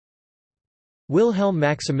Wilhelm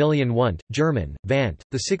Maximilian Wundt, German, Vandt,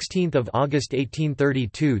 the 16th of August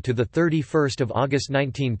 1832 to the 31st of August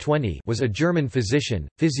 1920, was a German physician,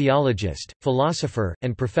 physiologist, philosopher,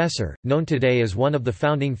 and professor, known today as one of the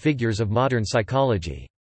founding figures of modern psychology.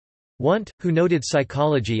 Wundt, who noted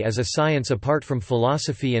psychology as a science apart from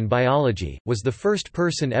philosophy and biology, was the first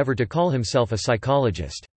person ever to call himself a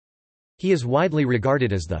psychologist. He is widely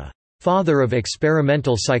regarded as the father of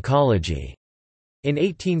experimental psychology. In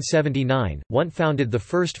 1879, Wundt founded the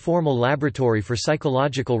first formal laboratory for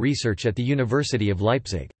psychological research at the University of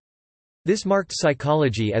Leipzig. This marked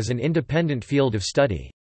psychology as an independent field of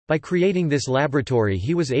study. By creating this laboratory,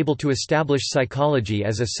 he was able to establish psychology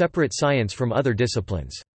as a separate science from other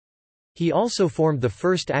disciplines. He also formed the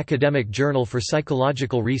first academic journal for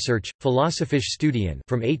psychological research, Philosophische Studien,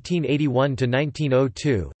 from 1881 to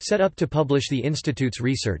 1902, set up to publish the Institute's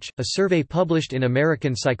research. A survey published in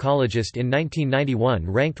American Psychologist in 1991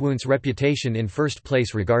 ranked Wundt's reputation in first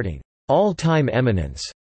place regarding all-time eminence,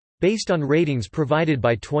 based on ratings provided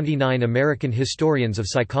by 29 American historians of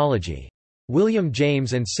psychology. William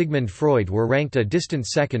James and Sigmund Freud were ranked a distant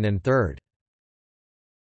second and third.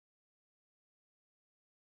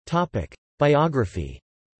 Biography.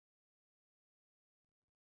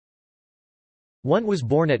 Wundt was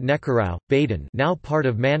born at Neckarau, Baden, now part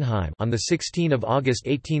of Mannheim, on 16 August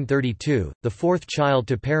 1832, the fourth child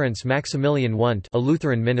to parents Maximilian Wundt, a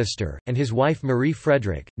Lutheran minister, and his wife Marie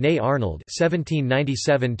Frederick, née Arnold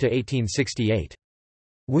 (1797–1868).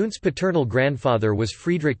 Wundt's paternal grandfather was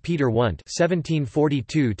Friedrich Peter Wundt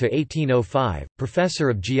 (1742–1805), professor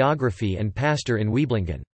of geography and pastor in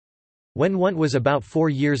Weiblingen. When Wundt was about 4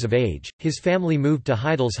 years of age, his family moved to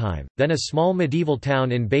Heidelsheim, then a small medieval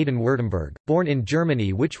town in Baden-Württemberg. Born in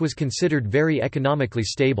Germany, which was considered very economically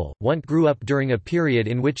stable, Wundt grew up during a period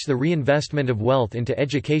in which the reinvestment of wealth into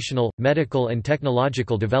educational, medical and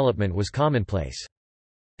technological development was commonplace.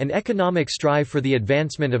 An economic strive for the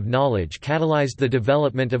advancement of knowledge catalyzed the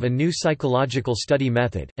development of a new psychological study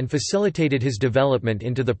method, and facilitated his development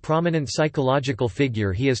into the prominent psychological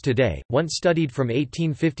figure he is today. Wundt studied from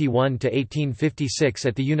 1851 to 1856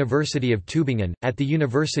 at the University of Tübingen, at the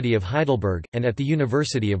University of Heidelberg, and at the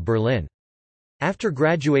University of Berlin. After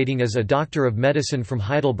graduating as a Doctor of Medicine from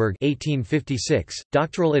Heidelberg 1856,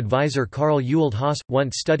 doctoral advisor Karl Ewald Haas,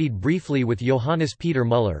 Wundt studied briefly with Johannes Peter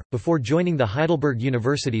Müller, before joining the Heidelberg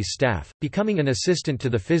University's staff, becoming an assistant to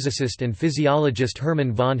the physicist and physiologist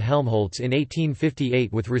Hermann von Helmholtz in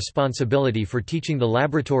 1858 with responsibility for teaching the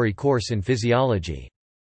laboratory course in physiology.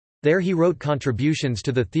 There he wrote contributions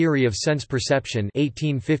to the theory of sense perception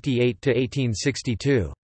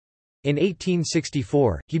 1858–1862. In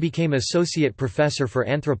 1864, he became associate professor for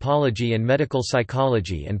anthropology and medical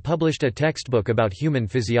psychology and published a textbook about human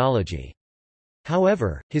physiology.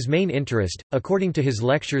 However, his main interest, according to his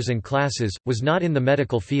lectures and classes, was not in the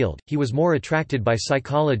medical field. He was more attracted by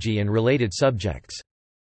psychology and related subjects.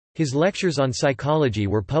 His lectures on psychology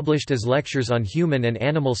were published as Lectures on Human and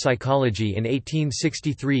Animal Psychology in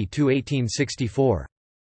 1863–1864.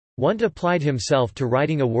 Wundt applied himself to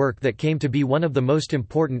writing a work that came to be one of the most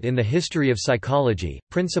important in the history of psychology,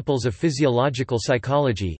 Principles of Physiological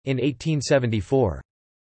Psychology, in 1874.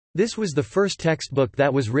 This was the first textbook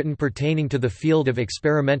that was written pertaining to the field of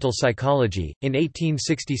experimental psychology. In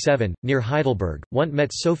 1867, near Heidelberg, Wundt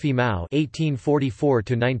met Sophie Mao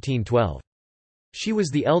 (1844–1912). She was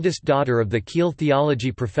the eldest daughter of the Kiel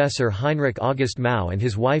theology professor Heinrich August Mao and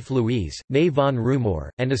his wife Louise, née von Rumohr,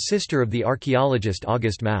 and a sister of the archaeologist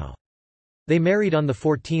August Mao. They married on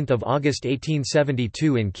 14 August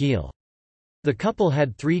 1872 in Kiel. The couple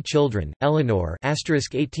had 3 children: Eleanor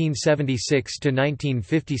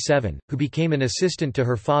 (1876–1957), who became an assistant to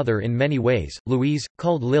her father in many ways; Louise,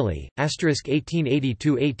 called Lily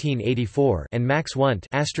 (1880–1884), and Max Wundt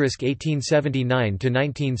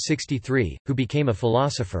 (1879–1963), who became a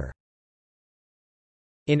philosopher.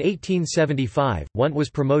 In 1875, Wundt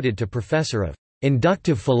was promoted to professor of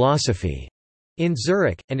inductive philosophy in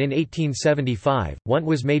Zurich, and in 1875, Wundt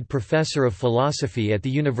was made professor of philosophy at the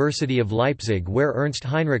University of Leipzig, where Ernst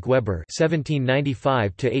Heinrich Weber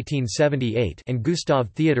 (1795–1878) and Gustav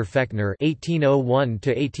Theodor Fechner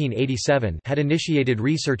 (1801–1887) had initiated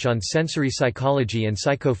research on sensory psychology and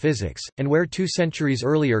psychophysics, and where 2 centuries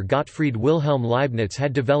earlier Gottfried Wilhelm Leibniz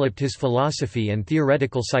had developed his philosophy and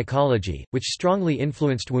theoretical psychology, which strongly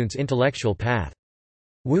influenced Wundt's intellectual path.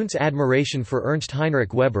 Wundt's admiration for Ernst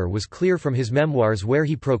Heinrich Weber was clear from his memoirs, where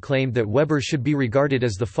he proclaimed that Weber should be regarded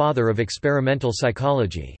as the father of experimental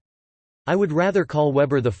psychology. I would rather call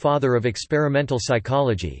Weber the father of experimental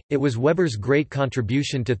psychology. It was Weber's great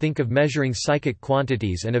contribution to think of measuring psychic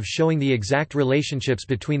quantities and of showing the exact relationships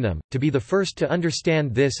between them, to be the first to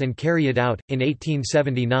understand this and carry it out. In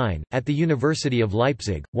 1879, at the University of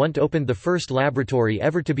Leipzig, Wundt opened the first laboratory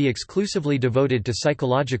ever to be exclusively devoted to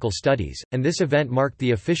psychological studies, and this event marked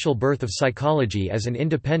the official birth of psychology as an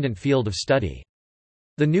independent field of study.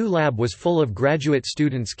 The new lab was full of graduate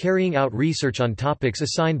students carrying out research on topics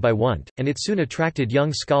assigned by Wundt, and it soon attracted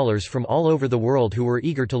young scholars from all over the world who were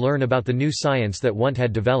eager to learn about the new science that Wundt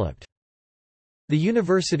had developed. The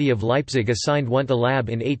University of Leipzig assigned Wundt a lab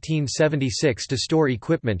in 1876 to store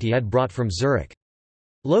equipment he had brought from Zurich.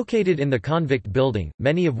 Located in the convict building,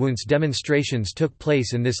 many of Wundt's demonstrations took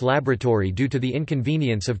place in this laboratory due to the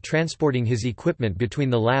inconvenience of transporting his equipment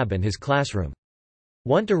between the lab and his classroom.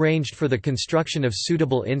 Wundt arranged for the construction of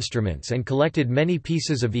suitable instruments and collected many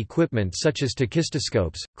pieces of equipment such as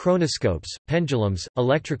tachistoscopes, chronoscopes, pendulums,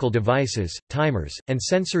 electrical devices, timers, and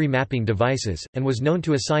sensory mapping devices, and was known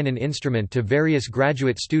to assign an instrument to various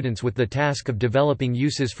graduate students with the task of developing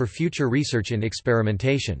uses for future research and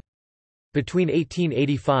experimentation. Between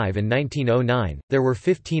 1885 and 1909, there were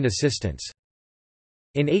 15 assistants.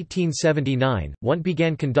 In 1879, Wundt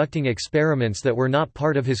began conducting experiments that were not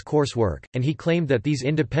part of his coursework, and he claimed that these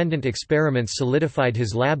independent experiments solidified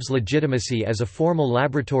his lab's legitimacy as a formal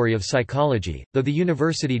laboratory of psychology, though the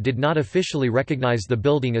university did not officially recognize the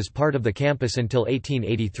building as part of the campus until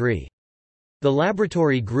 1883. The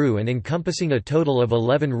laboratory grew and encompassing a total of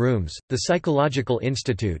 11 rooms, the Psychological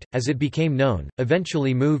Institute, as it became known,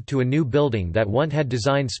 eventually moved to a new building that Wundt had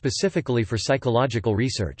designed specifically for psychological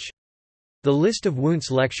research. The list of Wundt's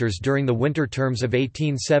lectures during the winter terms of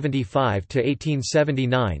 1875 to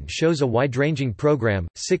 1879 shows a wide-ranging program,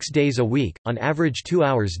 6 days a week, on average 2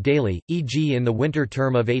 hours daily, e.g. in the winter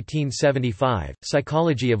term of 1875,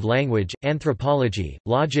 psychology of language, anthropology,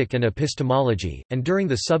 logic and epistemology, and during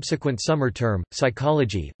the subsequent summer term,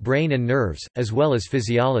 psychology, brain and nerves, as well as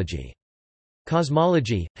physiology.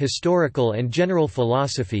 Cosmology, historical and general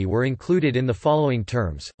philosophy were included in the following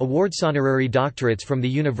terms: awards honorary doctorates from the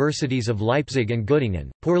universities of Leipzig and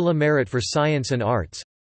Göttingen, pour le mérite for science and arts,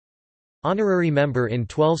 honorary member in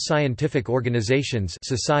 12 scientific organizations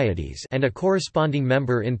societies and a corresponding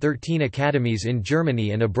member in 13 academies in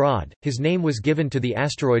Germany and abroad. His name was given to the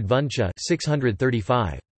asteroid Wundt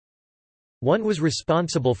 635. Wundt was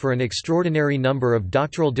responsible for an extraordinary number of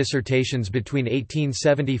doctoral dissertations between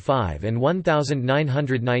 1875 and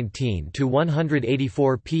 1919 to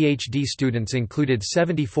 184 PhD students included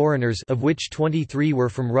 70 foreigners, of which 23 were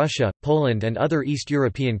from Russia, Poland and other East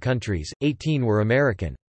European countries, 18 were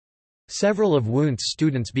American. Several of Wundt's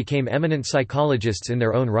students became eminent psychologists in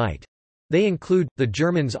their own right. They include, the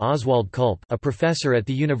Germans Oswald Kulp, a professor at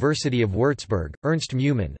the University of Würzburg, Ernst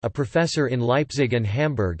Mühmann, a professor in Leipzig and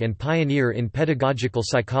Hamburg and pioneer in pedagogical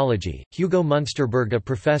psychology, Hugo Münsterberg, a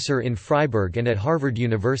professor in Freiburg and at Harvard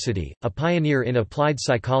University, a pioneer in applied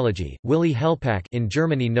psychology, Willy Helpak in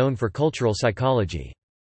Germany known for cultural psychology.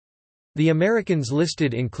 The Americans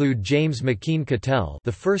listed include James McKean Cattell,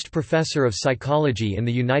 the first professor of psychology in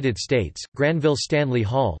the United States; Granville Stanley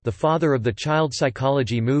Hall, the father of the child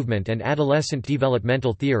psychology movement and adolescent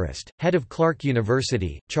developmental theorist; head of Clark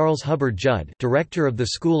University; Charles Hubbard Judd, director of the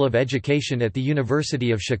School of Education at the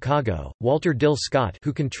University of Chicago; Walter Dill Scott,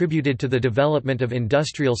 who contributed to the development of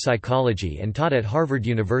industrial psychology and taught at Harvard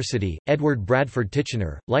University; Edward Bradford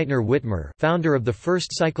Titchener; Leitner Whitmer, founder of the first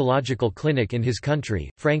psychological clinic in his country;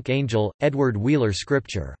 Frank Angel; Edward Wheeler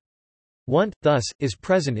Scripture. Wundt, thus, is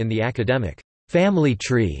present in the academic family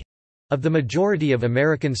tree of the majority of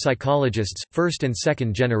American psychologists, first and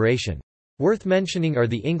second generation. Worth mentioning are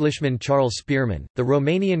the Englishman Charles Spearman, the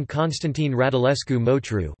Romanian Constantin Radulescu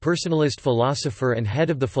Motru, personalist philosopher and head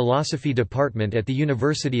of the philosophy department at the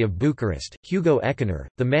University of Bucharest, Hugo Eckener,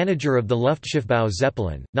 the manager of the Luftschiffbau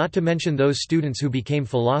Zeppelin, not to mention those students who became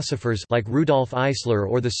philosophers like Rudolf Eisler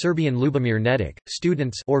or the Serbian Lubomir Netic.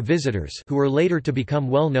 Students or visitors who were later to become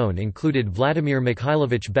well known included Vladimir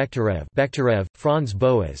Mikhailovich Bekhterev, Franz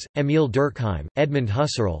Boas, Emil Durkheim, Edmund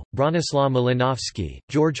Husserl, Bronislaw Malinowski,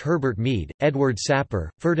 George Herbert Mead, Edward Sapir,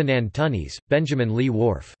 Ferdinand Tönnies, Benjamin Lee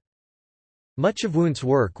Whorf. Much of Wundt's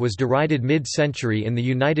work was derided mid-century in the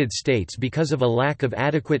United States because of a lack of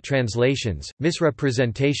adequate translations,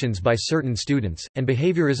 misrepresentations by certain students, and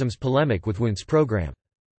behaviorism's polemic with Wundt's program.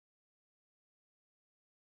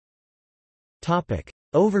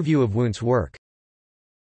 Overview of Wundt's work.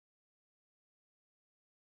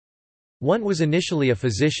 Wundt was initially a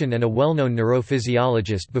physician and a well-known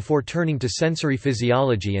neurophysiologist before turning to sensory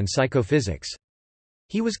physiology and psychophysics.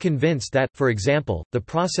 He was convinced that, for example, the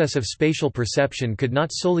process of spatial perception could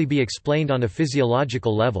not solely be explained on a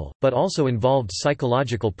physiological level, but also involved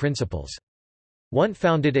psychological principles. Wundt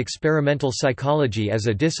founded experimental psychology as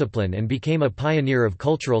a discipline and became a pioneer of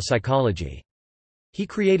cultural psychology. He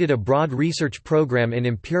created a broad research program in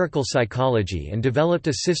empirical psychology and developed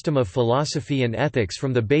a system of philosophy and ethics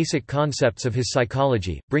from the basic concepts of his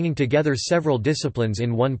psychology, bringing together several disciplines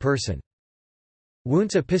in one person.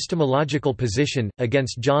 Wundt's epistemological position,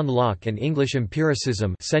 against John Locke and English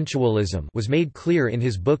empiricism sensualism, was made clear in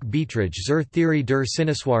his book Beiträge zur Theorie der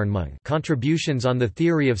Sinneswahrnehmung, Contributions on the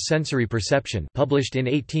Theory of Sensory Perception, published in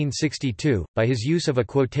 1862, by his use of a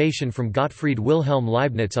quotation from Gottfried Wilhelm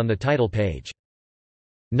Leibniz on the title page.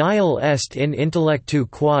 Nihil est in intellectu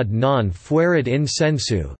quod non fuerit in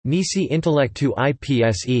sensu, nisi intellectu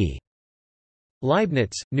ipse.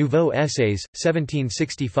 Leibniz, Nouveaux Essays,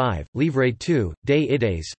 1765, Livre 2, Des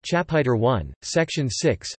Idées, Chapitre 1, Section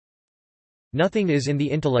 6. Nothing is in the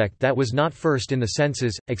intellect that was not first in the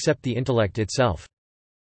senses, except the intellect itself.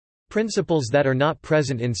 Principles that are not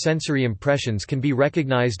present in sensory impressions can be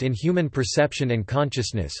recognized in human perception and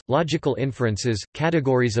consciousness, logical inferences,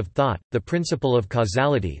 categories of thought, the principle of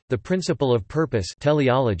causality, the principle of purpose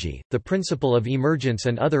teleology, the principle of emergence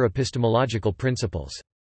and other epistemological principles.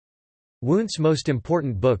 Wundt's most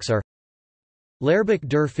important books are Lehrbuch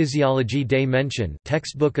der Physiologie des Menschen,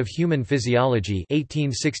 Textbook of Human Physiology,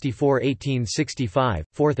 1864–1865,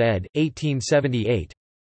 4th ed., 1878.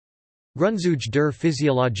 Grundzüge der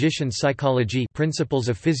physiologischen Psychologie, Principles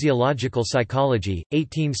of Physiological Psychology,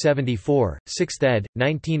 1874, 6th ed.,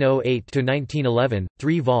 1908–1911,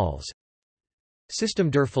 3 vols.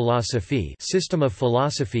 System der Philosophie, System of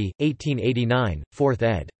Philosophy, 1889, 4th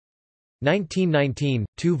ed. 1919,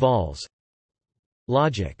 2 vols.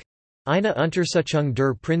 Logik. Eine Untersuchung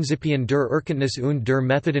der Prinzipien der Erkenntnis und der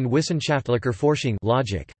Methoden wissenschaftlicher Forschung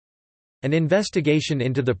Logik. An Investigation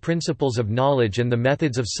into the Principles of Knowledge and the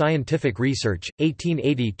Methods of Scientific Research,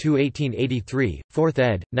 1880–1883, 4th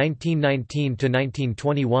ed.,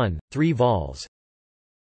 1919–1921, 3 vols.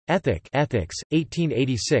 Ethics,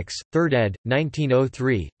 1886, 3rd ed.,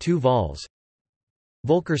 1903, 2 vols.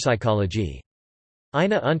 Völkerpsychologie.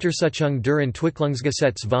 Eine Untersuchung der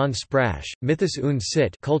Entwicklungsgesetze von Sprache, Mythos und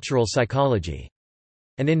Sitte Cultural Psychology.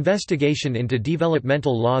 An Investigation into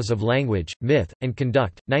Developmental Laws of Language, Myth, and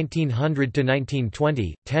Conduct,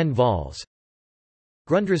 1900–1920, 10 vols.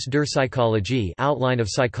 Grundriss der Psychologie Outline of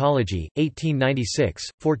Psychology, 1896,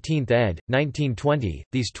 14th ed., 1920.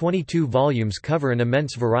 These 22 volumes cover an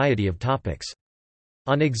immense variety of topics.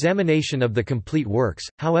 On examination of the complete works,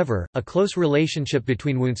 however, a close relationship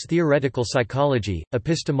between Wundt's theoretical psychology,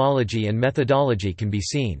 epistemology and methodology can be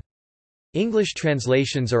seen. English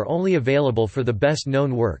translations are only available for the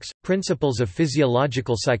best-known works, Principles of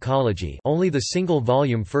Physiological Psychology only the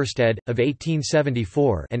single-volume 1st ed., of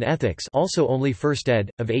 1874 and Ethics also only 1st ed.,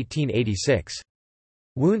 of 1886.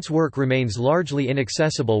 Wundt's work remains largely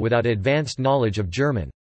inaccessible without advanced knowledge of German.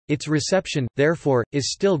 Its reception, therefore,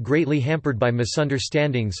 is still greatly hampered by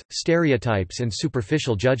misunderstandings, stereotypes and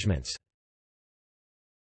superficial judgments.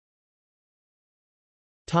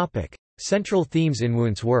 Central themes in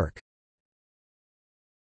Wundt's work.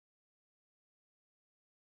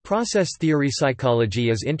 Process theory psychology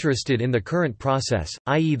is interested in the current process,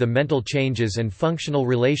 i.e. the mental changes and functional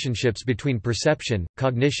relationships between perception,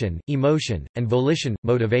 cognition, emotion, and volition,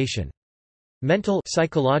 motivation. Mental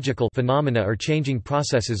psychological phenomena are changing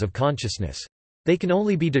processes of consciousness. They can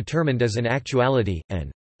only be determined as an actuality,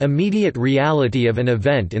 an immediate reality of an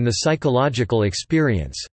event in the psychological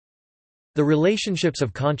experience. The relationships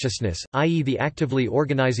of consciousness, i.e. the actively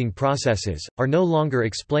organizing processes, are no longer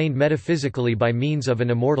explained metaphysically by means of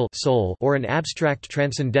an immortal soul or an abstract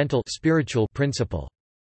transcendental spiritual principle.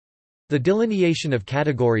 The delineation of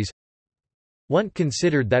categories. Wundt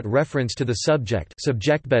considered that reference to the subject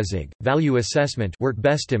Subjektbezug, value assessment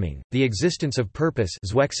Wertbestimmung, the existence of purpose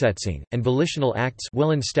Zwecksetzung, and volitional acts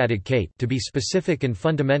Willenstätigkeit to be specific and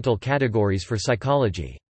fundamental categories for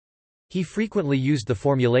psychology. He frequently used the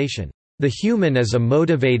formulation, "The human is a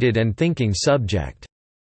motivated and thinking subject,"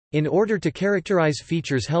 in order to characterize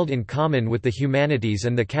features held in common with the humanities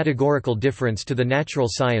and the categorical difference to the natural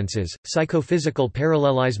sciences. Psychophysical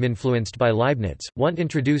parallelism influenced by Leibniz, Wundt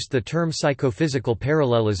introduced the term psychophysical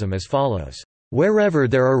parallelism as follows. Wherever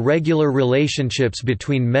there are regular relationships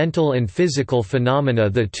between mental and physical phenomena,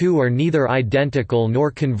 the two are neither identical nor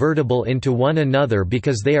convertible into one another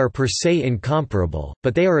because they are per se incomparable,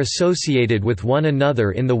 but they are associated with one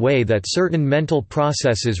another in the way that certain mental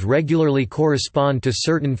processes regularly correspond to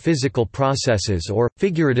certain physical processes or,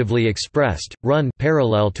 figuratively expressed, run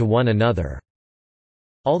parallel to one another.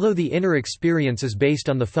 Although the inner experience is based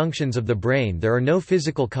on the functions of the brain, there are no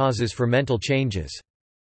physical causes for mental changes.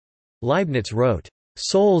 Leibniz wrote,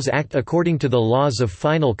 "Souls act according to the laws of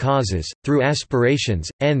final causes, through aspirations,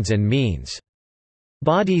 ends and means.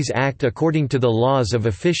 Bodies act according to the laws of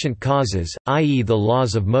efficient causes, i.e. the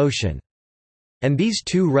laws of motion. And these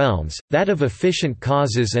two realms, that of efficient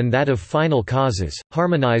causes and that of final causes,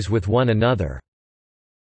 harmonize with one another."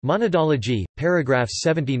 Monadology, paragraph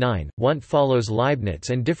 79. Wundt follows Leibniz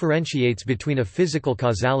and differentiates between a physical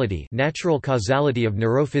causality, natural causality of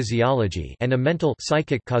neurophysiology, and a mental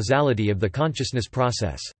psychic causality of the consciousness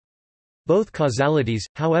process. Both causalities,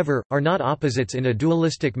 however, are not opposites in a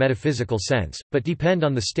dualistic metaphysical sense, but depend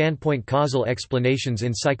on the standpoint. Causal explanations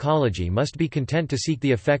in psychology must be content to seek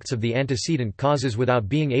the effects of the antecedent causes without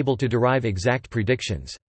being able to derive exact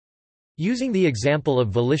predictions. Using the example of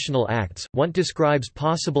volitional acts, Wundt describes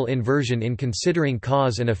possible inversion in considering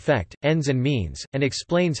cause and effect, ends and means, and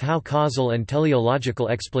explains how causal and teleological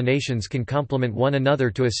explanations can complement one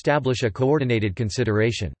another to establish a coordinated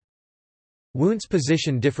consideration. Wundt's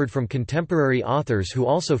position differed from contemporary authors who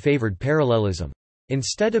also favored parallelism.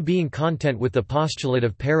 Instead of being content with the postulate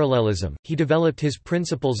of parallelism, he developed his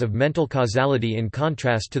principles of mental causality in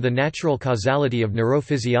contrast to the natural causality of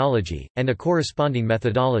neurophysiology, and a corresponding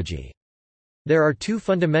methodology. There are two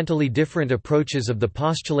fundamentally different approaches of the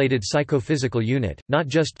postulated psychophysical unit, not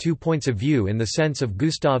just two points of view in the sense of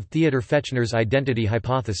Gustav Theodor Fechner's identity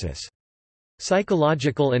hypothesis.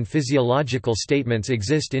 Psychological and physiological statements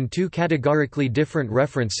exist in two categorically different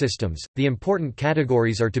reference systems. The important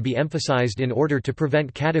categories are to be emphasized in order to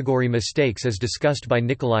prevent category mistakes, as discussed by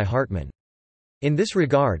Nikolai Hartmann. In this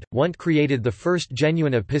regard, Wundt created the first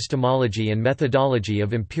genuine epistemology and methodology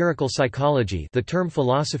of empirical psychology. The term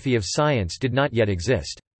philosophy of science did not yet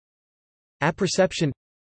exist. Apperception.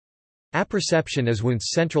 Apperception is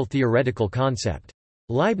Wundt's central theoretical concept.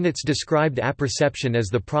 Leibniz described apperception as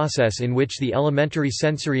the process in which the elementary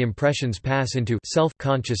sensory impressions pass into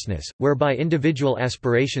self-consciousness, whereby individual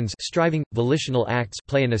aspirations, striving, volitional acts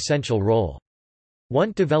play an essential role.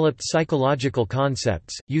 Wundt developed psychological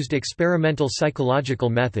concepts, used experimental psychological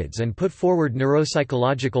methods and put forward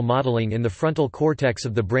neuropsychological modeling in the frontal cortex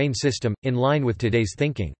of the brain system, in line with today's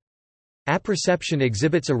thinking. Apperception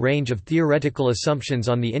exhibits a range of theoretical assumptions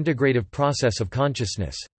on the integrative process of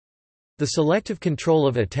consciousness. The selective control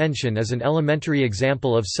of attention is an elementary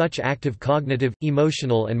example of such active cognitive,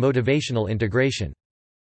 emotional and motivational integration.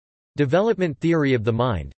 Development theory of the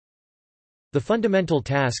mind. The fundamental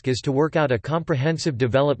task is to work out a comprehensive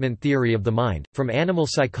development theory of the mind, from animal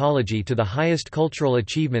psychology to the highest cultural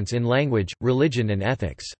achievements in language, religion and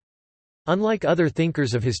ethics. Unlike other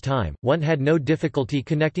thinkers of his time, Wundt had no difficulty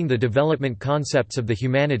connecting the development concepts of the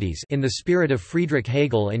humanities in the spirit of Friedrich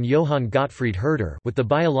Hegel and Johann Gottfried Herder with the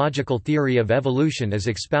biological theory of evolution as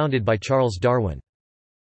expounded by Charles Darwin.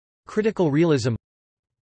 Critical realism.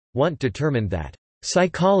 Wundt determined that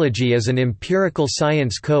psychology is an empirical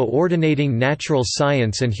science coordinating natural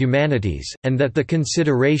science and humanities, and that the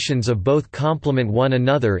considerations of both complement one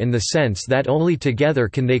another in the sense that only together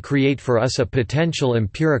can they create for us a potential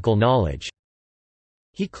empirical knowledge.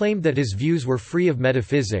 He claimed that his views were free of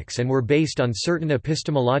metaphysics and were based on certain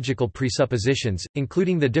epistemological presuppositions,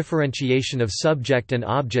 including the differentiation of subject and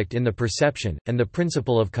object in the perception, and the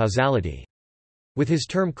principle of causality. With his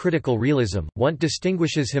term critical realism, Wundt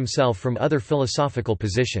distinguishes himself from other philosophical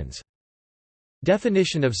positions.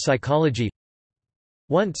 Definition of psychology.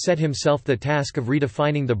 Wundt set himself the task of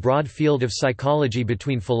redefining the broad field of psychology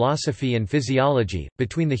between philosophy and physiology,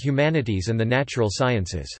 between the humanities and the natural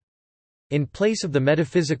sciences. In place of the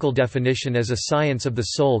metaphysical definition as a science of the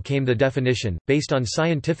soul came the definition, based on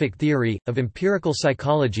scientific theory, of empirical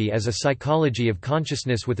psychology as a psychology of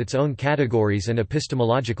consciousness with its own categories and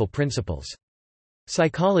epistemological principles.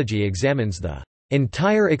 Psychology examines the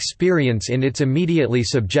entire experience in its immediately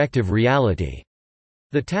subjective reality.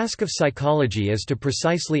 The task of psychology is to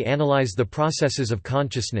precisely analyze the processes of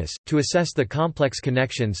consciousness, to assess the complex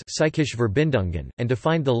connections psychische Verbindungen, and to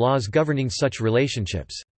find the laws governing such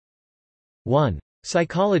relationships. 1.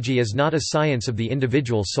 Psychology is not a science of the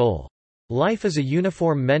individual soul. Life is a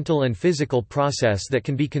uniform mental and physical process that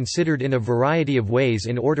can be considered in a variety of ways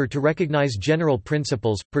in order to recognize general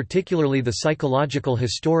principles, particularly the psychological,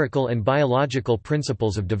 historical and biological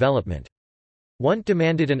principles of development. Wundt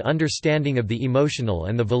demanded an understanding of the emotional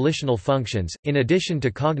and the volitional functions, in addition to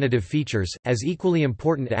cognitive features, as equally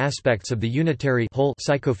important aspects of the unitary whole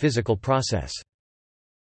psychophysical process.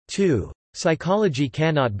 2. Psychology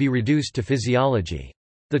cannot be reduced to physiology.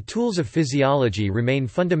 The tools of physiology remain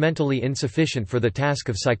fundamentally insufficient for the task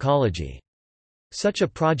of psychology. Such a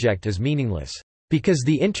project is meaningless. because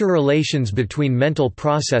the interrelations between mental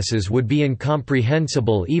processes would be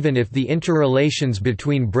incomprehensible even if the interrelations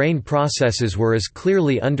between brain processes were as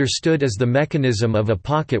clearly understood as the mechanism of a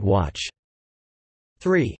pocket watch.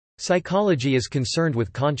 3. Psychology is concerned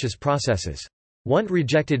with conscious processes. Wundt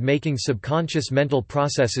rejected making subconscious mental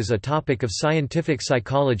processes a topic of scientific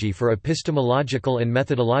psychology for epistemological and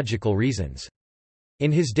methodological reasons.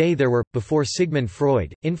 In his day there were, before Sigmund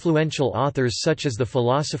Freud, influential authors such as the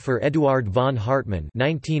philosopher Eduard von Hartmann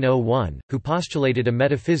 (1901), who postulated a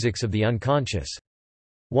metaphysics of the unconscious.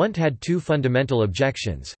 Wundt had two fundamental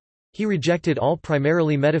objections. He rejected all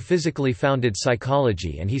primarily metaphysically founded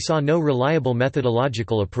psychology and he saw no reliable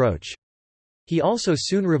methodological approach. He also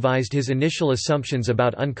soon revised his initial assumptions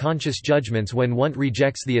about unconscious judgments when Wundt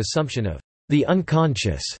rejects the assumption of the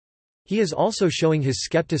unconscious. He is also showing his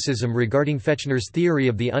skepticism regarding Fechner's theory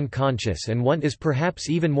of the unconscious, and Wundt is perhaps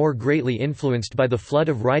even more greatly influenced by the flood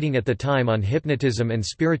of writing at the time on hypnotism and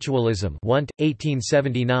spiritualism. Wundt,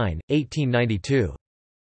 1879, 1892.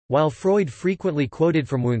 While Freud frequently quoted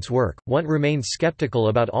from Wundt's work, Wundt remained skeptical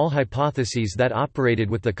about all hypotheses that operated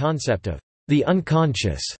with the concept of the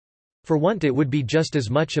unconscious. For Wundt it would be just as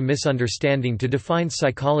much a misunderstanding to define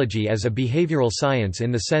psychology as a behavioral science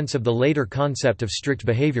in the sense of the later concept of strict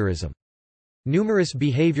behaviorism. Numerous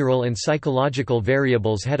behavioral and psychological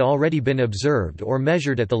variables had already been observed or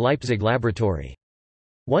measured at the Leipzig laboratory.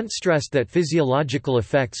 Wundt stressed that physiological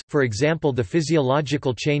effects, for example the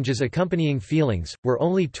physiological changes accompanying feelings, were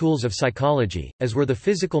only tools of psychology, as were the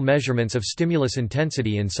physical measurements of stimulus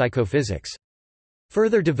intensity in psychophysics.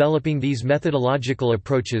 Further developing these methodological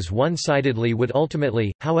approaches one-sidedly would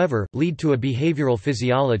ultimately, however, lead to a behavioral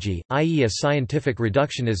physiology, i.e. a scientific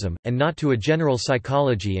reductionism, and not to a general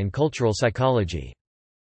psychology and cultural psychology.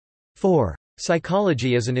 4.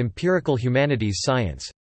 Psychology is an empirical humanities science.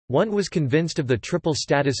 Wundt was convinced of the triple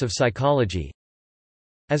status of psychology.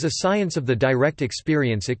 As a science of the direct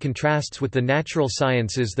experience it contrasts with the natural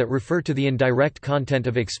sciences that refer to the indirect content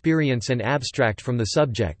of experience and abstract from the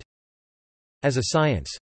subject. As a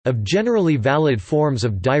science of generally valid forms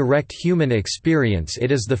of direct human experience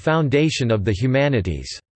it is the foundation of the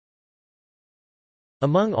humanities.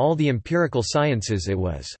 Among all the empirical sciences it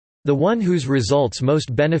was the one whose results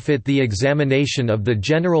most benefit the examination of the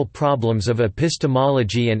general problems of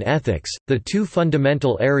epistemology and ethics, the two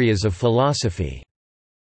fundamental areas of philosophy.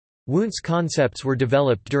 Wundt's concepts were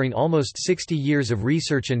developed during almost 60 years of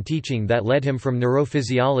research and teaching that led him from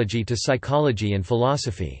neurophysiology to psychology and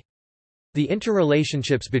philosophy. The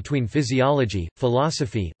interrelationships between physiology,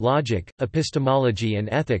 philosophy, logic, epistemology and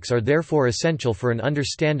ethics are therefore essential for an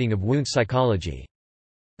understanding of Wundt's psychology.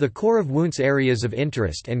 The core of Wundt's areas of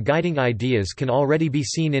interest and guiding ideas can already be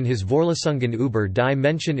seen in his Vorlesungen über die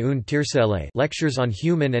Menschen und Tierzelle Lectures on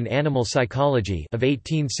Human and Animal Psychology of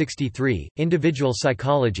 1863, individual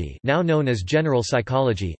psychology now known as general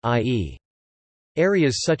psychology, i.e.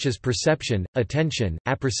 areas such as perception, attention,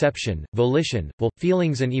 apperception, volition, will,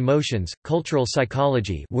 feelings and emotions, cultural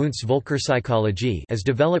psychology Wundt's Völkerpsychologie as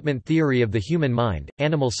development theory of the human mind,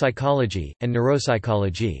 animal psychology, and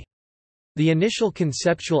neuropsychology. The initial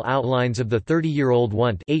conceptual outlines of the 30-year-old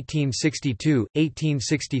Wundt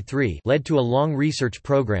 (1862–1863) led to a long research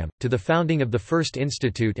program, to the founding of the first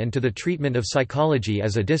institute and to the treatment of psychology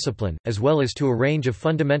as a discipline, as well as to a range of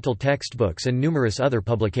fundamental textbooks and numerous other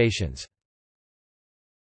publications.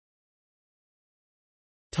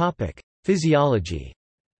 Physiology.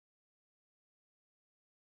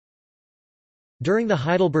 During the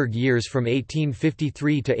Heidelberg years from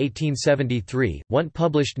 1853 to 1873, Wundt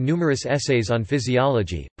published numerous essays on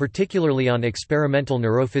physiology, particularly on experimental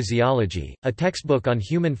neurophysiology, a textbook on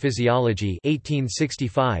human physiology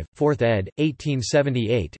 1865, 4th ed.,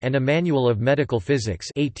 1878, and a manual of medical physics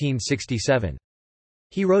 1867.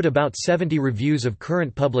 He wrote about 70 reviews of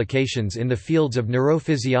current publications in the fields of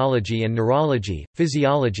neurophysiology and neurology,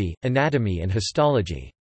 physiology, anatomy and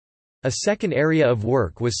histology. A second area of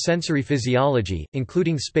work was sensory physiology,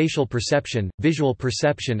 including spatial perception, visual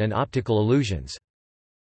perception and optical illusions.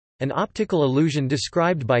 An optical illusion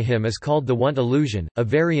described by him is called the Wundt illusion, a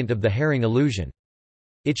variant of the Hering illusion.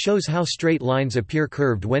 It shows how straight lines appear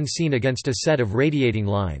curved when seen against a set of radiating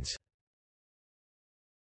lines.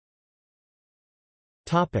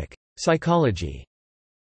 Psychology.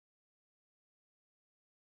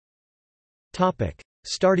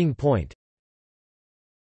 Starting point.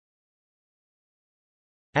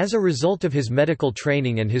 As a result of his medical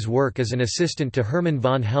training and his work as an assistant to Hermann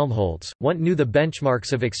von Helmholtz, Wundt knew the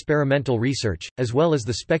benchmarks of experimental research, as well as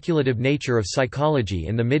the speculative nature of psychology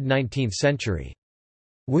in the mid-19th century.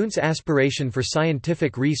 Wundt's aspiration for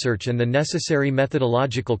scientific research and the necessary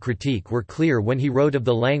methodological critique were clear when he wrote of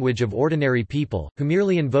the language of ordinary people, who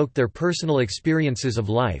merely invoked their personal experiences of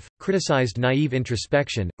life, criticized naive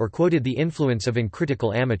introspection, or quoted the influence of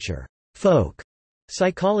uncritical amateur folk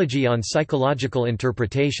psychology on psychological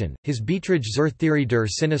interpretation. His Beiträge zur Theorie der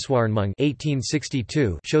Sinneswahrnehmung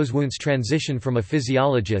 1862 shows Wundt's transition from a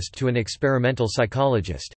physiologist to an experimental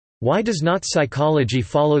psychologist. Why does not psychology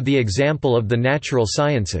follow the example of the natural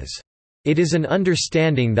sciences? It is an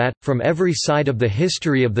understanding that, from every side of the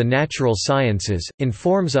history of the natural sciences,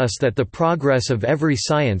 informs us that the progress of every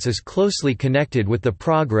science is closely connected with the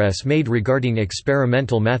progress made regarding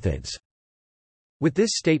experimental methods. With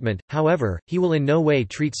this statement, however, he will in no way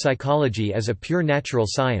treat psychology as a pure natural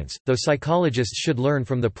science, though psychologists should learn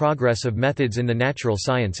from the progress of methods in the natural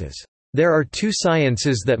sciences. There are two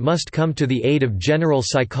sciences that must come to the aid of general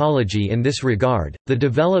psychology in this regard, the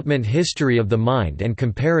development history of the mind and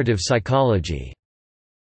comparative psychology.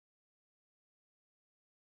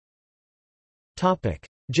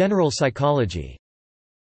 General psychology.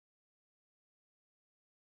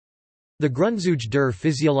 The Grundzüge der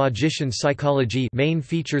physiologischen Psychologie, main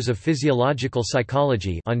features of physiological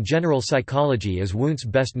psychology, on general psychology is Wundt's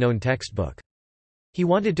best-known textbook. He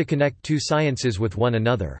wanted to connect two sciences with one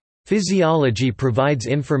another. Physiology provides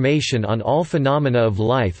information on all phenomena of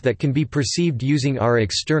life that can be perceived using our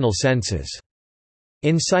external senses.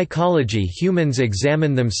 In psychology, humans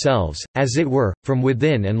examine themselves, as it were, from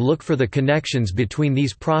within and look for the connections between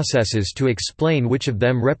these processes to explain which of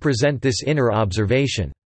them represent this inner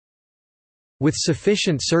observation. With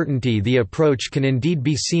sufficient certainty the approach can indeed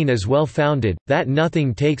be seen as well-founded, that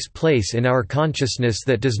nothing takes place in our consciousness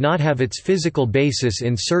that does not have its physical basis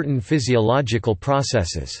in certain physiological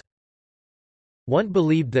processes. Wundt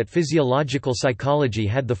believed that physiological psychology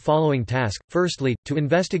had the following task: firstly, to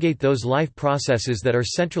investigate those life processes that are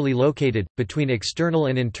centrally located, between external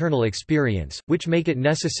and internal experience, which make it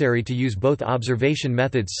necessary to use both observation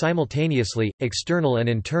methods simultaneously, external and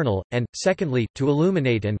internal, and, secondly, to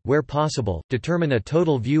illuminate and, where possible, determine a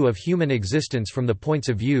total view of human existence from the points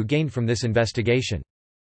of view gained from this investigation.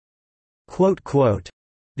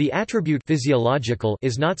 The attribute physiological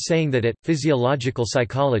is not saying that it, physiological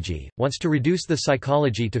psychology, wants to reduce the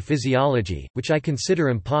psychology to physiology, which I consider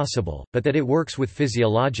impossible, but that it works with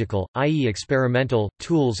physiological, i.e. experimental,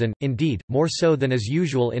 tools and, indeed, more so than is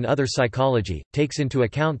usual in other psychology, takes into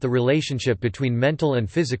account the relationship between mental and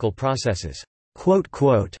physical processes.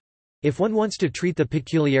 If one wants to treat the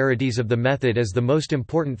peculiarities of the method as the most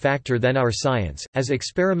important factor, then our science, as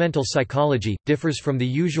experimental psychology, differs from the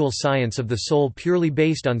usual science of the soul purely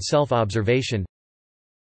based on self-observation.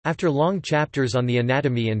 After long chapters on the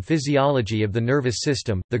anatomy and physiology of the nervous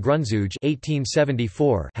system, the Grundzüge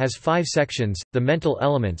 1874 has 5 sections: the mental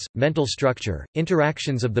elements, mental structure,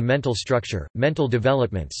 interactions of the mental structure, mental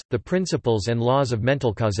developments, the principles and laws of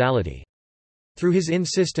mental causality. Through his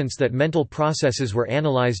insistence that mental processes were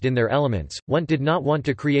analyzed in their elements, Wundt did not want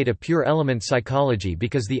to create a pure element psychology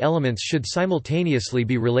because the elements should simultaneously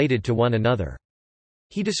be related to one another.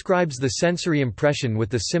 He describes the sensory impression with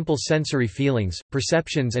the simple sensory feelings,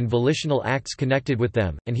 perceptions and volitional acts connected with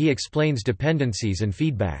them, and he explains dependencies and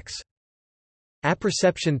feedbacks.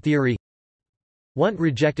 Apperception theory. Wundt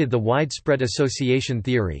rejected the widespread association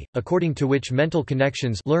theory, according to which mental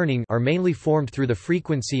connections learning are mainly formed through the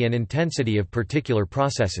frequency and intensity of particular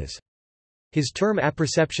processes. His term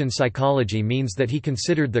apperception psychology means that he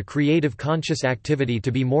considered the creative conscious activity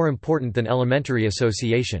to be more important than elementary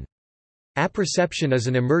association. Apperception is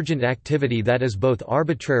an emergent activity that is both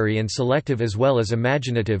arbitrary and selective as well as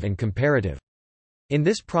imaginative and comparative. In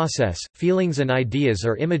this process, feelings and ideas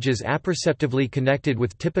are images apperceptively connected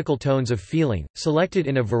with typical tones of feeling, selected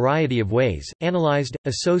in a variety of ways, analyzed,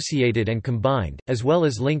 associated and combined, as well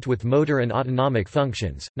as linked with motor and autonomic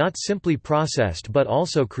functions, not simply processed but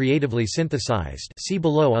also creatively synthesized. See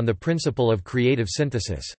below on the principle of creative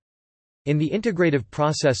synthesis. In the integrative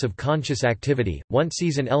process of conscious activity, one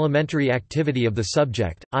sees an elementary activity of the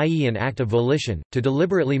subject, i.e. an act of volition, to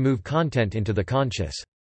deliberately move content into the conscious.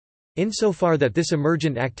 Insofar that this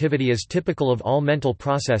emergent activity is typical of all mental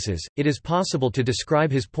processes, it is possible to describe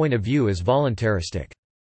his point of view as voluntaristic.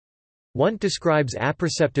 Wundt describes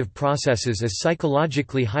apperceptive processes as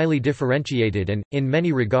psychologically highly differentiated and, in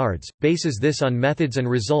many regards, bases this on methods and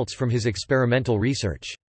results from his experimental research.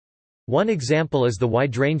 One example is the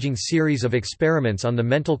wide-ranging series of experiments on the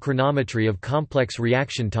mental chronometry of complex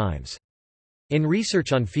reaction times. In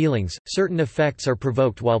research on feelings, certain effects are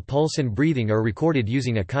provoked while pulse and breathing are recorded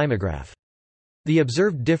using a kymograph. The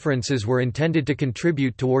observed differences were intended to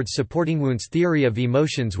contribute towards supporting Wundt's theory of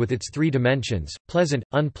emotions with its three dimensions: pleasant,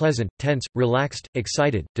 unpleasant, tense, relaxed,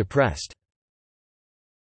 excited, depressed.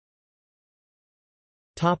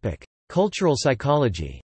 Cultural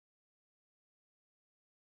psychology.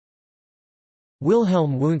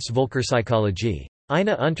 Wilhelm Wundt's Völkerpsychologie.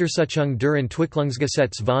 Eine Untersuchung der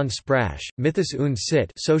Entwicklungsgesetze von Sprache, Mythos und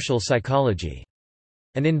Sitte, Social Psychology.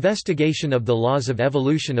 An Investigation of the Laws of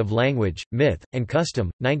Evolution of Language, Myth, and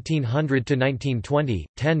Custom, 1900–1920,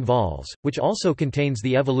 10 vols, which also contains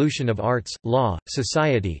the evolution of arts, law,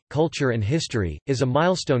 society, culture and history, is a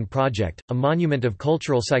milestone project, a monument of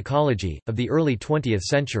cultural psychology, of the early 20th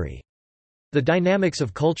century. The dynamics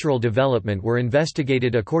of cultural development were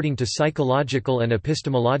investigated according to psychological and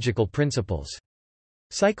epistemological principles.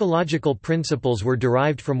 Psychological principles were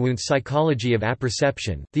derived from Wundt's psychology of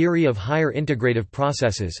apperception, theory of higher integrative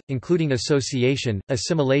processes, including association,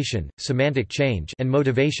 assimilation, semantic change and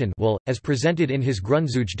motivation as presented in his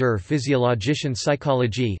Grundzüge der physiologischen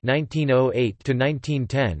Psychologie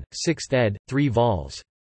 1908–1910, 6th ed., 3 vols.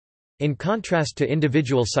 In contrast to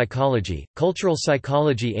individual psychology, cultural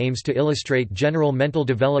psychology aims to illustrate general mental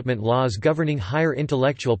development laws governing higher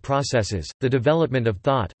intellectual processes, the development of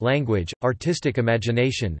thought, language, artistic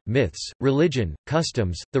imagination, myths, religion,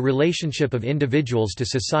 customs, the relationship of individuals to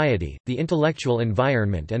society, the intellectual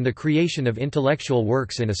environment and the creation of intellectual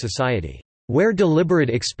works in a society. Where deliberate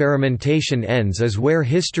experimentation ends is where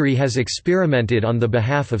history has experimented on the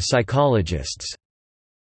behalf of psychologists.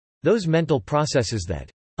 Those mental processes that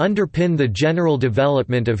underpin the general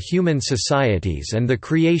development of human societies and the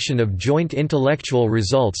creation of joint intellectual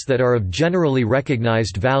results that are of generally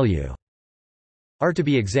recognized value, are to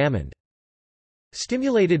be examined.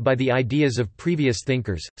 Stimulated by the ideas of previous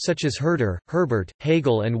thinkers, such as Herder, Herbert,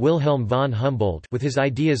 Hegel and Wilhelm von Humboldt with his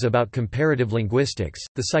ideas about comparative linguistics,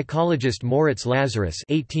 the psychologist Moritz Lazarus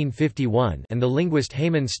 (1851) and the linguist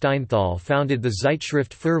Heimann Steinthal founded the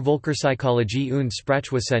Zeitschrift für Völkerpsychologie und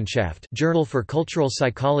Sprachwissenschaft, Journal for Cultural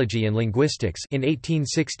Psychology and Linguistics, in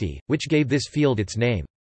 1860, which gave this field its name.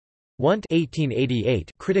 Wundt (1888)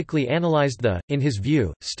 critically analyzed the, in his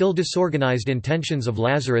view, still disorganized intentions of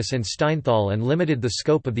Lazarus and Steinthal and limited the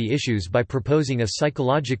scope of the issues by proposing a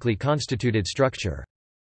psychologically constituted structure.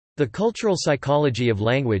 The cultural psychology of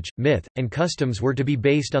language, myth, and customs were to be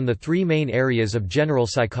based on the three main areas of general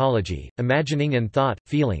psychology: imagining and thought,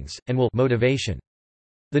 feelings, and will motivation.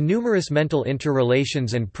 The numerous mental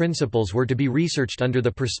interrelations and principles were to be researched under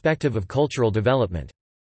the perspective of cultural development.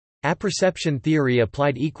 Apperception theory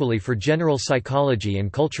applied equally for general psychology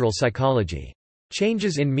and cultural psychology.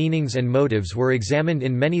 Changes in meanings and motives were examined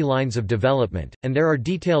in many lines of development, and there are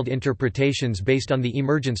detailed interpretations based on the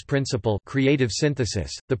emergence principle, creative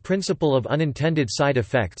synthesis, the principle of unintended side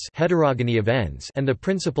effects, heterogeny of ends, and the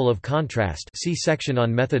principle of contrast. See section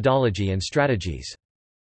on methodology and strategies.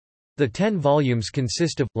 The 10 volumes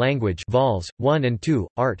consist of Language vols 1 and 2,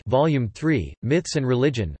 Art volume 3, Myths and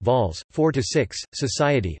Religion vols 4 to 6,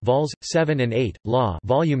 Society vols 7 and 8, Law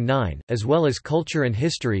volume 9, as well as Culture and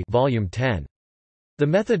History volume 10. The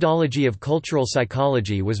methodology of cultural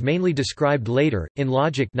psychology was mainly described later in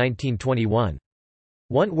Logic 1921.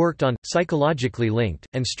 Wundt worked on psychologically linked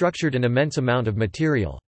and structured an immense amount of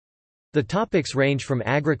material. The topics range from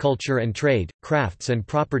agriculture and trade, crafts and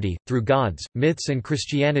property, through gods, myths and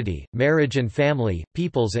Christianity, marriage and family,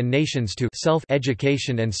 peoples and nations to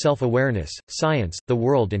self-education and self-awareness, science, the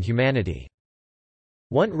world and humanity.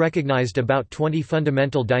 Wundt recognized about 20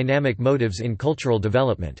 fundamental dynamic motives in cultural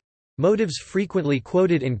development. Motives frequently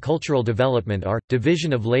quoted in cultural development are,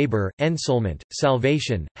 division of labor, ensoulment,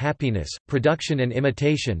 salvation, happiness, production and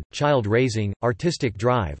imitation, child raising, artistic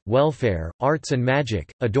drive, welfare, arts and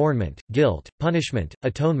magic, adornment, guilt, punishment,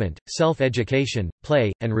 atonement, self-education,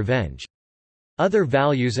 play, and revenge. Other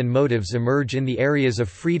values and motives emerge in the areas of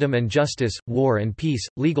freedom and justice, war and peace,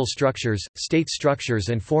 legal structures, state structures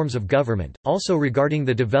and forms of government, also regarding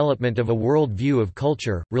the development of a world view of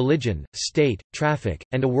culture, religion, state, traffic,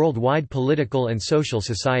 and a worldwide political and social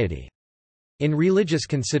society. In religious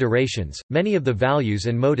considerations, many of the values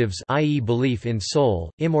and motives, i.e. belief in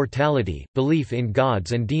soul, immortality, belief in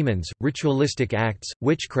gods and demons, ritualistic acts,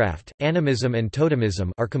 witchcraft, animism and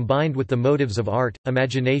totemism are combined with the motives of art,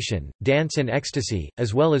 imagination, dance and ecstasy,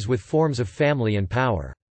 as well as with forms of family and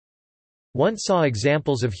power. Wundt saw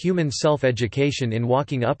examples of human self-education in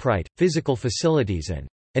walking upright, physical facilities and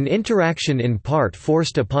an interaction in part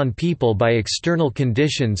forced upon people by external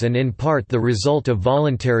conditions and in part the result of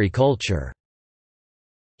voluntary culture.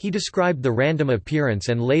 He described the random appearance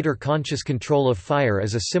and later conscious control of fire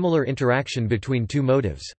as a similar interaction between two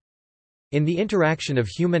motives. In the interaction of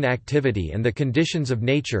human activity and the conditions of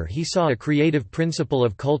nature he saw a creative principle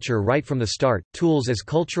of culture right from the start, tools as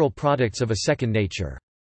cultural products of a second nature.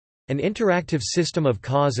 An interactive system of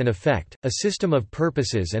cause and effect, a system of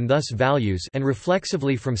purposes and thus values and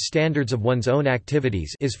reflexively from standards of one's own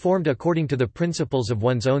activities is formed according to the principles of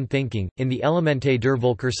one's own thinking. In the Elemente der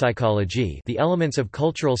Völkerpsychologie, The Elements of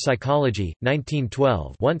Cultural Psychology,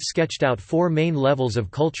 1912, Wundt sketched out four main levels of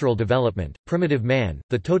cultural development: primitive man,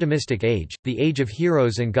 the totemistic age, the age of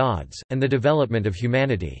heroes and gods, and the development of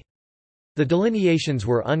humanity. The delineations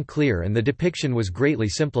were unclear and the depiction was greatly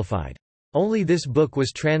simplified. Only this book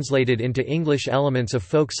was translated into English. Elements of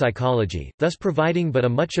Folk Psychology, thus providing but a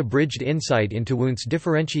much abridged insight into Wundt's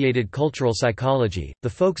differentiated cultural psychology. The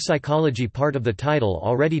folk psychology part of the title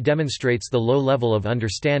already demonstrates the low level of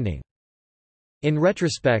understanding. In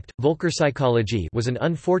retrospect, Völkerpsychologie was an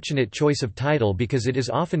unfortunate choice of title because it is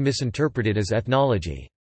often misinterpreted as ethnology.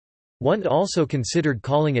 Wundt also considered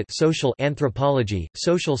calling it social anthropology,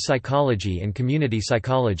 social psychology and community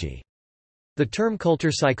psychology. The term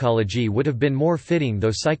Kulturpsychologie would have been more fitting,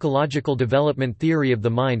 though psychological development theory of the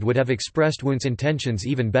mind would have expressed Wundt's intentions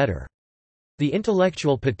even better. The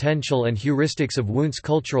intellectual potential and heuristics of Wundt's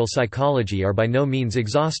cultural psychology are by no means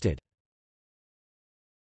exhausted.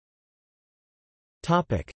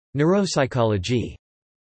 Neuropsychology.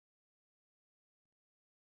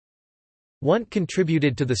 Wundt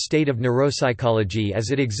contributed to the state of neuropsychology as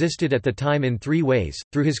it existed at the time in three ways: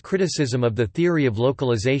 through his criticism of the theory of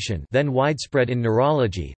localization, then widespread in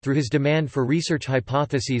neurology, through his demand for research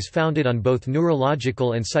hypotheses founded on both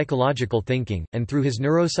neurological and psychological thinking, and through his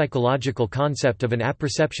neuropsychological concept of an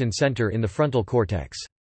apperception center in the frontal cortex.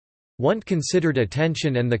 Wundt considered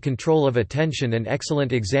attention and the control of attention an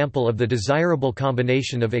excellent example of the desirable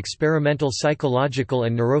combination of experimental psychological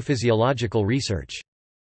and neurophysiological research.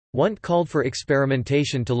 Wundt called for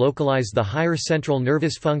experimentation to localize the higher central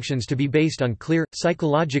nervous functions to be based on clear,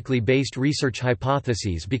 psychologically based research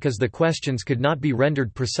hypotheses because the questions could not be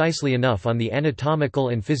rendered precisely enough on the anatomical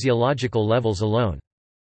and physiological levels alone.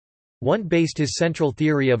 Wundt based his central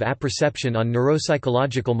theory of apperception on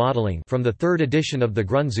neuropsychological modeling from the third edition of the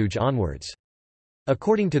Grundzüge onwards.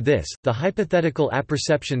 According to this, the hypothetical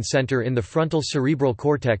apperception center in the frontal cerebral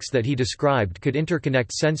cortex that he described could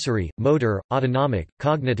interconnect sensory, motor, autonomic,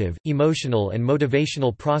 cognitive, emotional and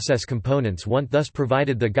motivational process components. Wundt thus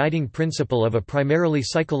provided the guiding principle of a primarily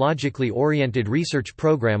psychologically oriented research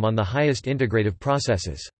program on the highest integrative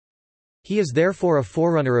processes. He is therefore a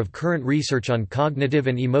forerunner of current research on cognitive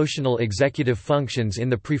and emotional executive functions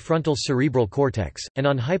in the prefrontal cerebral cortex, and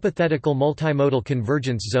on hypothetical multimodal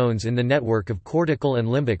convergence zones in the network of cortical and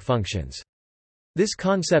limbic functions. This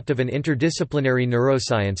concept of an interdisciplinary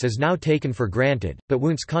neuroscience is now taken for granted, but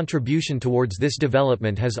Wundt's contribution towards this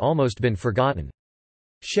development has almost been forgotten.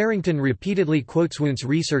 Sherrington repeatedly quotes Wundt's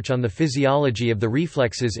research on the physiology of the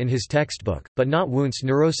reflexes in his textbook, but not Wundt's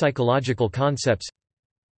neuropsychological concepts.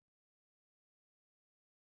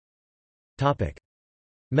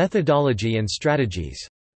 Methodology and strategies.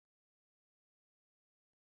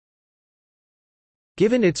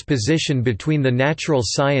 Given its position between the natural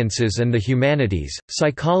sciences and the humanities,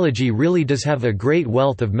 psychology really does have a great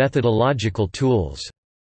wealth of methodological tools.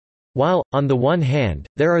 While, on the one hand,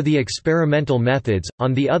 there are the experimental methods,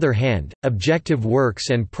 on the other hand, objective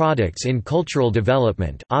works and products in cultural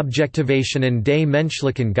development Objektivationen des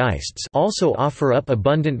menschlichen Geistes also offer up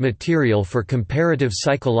abundant material for comparative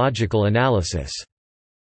psychological analysis.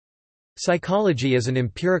 Psychology is an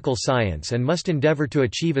empirical science and must endeavor to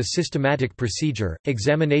achieve a systematic procedure,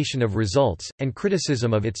 examination of results, and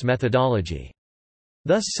criticism of its methodology.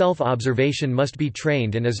 Thus self-observation must be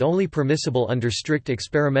trained and is only permissible under strict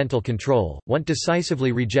experimental control. Wundt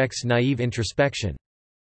decisively rejects naive introspection.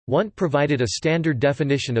 Wundt provided a standard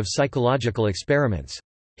definition of psychological experiments.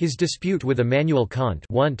 His dispute with Immanuel Kant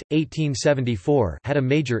Wundt, 1874, had a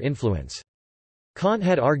major influence. Kant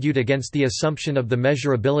had argued against the assumption of the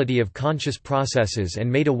measurability of conscious processes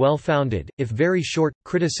and made a well-founded, if very short,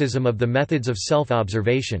 criticism of the methods of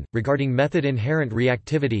self-observation, regarding method inherent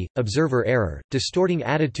reactivity, observer error, distorting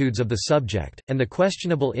attitudes of the subject, and the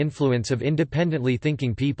questionable influence of independently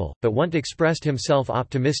thinking people, but Wundt expressed himself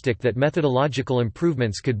optimistic that methodological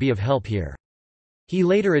improvements could be of help here. He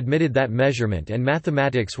later admitted that measurement and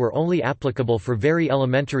mathematics were only applicable for very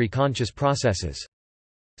elementary conscious processes.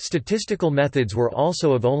 Statistical methods were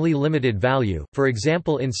also of only limited value, for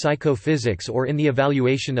example in psychophysics or in the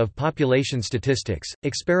evaluation of population statistics.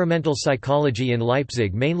 Experimental psychology in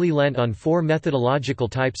Leipzig mainly lent on four methodological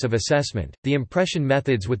types of assessment: the impression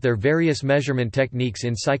methods with their various measurement techniques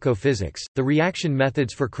in psychophysics, the reaction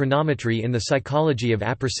methods for chronometry in the psychology of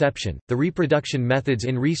apperception, the reproduction methods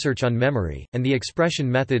in research on memory, and the expression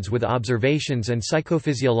methods with observations and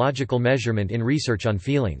psychophysiological measurement in research on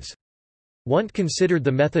feelings. Wundt considered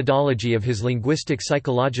the methodology of his linguistic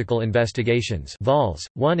psychological investigations Vols.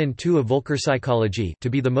 1 and 2 of Völkerpsychologie to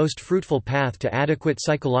be the most fruitful path to adequate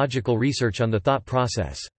psychological research on the thought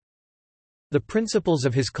process. The principles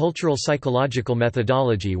of his cultural psychological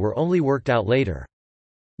methodology were only worked out later.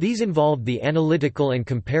 These involved the analytical and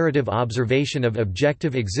comparative observation of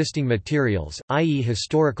objective existing materials, i.e.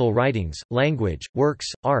 historical writings, language, works,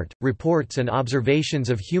 art, reports and observations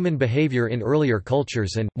of human behavior in earlier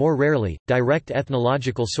cultures and, more rarely, direct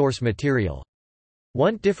ethnological source material.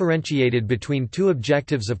 Wundt differentiated between two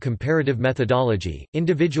objectives of comparative methodology.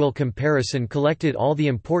 Individual comparison collected all the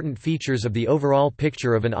important features of the overall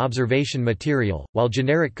picture of an observation material, while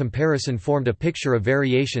generic comparison formed a picture of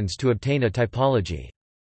variations to obtain a typology.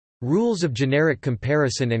 Rules of generic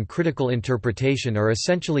comparison and critical interpretation are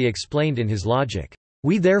essentially explained in his logic.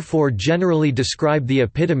 We therefore generally describe the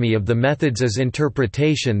epitome of the methods as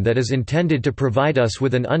interpretation that is intended to provide us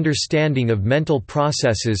with an understanding of mental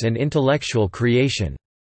processes and intellectual creation.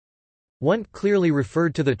 Wundt clearly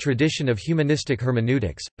referred to the tradition of humanistic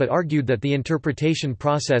hermeneutics, but argued that the interpretation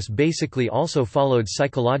process basically also followed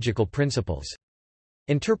psychological principles.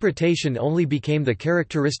 Interpretation only became the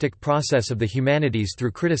characteristic process of the humanities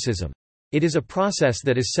through criticism. It is a process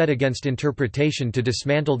that is set against interpretation to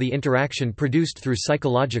dismantle the interaction produced through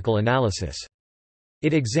psychological analysis.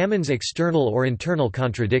 It examines external or internal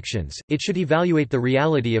contradictions, it should evaluate the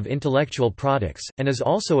reality of intellectual products, and is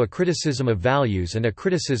also a criticism of values and a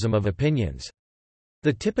criticism of opinions.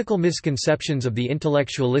 The typical misconceptions of the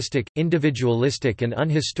intellectualistic, individualistic and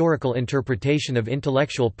unhistorical interpretation of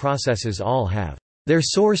intellectual processes all have their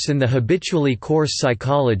source in the habitually coarse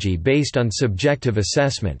psychology based on subjective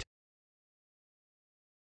assessment.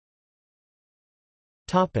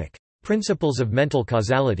 Principles of mental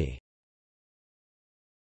causality.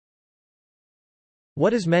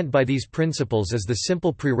 What is meant by these principles is the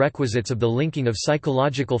simple prerequisites of the linking of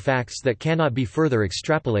psychological facts that cannot be further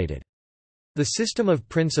extrapolated. The system of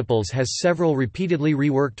principles has several repeatedly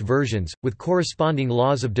reworked versions, with corresponding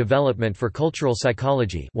laws of development for cultural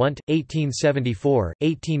psychology. Wundt, 1874,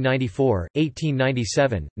 1894,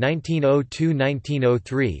 1897,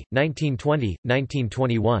 1902–1903, 1920,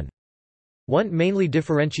 1921. Wundt mainly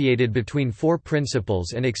differentiated between four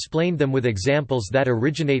principles and explained them with examples that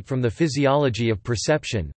originate from the physiology of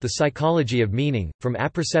perception, the psychology of meaning, from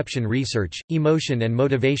apperception research, emotion and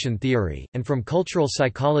motivation theory, and from cultural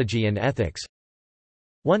psychology and ethics.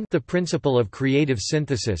 1. The principle of creative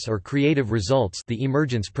synthesis or creative results, the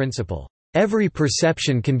emergence principle. Every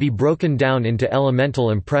perception can be broken down into elemental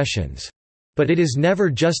impressions. But it is never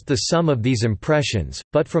just the sum of these impressions,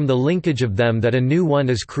 but from the linkage of them that a new one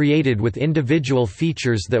is created with individual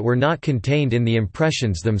features that were not contained in the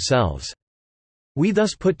impressions themselves. We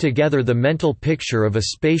thus put together the mental picture of a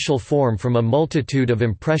spatial form from a multitude of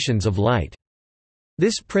impressions of light.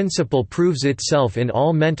 This principle proves itself in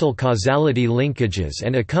all mental causality linkages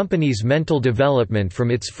and accompanies mental development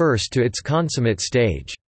from its first to its consummate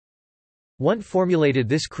stage. Wundt formulated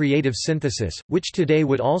this creative synthesis, which today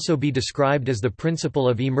would also be described as the principle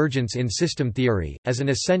of emergence in system theory, as an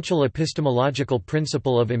essential epistemological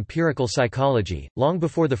principle of empirical psychology, long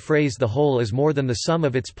before the phrase "the whole is more than the sum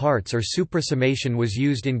of its parts" or suprasummation was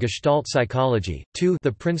used in Gestalt psychology. 2.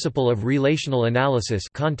 The principle of relational analysis,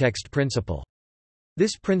 context principle.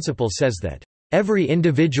 This principle says that every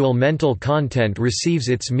individual mental content receives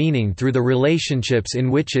its meaning through the relationships in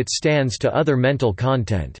which it stands to other mental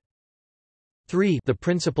content. 3. The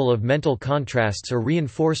principle of mental contrasts or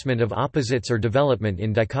reinforcement of opposites or development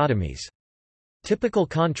in dichotomies. Typical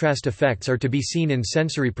contrast effects are to be seen in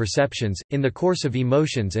sensory perceptions, in the course of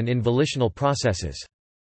emotions and in volitional processes.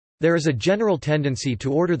 There is a general tendency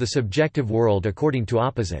to order the subjective world according to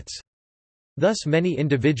opposites. Thus many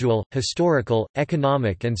individual, historical,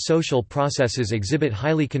 economic and social processes exhibit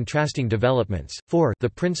highly contrasting developments. 4. The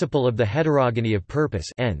principle of the heterogeny of purpose,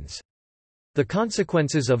 ends. The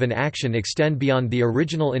consequences of an action extend beyond the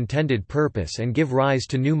original intended purpose and give rise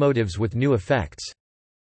to new motives with new effects.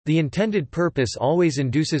 The intended purpose always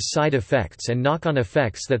induces side effects and knock-on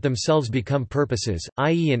effects that themselves become purposes,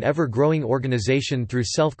 i.e. an ever-growing organization through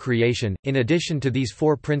self-creation. In addition to these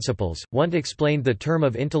four principles, Wundt explained the term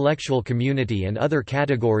of intellectual community and other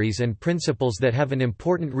categories and principles that have an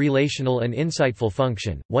important relational and insightful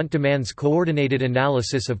function. Wundt demands coordinated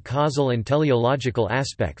analysis of causal and teleological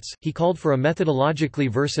aspects. He called for a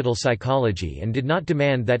methodologically versatile psychology and did not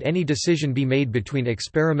demand that any decision be made between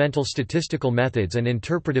experimental statistical methods and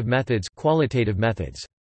interpretive methods, qualitative methods.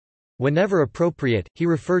 Whenever appropriate, he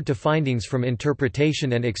referred to findings from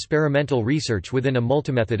interpretation and experimental research within a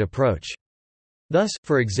multimethod approach. Thus,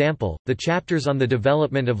 for example, the chapters on the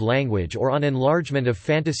development of language or on enlargement of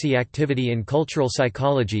fantasy activity in cultural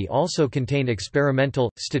psychology also contain experimental,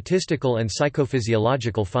 statistical and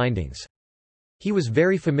psychophysiological findings. He was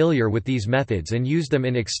very familiar with these methods and used them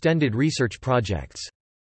in extended research projects.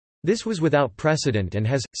 This was without precedent and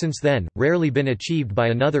has, since then, rarely been achieved by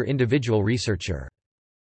another individual researcher.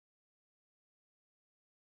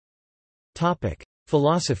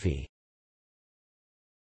 Philosophy.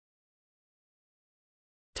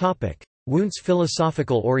 Wundt's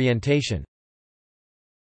philosophical orientation.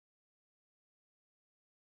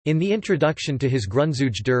 In the introduction to his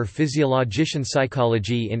Grundzüge der physiologischen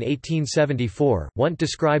Psychologie in 1874, Wundt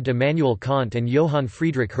described Immanuel Kant and Johann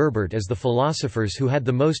Friedrich Herbart as the philosophers who had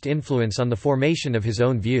the most influence on the formation of his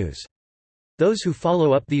own views. Those who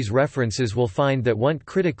follow up these references will find that Wundt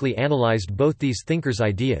critically analyzed both these thinkers'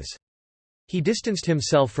 ideas. He distanced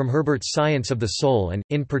himself from Herbart's science of the soul and,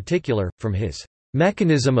 in particular, from his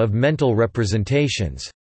mechanism of mental representations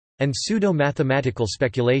and pseudo-mathematical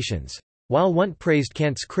speculations. While Wundt praised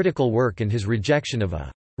Kant's critical work and his rejection of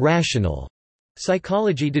a rational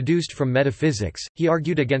psychology deduced from metaphysics, he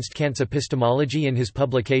argued against Kant's epistemology in his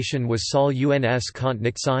publication Was soll uns Kant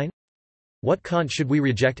nicht sein? What Kant should we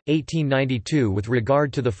reject? 1892 with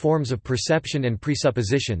regard to the forms of perception and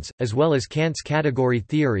presuppositions, as well as Kant's category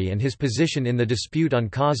theory and his position in the dispute on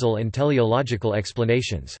causal and teleological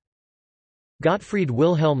explanations. Gottfried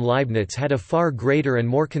Wilhelm Leibniz had a far greater and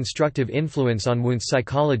more constructive influence on Wundt's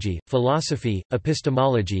psychology, philosophy,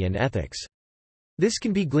 epistemology and ethics. This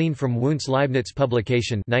can be gleaned from Wundt's Leibniz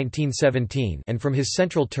publication 1917 and from his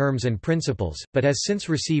central terms and principles, but has since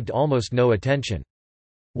received almost no attention.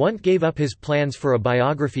 Wundt gave up his plans for a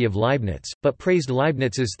biography of Leibniz, but praised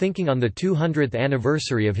Leibniz's thinking on the 200th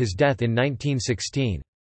anniversary of his death in 1916.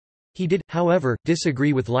 He did, however,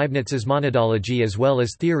 disagree with Leibniz's monadology as well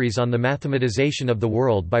as theories on the mathematization of the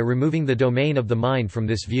world by removing the domain of the mind from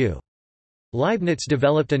this view. Leibniz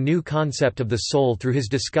developed a new concept of the soul through his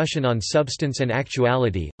discussion on substance and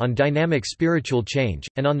actuality, on dynamic spiritual change,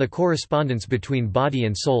 and on the correspondence between body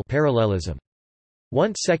and soul parallelism.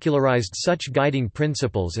 Wundt secularized such guiding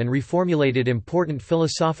principles and reformulated important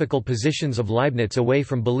philosophical positions of Leibniz away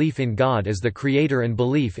from belief in God as the creator and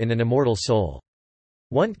belief in an immortal soul.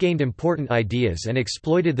 Wundt gained important ideas and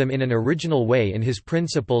exploited them in an original way in his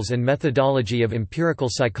Principles and Methodology of Empirical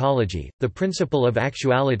Psychology, the principle of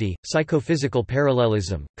actuality, psychophysical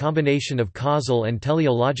parallelism, combination of causal and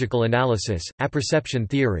teleological analysis, apperception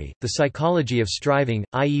theory, the psychology of striving,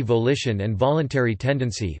 i.e. volition and voluntary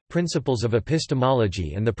tendency, principles of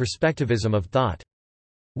epistemology and the perspectivism of thought.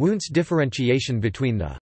 Wundt's differentiation between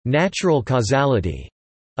the natural causality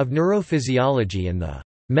of neurophysiology and the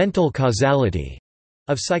mental causality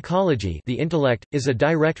of psychology, the intellect, is a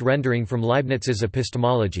direct rendering from Leibniz's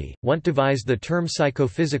epistemology. Wundt devised the term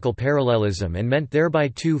psychophysical parallelism and meant thereby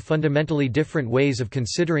two fundamentally different ways of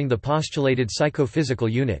considering the postulated psychophysical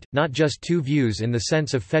unit, not just two views in the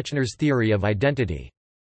sense of Fechner's theory of identity.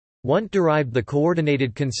 Wundt derived the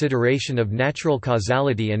coordinated consideration of natural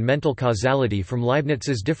causality and mental causality from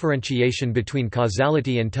Leibniz's differentiation between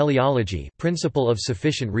causality and teleology, principle of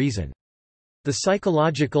sufficient reason. The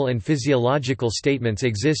psychological and physiological statements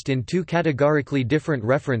exist in two categorically different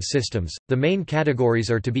reference systems. The main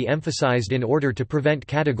categories are to be emphasized in order to prevent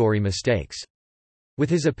category mistakes.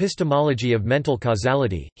 With his epistemology of mental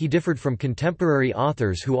causality, he differed from contemporary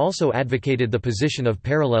authors who also advocated the position of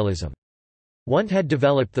parallelism. Wundt had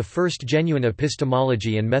developed the first genuine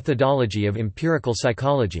epistemology and methodology of empirical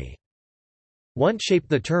psychology. Wundt shaped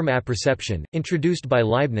the term apperception, introduced by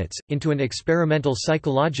Leibniz, into an experimental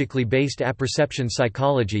psychologically based apperception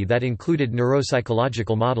psychology that included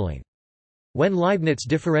neuropsychological modeling. When Leibniz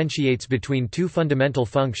differentiates between two fundamental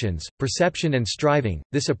functions, perception and striving,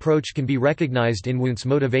 this approach can be recognized in Wundt's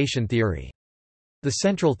motivation theory. The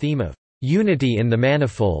central theme of unity in the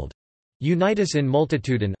manifold, unitas in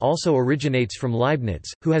multitudine, also originates from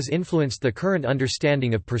Leibniz, who has influenced the current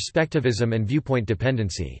understanding of perspectivism and viewpoint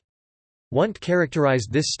dependency. Wundt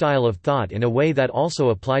characterized this style of thought in a way that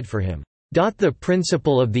also applied for him. The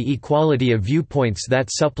principle of the equality of viewpoints that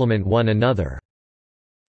supplement one another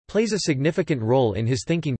plays a significant role in his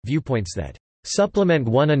thinking, viewpoints that supplement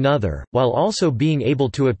one another, while also being able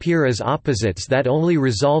to appear as opposites that only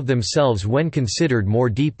resolve themselves when considered more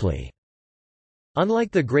deeply.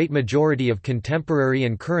 Unlike the great majority of contemporary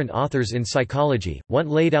and current authors in psychology, Wundt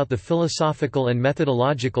laid out the philosophical and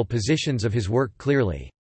methodological positions of his work clearly.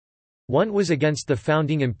 Wundt was against the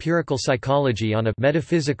founding empirical psychology on a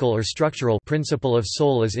metaphysical or structural principle of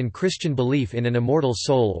soul as in Christian belief in an immortal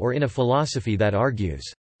soul or in a philosophy that argues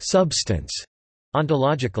substance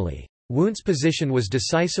ontologically. Wundt's position was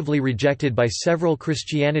decisively rejected by several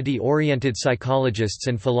Christianity-oriented psychologists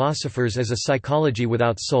and philosophers as a psychology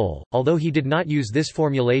without soul, although he did not use this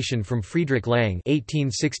formulation from Friedrich Lang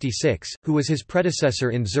 (1866), who was his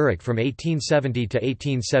predecessor in Zurich from 1870 to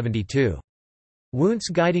 1872. Wundt's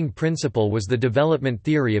guiding principle was the development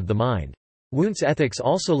theory of the mind. Wundt's ethics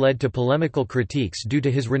also led to polemical critiques due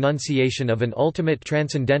to his renunciation of an ultimate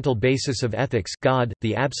transcendental basis of ethics, God,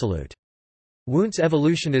 the Absolute. Wundt's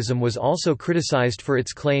evolutionism was also criticized for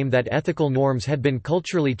its claim that ethical norms had been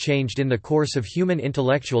culturally changed in the course of human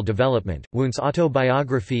intellectual development. Wundt's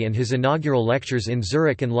autobiography and his inaugural lectures in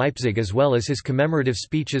Zurich and Leipzig, as well as his commemorative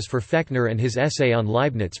speeches for Fechner and his essay on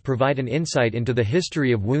Leibniz, provide an insight into the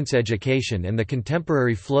history of Wundt's education and the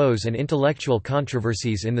contemporary flows and intellectual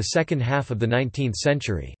controversies in the second half of the 19th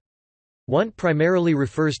century. Wundt primarily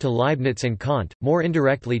refers to Leibniz and Kant, more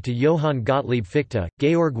indirectly to Johann Gottlieb Fichte,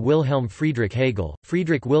 Georg Wilhelm Friedrich Hegel,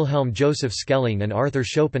 Friedrich Wilhelm Joseph Schelling and Arthur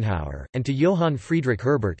Schopenhauer, and to Johann Friedrich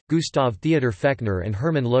Herbert, Gustav Theodor Fechner and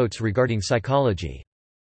Hermann Lotze regarding psychology.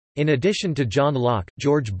 In addition to John Locke,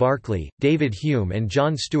 George Berkeley, David Hume and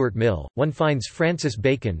John Stuart Mill, one finds Francis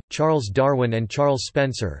Bacon, Charles Darwin and Charles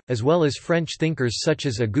Spencer, as well as French thinkers such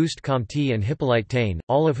as Auguste Comte and Hippolyte Taine,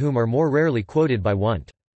 all of whom are more rarely quoted by Wundt.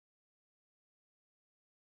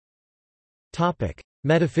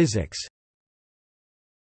 Metaphysics.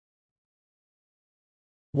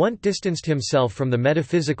 Wundt distanced himself from the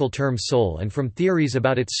metaphysical term soul and from theories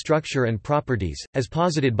about its structure and properties, as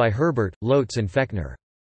posited by Herbert, Lotze and Fechner.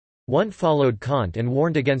 Wundt followed Kant and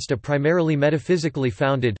warned against a primarily metaphysically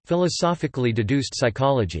founded, philosophically deduced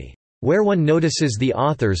psychology, where one notices the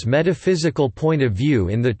author's metaphysical point of view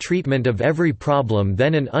in the treatment of every problem,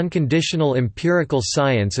 then an unconditional empirical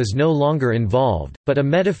science is no longer involved, but a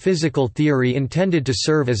metaphysical theory intended to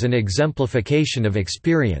serve as an exemplification of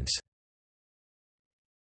experience.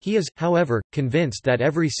 He is, however, convinced that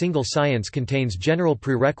every single science contains general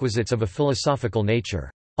prerequisites of a philosophical nature.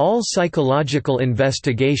 All psychological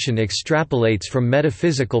investigation extrapolates from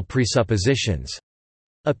metaphysical presuppositions.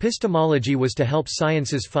 Epistemology was to help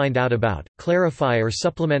sciences find out about, clarify or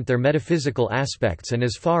supplement their metaphysical aspects and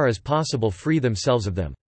as far as possible free themselves of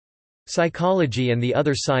them. Psychology and the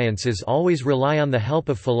other sciences always rely on the help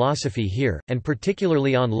of philosophy here, and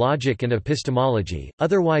particularly on logic and epistemology,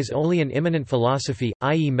 otherwise only an immanent philosophy,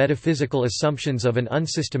 i.e. metaphysical assumptions of an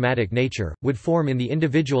unsystematic nature, would form in the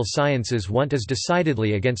individual sciences. Wundt is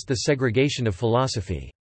decidedly against the segregation of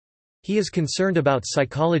philosophy. He is concerned about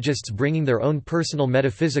psychologists bringing their own personal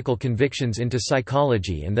metaphysical convictions into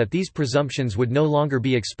psychology and that these presumptions would no longer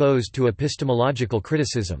be exposed to epistemological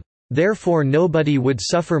criticism. Therefore nobody would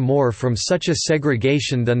suffer more from such a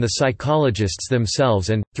segregation than the psychologists themselves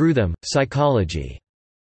and, through them, psychology.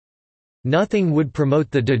 Nothing would promote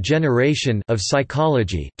the degeneration of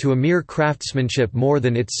psychology to a mere craftsmanship more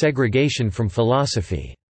than its segregation from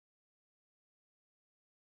philosophy.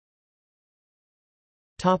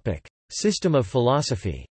 System of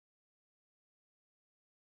philosophy.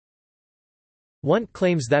 Wundt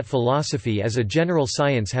claims that philosophy as a general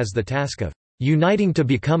science has the task of uniting to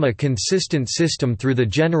become a consistent system through the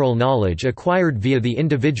general knowledge acquired via the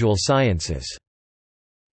individual sciences.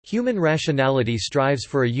 Human rationality strives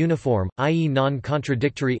for a uniform, i.e.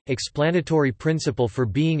 non-contradictory, explanatory principle for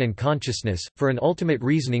being and consciousness, for an ultimate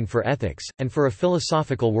reasoning for ethics, and for a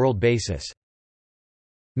philosophical world basis.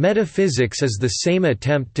 Metaphysics is the same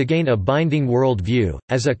attempt to gain a binding worldview,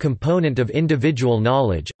 as a component of individual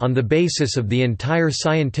knowledge, on the basis of the entire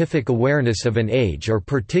scientific awareness of an age or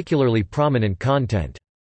particularly prominent content.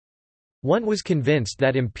 Wundt was convinced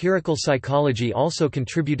that empirical psychology also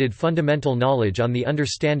contributed fundamental knowledge on the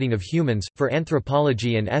understanding of humans, for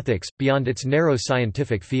anthropology and ethics, beyond its narrow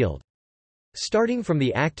scientific field. Starting from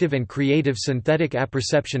the active and creative synthetic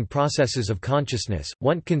apperception processes of consciousness,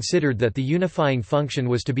 Wundt considered that the unifying function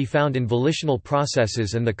was to be found in volitional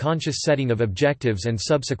processes and the conscious setting of objectives and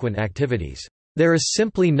subsequent activities. There is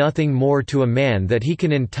simply nothing more to a man that he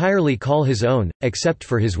can entirely call his own, except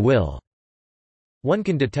for his will. One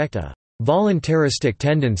can detect a voluntaristic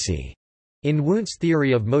tendency In Wundt's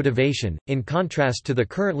theory of motivation, in contrast to the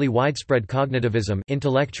currently widespread cognitivism,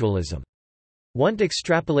 intellectualism. Wundt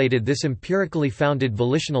extrapolated this empirically founded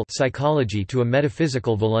volitional psychology to a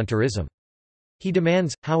metaphysical voluntarism. He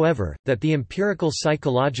demands, however, that the empirical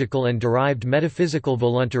psychological and derived metaphysical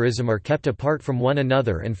voluntarism are kept apart from one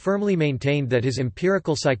another, and firmly maintained that his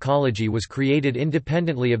empirical psychology was created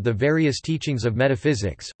independently of the various teachings of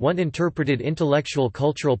metaphysics. Wundt interpreted intellectual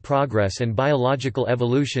cultural progress and biological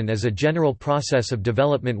evolution as a general process of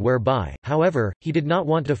development whereby, however, he did not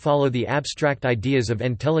want to follow the abstract ideas of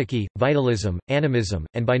entelechy, vitalism, animism,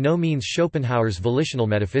 and by no means Schopenhauer's volitional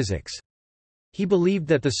metaphysics. He believed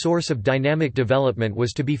that the source of dynamic development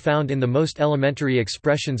was to be found in the most elementary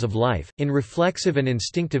expressions of life, in reflexive and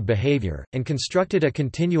instinctive behavior, and constructed a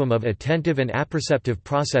continuum of attentive and apperceptive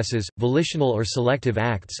processes, volitional or selective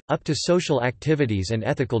acts, up to social activities and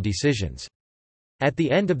ethical decisions. At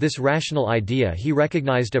the end of this rational idea he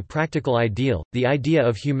recognized a practical ideal, the idea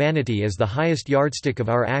of humanity as the highest yardstick of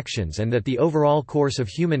our actions, and that the overall course of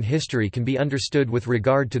human history can be understood with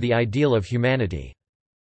regard to the ideal of humanity.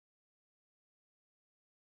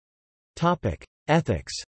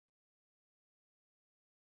 Ethics.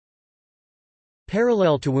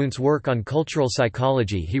 Parallel to Wundt's work on cultural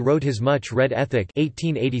psychology, he wrote his much-read Ethic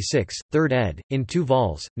 1886, 3rd ed., in 2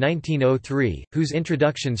 vols, 1903, whose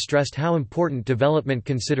introduction stressed how important development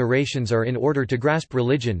considerations are in order to grasp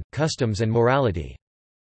religion, customs and morality.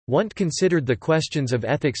 Wundt considered the questions of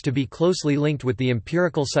ethics to be closely linked with the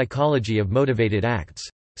empirical psychology of motivated acts.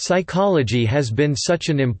 Psychology has been such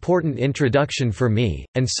an important introduction for me,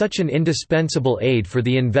 and such an indispensable aid for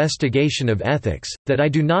the investigation of ethics, that I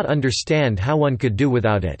do not understand how one could do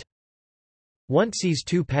without it. Wundt sees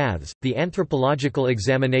 2 paths, the anthropological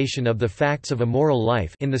examination of the facts of a moral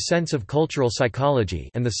life in the sense of cultural psychology,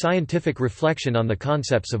 and the scientific reflection on the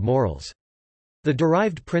concepts of morals. The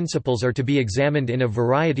derived principles are to be examined in a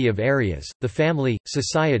variety of areas, the family,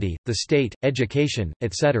 society, the state, education,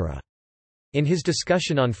 etc. In his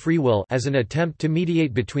discussion on free will as an attempt to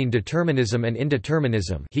mediate between determinism and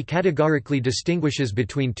indeterminism, he categorically distinguishes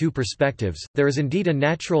between 2 perspectives. There is indeed a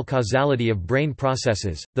natural causality of brain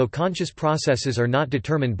processes, though conscious processes are not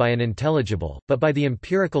determined by an intelligible, but by the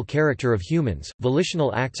empirical character of humans.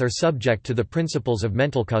 Volitional acts are subject to the principles of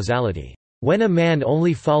mental causality. When a man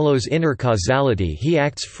only follows inner causality, he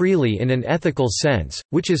acts freely in an ethical sense,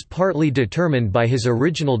 which is partly determined by his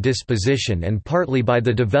original disposition and partly by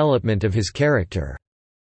the development of his character.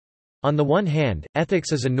 On the one hand,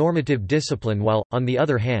 ethics is a normative discipline while, on the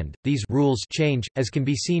other hand, these rules change, as can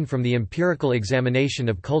be seen from the empirical examination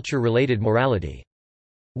of culture-related morality.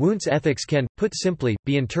 Wundt's ethics can, put simply,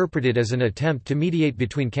 be interpreted as an attempt to mediate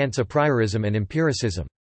between Kant's a priorism and empiricism.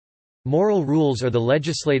 Moral rules are the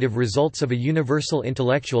legislative results of a universal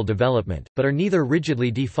intellectual development, but are neither rigidly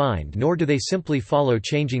defined nor do they simply follow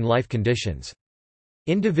changing life conditions.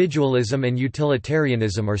 Individualism and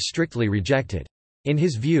utilitarianism are strictly rejected. In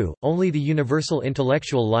his view, only the universal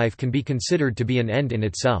intellectual life can be considered to be an end in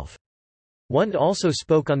itself. Wundt also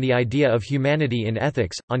spoke on the idea of humanity in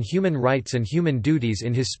ethics, on human rights and human duties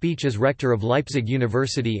in his speech as rector of Leipzig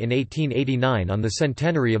University in 1889 on the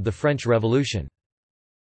centenary of the French Revolution.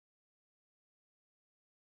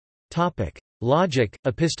 Logic,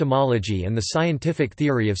 epistemology and the scientific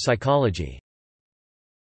theory of psychology.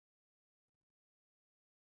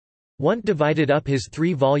 Wundt divided up his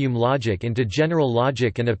 3-volume Logic into general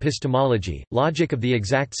logic and epistemology, logic of the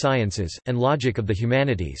exact sciences, and logic of the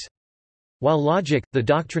humanities. While logic, the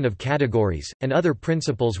doctrine of categories, and other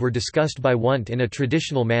principles were discussed by Wundt in a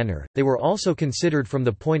traditional manner, they were also considered from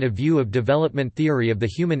the point of view of development theory of the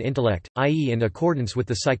human intellect, i.e. in accordance with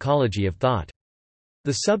the psychology of thought.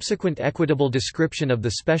 The subsequent equitable description of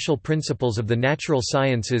the special principles of the natural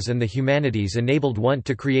sciences and the humanities enabled Wundt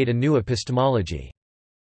to create a new epistemology.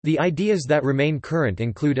 The ideas that remain current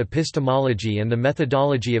include epistemology and the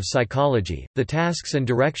methodology of psychology, the tasks and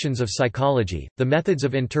directions of psychology, the methods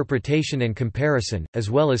of interpretation and comparison, as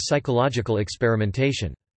well as psychological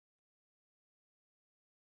experimentation.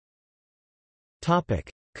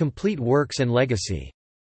 Complete works and legacy.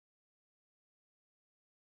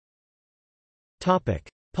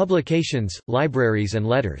 Publications, libraries and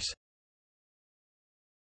letters.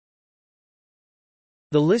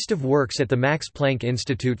 The list of works at the Max Planck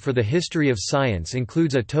Institute for the History of Science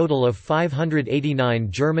includes a total of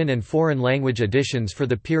 589 German and foreign language editions for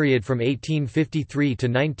the period from 1853 to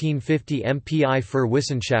 1950 MPI für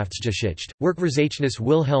Wissenschaftsgeschichte. Werkverzeichnis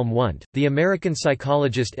Wilhelm Wundt. The American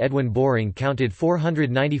psychologist Edwin Boring counted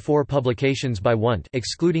 494 publications by Wundt,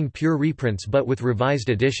 excluding pure reprints but with revised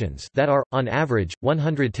editions, that are, on average,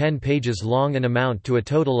 110 pages long and amount to a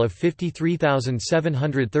total of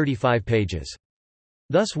 53,735 pages.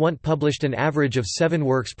 Thus Wundt published an average of 7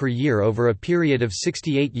 works per year over a period of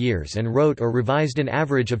 68 years and wrote or revised an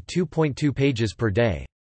average of 2.2 pages per day.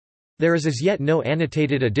 There is as yet no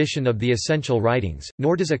annotated edition of the essential writings,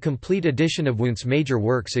 nor does a complete edition of Wundt's major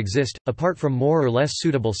works exist, apart from more or less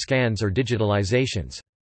suitable scans or digitalizations.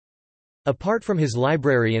 Apart from his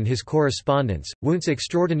library and his correspondence, Wundt's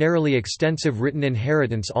extraordinarily extensive written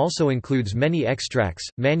inheritance also includes many extracts,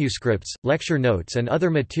 manuscripts, lecture notes and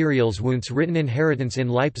other materials. Wundt's written inheritance in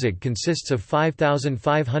Leipzig consists of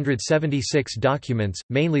 5,576 documents,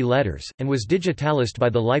 mainly letters, and was digitalized by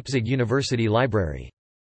the Leipzig University Library.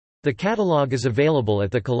 The catalogue is available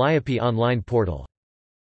at the Calliope online portal.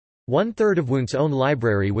 1/3 of Wundt's own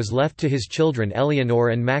library was left to his children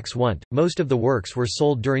Eleonore and Max Wundt. Most of the works were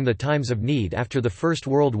sold during the times of need after the First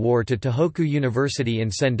World War to Tohoku University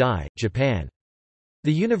in Sendai, Japan.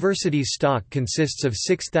 The university's stock consists of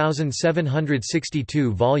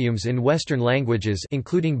 6,762 volumes in Western languages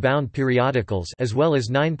including bound periodicals as well as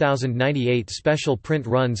 9,098 special print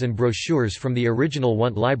runs and brochures from the original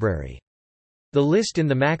Wundt library. The list in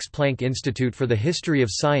the Max Planck Institute for the History of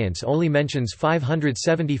Science only mentions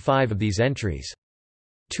 575 of these entries.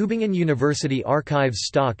 Tübingen University Archives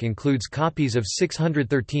stock includes copies of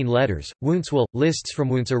 613 letters, Wundt's will, lists from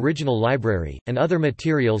Wundt's original library, and other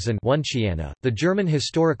materials and Wundtiana. The German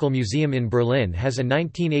Historical Museum in Berlin has a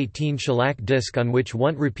 1918 shellac disc on which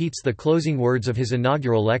Wundt repeats the closing words of his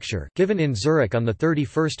inaugural lecture, given in Zurich on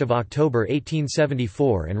 31 October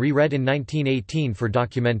 1874 and re-read in 1918 for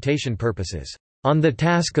documentation purposes, "On the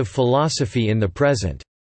task of philosophy in the present."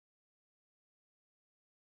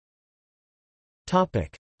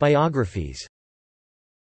 Biographies.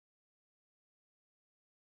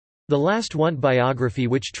 The last Wundt biography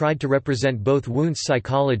which tried to represent both Wundt's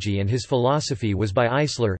psychology and his philosophy was by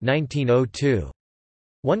Eisler 1902.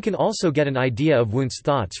 One can also get an idea of Wundt's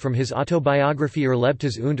thoughts from his autobiography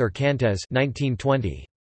Erlebtes und Erkanntes 1920.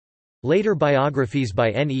 Later biographies by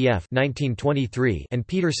Nef 1923 and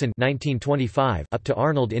Peterson 1925 up to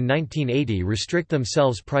Arnold in 1980 restrict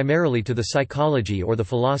themselves primarily to the psychology or the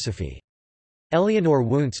philosophy. Eleonore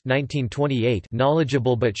Wundt's 1928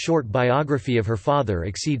 knowledgeable but short biography of her father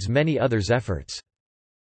exceeds many others' efforts.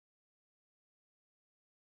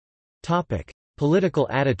 Political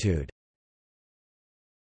attitude.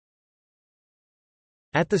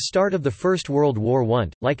 At the start of the First World War,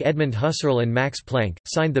 Wundt, like Edmund Husserl and Max Planck,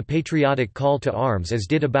 signed the patriotic call to arms, as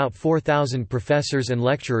did about 4,000 professors and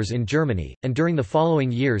lecturers in Germany, and during the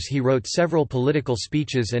following years he wrote several political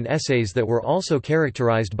speeches and essays that were also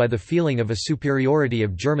characterized by the feeling of a superiority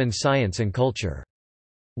of German science and culture.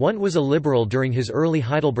 Wundt was a liberal during his early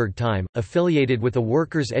Heidelberg time, affiliated with a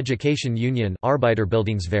workers' education union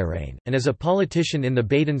Arbeiterbildungsverein, and as a politician in the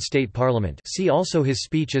Baden State Parliament. See also his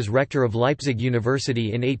speech as rector of Leipzig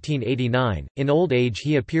University in 1889. In old age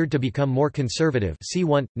he appeared to become more conservative. See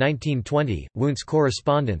Wundt, 1920, Wundt's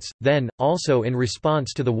correspondence. Then, also in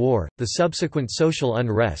response to the war, the subsequent social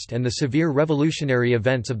unrest and the severe revolutionary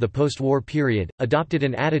events of the post-war period, adopted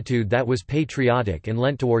an attitude that was patriotic and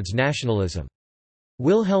leant towards nationalism.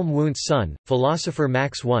 Wilhelm Wundt's son, philosopher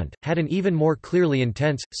Max Wundt, had an even more clearly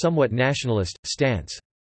intense, somewhat nationalist, stance.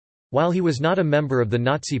 While he was not a member of the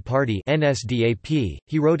Nazi Party (NSDAP),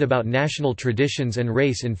 he wrote about national traditions and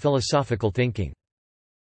race in philosophical thinking.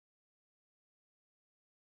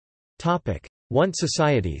 Wundt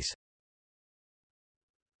societies.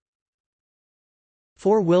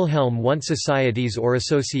 4 Wilhelm Wundt societies or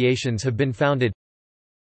associations have been founded.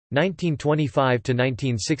 1925 to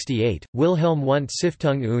 1968, Wilhelm Wundt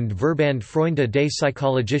Stiftung und Verband Freunde des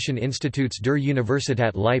Psychologischen Instituts der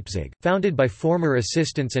Universität Leipzig, founded by former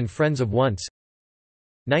assistants and friends of Wundt's.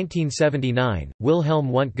 1979, Wilhelm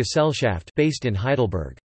Wundt Gesellschaft, based in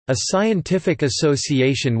Heidelberg, a scientific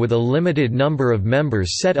association with a limited number of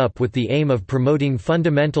members set up with the aim of promoting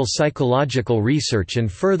fundamental psychological research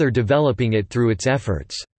and further developing it through its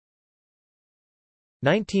efforts.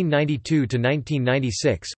 1992 to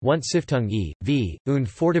 1996, Wundt Stiftung e.V. und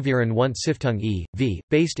Fortwährend Wundt Stiftung e.V.,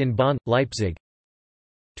 based in Bonn, Leipzig.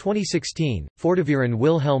 2016, Fortwährend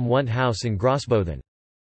Wilhelm Wundt House in Grossbothen.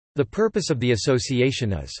 The purpose of the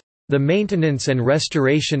association is The maintenance and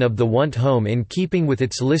restoration of the Wundt home in keeping with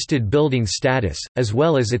its listed building status, as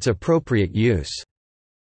well as its appropriate use."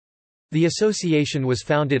 The association was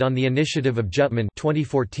founded on the initiative of Jutman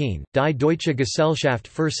 2014. Die Deutsche Gesellschaft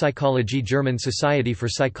für Psychologie German Society for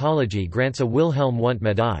Psychology grants a Wilhelm Wundt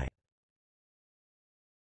Medaille.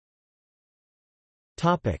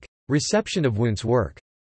 Reception of Wundt's work.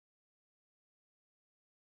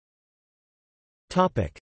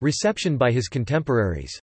 Reception by his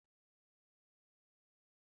contemporaries.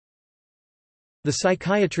 The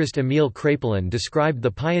psychiatrist Emil Kraepelin described the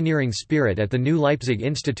pioneering spirit at the New Leipzig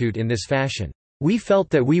Institute in this fashion. "We felt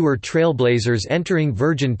that we were trailblazers entering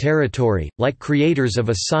virgin territory, like creators of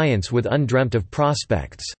a science with undreamt of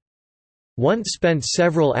prospects." Wundt spent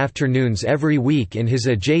several afternoons every week in his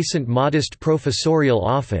adjacent modest professorial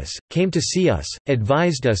office, came to see us,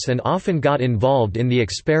 advised us and often got involved in the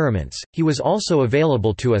experiments. He was also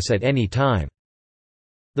available to us at any time.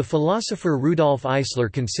 The philosopher Rudolf Eisler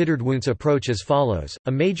considered Wundt's approach as follows: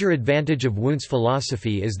 a major advantage of Wundt's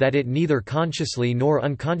philosophy is that it neither consciously nor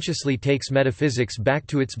unconsciously takes metaphysics back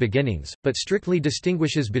to its beginnings, but strictly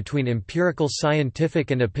distinguishes between empirical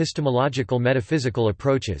scientific and epistemological metaphysical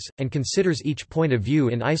approaches, and considers each point of view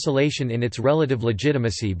in isolation in its relative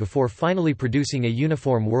legitimacy before finally producing a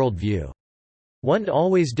uniform world view. Wundt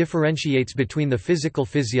always differentiates between the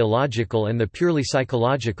physical-physiological and the purely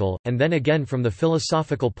psychological, and then again from the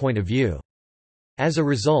philosophical point of view. As a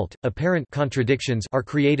result, apparent contradictions are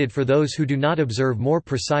created for those who do not observe more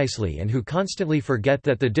precisely and who constantly forget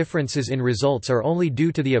that the differences in results are only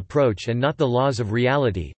due to the approach and not the laws of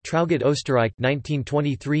reality. Traugott Oesterreich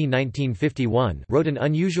 (1923–1951) wrote an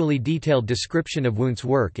unusually detailed description of Wundt's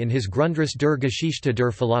work in his Grundrisse der Geschichte der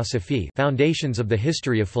Philosophie, Foundations of the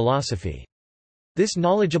History of Philosophy. This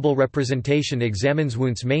knowledgeable representation examines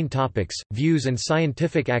Wundt's main topics, views and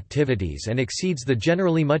scientific activities and exceeds the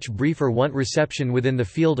generally much briefer Wundt reception within the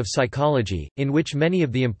field of psychology, in which many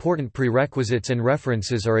of the important prerequisites and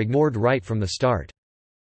references are ignored right from the start.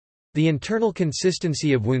 The internal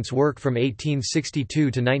consistency of Wundt's work from 1862 to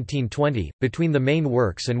 1920, between the main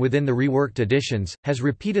works and within the reworked editions, has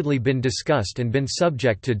repeatedly been discussed and been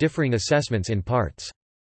subject to differing assessments in parts.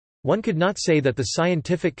 One could not say that the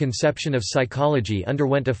scientific conception of psychology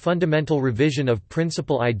underwent a fundamental revision of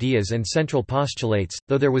principal ideas and central postulates,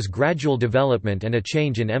 though there was gradual development and a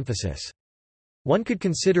change in emphasis. One could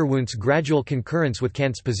consider Wundt's gradual concurrence with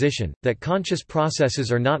Kant's position, that conscious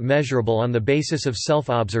processes are not measurable on the basis of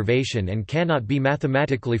self-observation and cannot be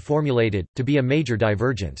mathematically formulated, to be a major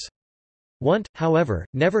divergence. Wundt, however,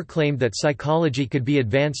 never claimed that psychology could be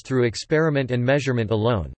advanced through experiment and measurement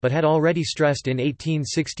alone, but had already stressed in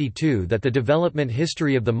 1862 that the development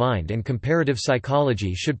history of the mind and comparative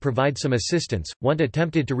psychology should provide some assistance. Wundt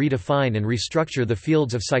attempted to redefine and restructure the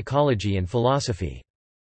fields of psychology and philosophy.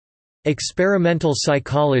 Experimental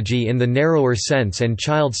psychology in the narrower sense and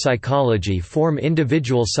child psychology form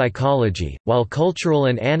individual psychology, while cultural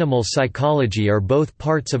and animal psychology are both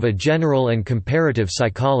parts of a general and comparative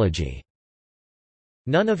psychology.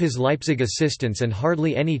 None of his Leipzig assistants and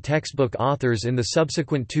hardly any textbook authors in the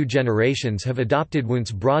subsequent two generations have adopted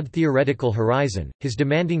Wundt's broad theoretical horizon, his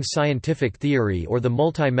demanding scientific theory or the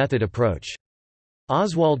multi-method approach.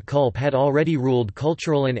 Oswald Culp had already ruled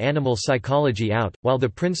cultural and animal psychology out, while the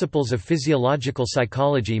principles of physiological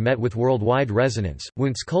psychology met with worldwide resonance.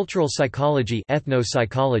 Wundt's cultural psychology,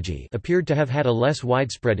 ethno-psychology appeared to have had a less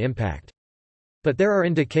widespread impact. But there are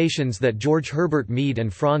indications that George Herbert Mead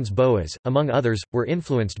and Franz Boas, among others, were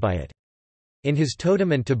influenced by it. In his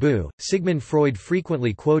Totem and Taboo, Sigmund Freud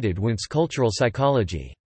frequently quoted Wundt's cultural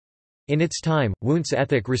psychology. In its time, Wundt's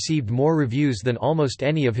ethic received more reviews than almost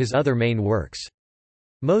any of his other main works.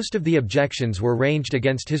 Most of the objections were ranged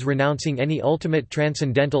against his renouncing any ultimate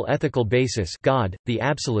transcendental ethical basis, God, the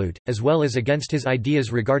Absolute, as well as against his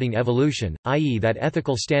ideas regarding evolution, i.e. that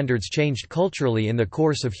ethical standards changed culturally in the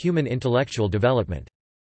course of human intellectual development.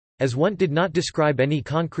 As Wundt did not describe any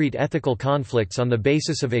concrete ethical conflicts on the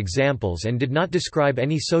basis of examples and did not describe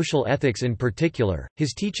any social ethics in particular,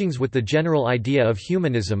 his teachings with the general idea of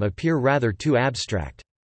humanism appear rather too abstract.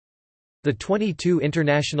 The 22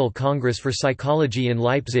 International Congress for Psychology in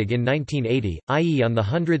Leipzig in 1980, i.e. on the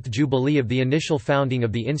 100th jubilee of the initial founding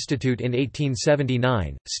of the institute in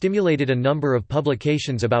 1879, stimulated a number of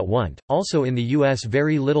publications about Wundt. Also in the US,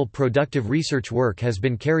 very little productive research work has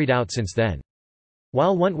been carried out since then.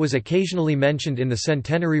 While Wundt was occasionally mentioned in the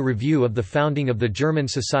Centenary Review of the founding of the German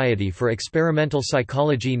Society for Experimental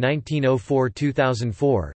Psychology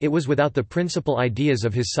 1904–2004, it was without the principal ideas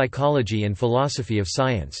of his psychology and philosophy of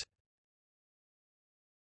science.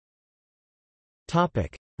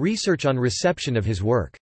 Research on reception of his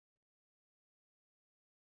work.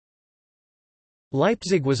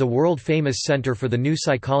 Leipzig was a world-famous center for the new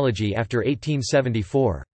psychology after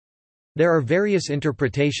 1874. There are various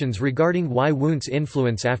interpretations regarding why Wundt's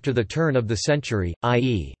influence after the turn of the century,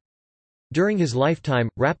 i.e. during his lifetime,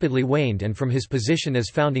 rapidly waned, and from his position as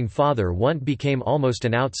founding father Wundt became almost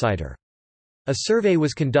an outsider. A survey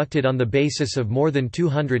was conducted on the basis of more than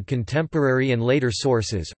 200 contemporary and later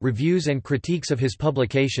sources, reviews and critiques of his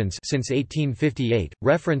publications since 1858,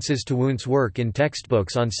 references to Wundt's work in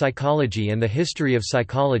textbooks on psychology and the history of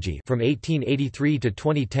psychology from 1883 to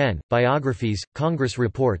 2010, biographies, Congress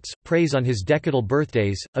reports, praise on his decadal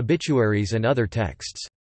birthdays, obituaries and other texts.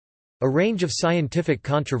 A range of scientific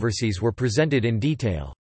controversies were presented in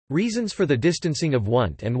detail. Reasons for the distancing of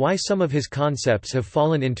Wundt and why some of his concepts have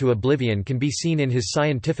fallen into oblivion can be seen in his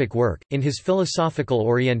scientific work, in his philosophical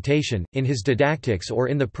orientation, in his didactics or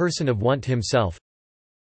in the person of Wundt himself.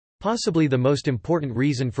 Possibly the most important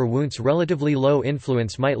reason for Wundt's relatively low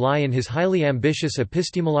influence might lie in his highly ambitious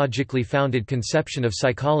epistemologically founded conception of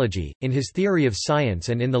psychology, in his theory of science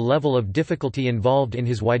and in the level of difficulty involved in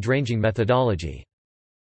his wide-ranging methodology.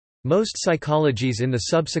 Most psychologies in the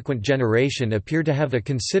subsequent generation appear to have a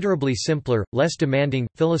considerably simpler, less demanding,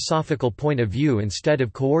 philosophical point of view instead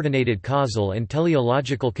of coordinated causal and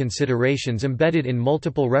teleological considerations embedded in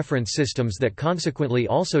multiple reference systems that consequently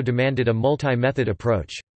also demanded a multi-method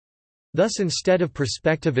approach. Thus, instead of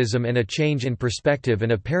perspectivism and a change in perspective,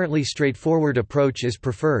 an apparently straightforward approach is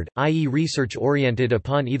preferred, i.e. research oriented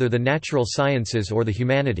upon either the natural sciences or the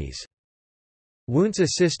humanities. Wundt's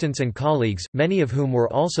assistants and colleagues, many of whom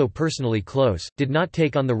were also personally close, did not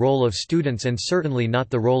take on the role of students and certainly not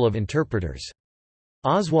the role of interpreters.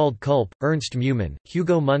 Oswald Kulp, Ernst Meumann,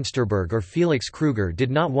 Hugo Munsterberg or Felix Kruger did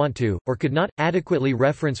not want to, or could not, adequately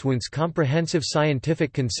reference Wundt's comprehensive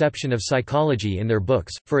scientific conception of psychology in their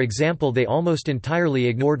books. For example, they almost entirely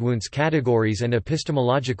ignored Wundt's categories and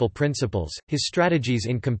epistemological principles, his strategies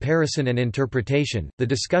in comparison and interpretation, the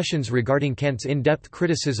discussions regarding Kant's in-depth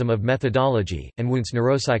criticism of methodology, and Wundt's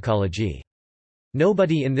neuropsychology.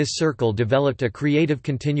 Nobody in this circle developed a creative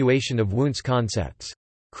continuation of Wundt's concepts.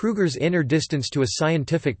 Kruger's inner distance to a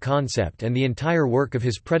scientific concept and the entire work of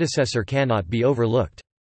his predecessor cannot be overlooked.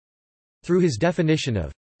 Through his definition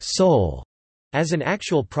of soul as an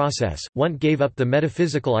actual process, Wundt gave up the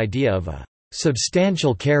metaphysical idea of a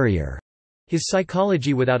substantial carrier. His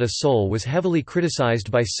psychology without a soul was heavily criticized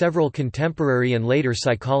by several contemporary and later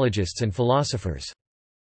psychologists and philosophers.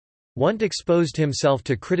 Wundt exposed himself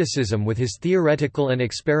to criticism with his theoretical and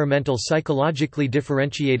experimental psychologically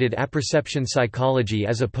differentiated apperception psychology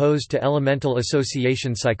as opposed to elemental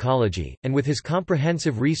association psychology, and with his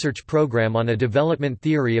comprehensive research program on a development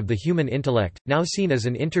theory of the human intellect, now seen as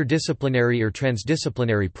an interdisciplinary or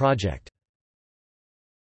transdisciplinary project.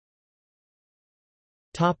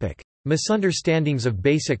 Misunderstandings of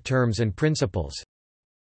basic terms and principles.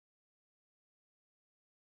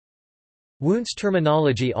 Wundt's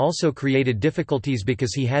terminology also created difficulties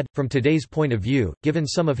because he had, from today's point of view, given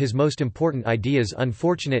some of his most important ideas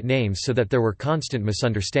unfortunate names so that there were constant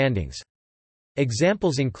misunderstandings.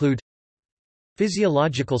 Examples include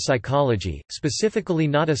physiological psychology, specifically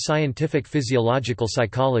not a scientific physiological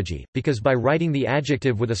psychology, because by writing the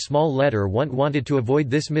adjective with a small letter Wundt wanted to avoid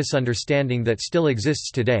this misunderstanding that still exists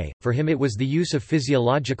today. For him it was the use of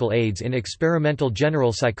physiological aids in experimental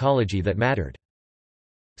general psychology that mattered.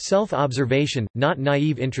 Self-observation, not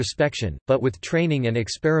naive introspection, but with training and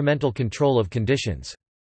experimental control of conditions.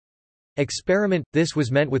 Experiment, this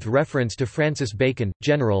was meant with reference to Francis Bacon,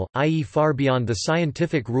 general, i.e. far beyond the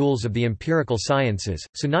scientific rules of the empirical sciences,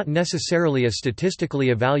 so not necessarily a statistically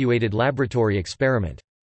evaluated laboratory experiment.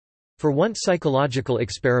 For Wundt, psychological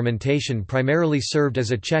experimentation primarily served as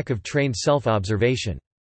a check of trained self-observation.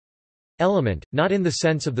 Element, not in the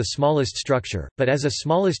sense of the smallest structure, but as a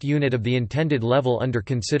smallest unit of the intended level under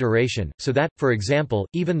consideration, so that, for example,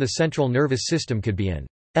 even the central nervous system could be an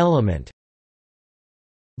element.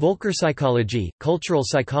 Völkerpsychology, cultural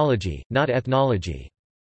psychology, not ethnology.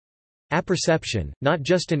 Apperception, not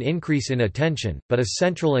just an increase in attention, but a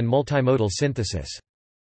central and multimodal synthesis.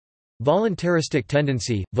 Voluntaristic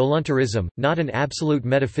tendency, voluntarism, not an absolute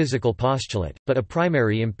metaphysical postulate, but a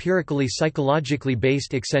primary empirically psychologically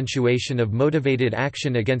based accentuation of motivated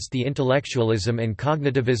action against the intellectualism and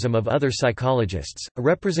cognitivism of other psychologists, a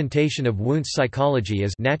representation of Wundt's psychology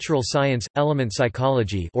as natural science, element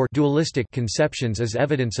psychology or dualistic conceptions as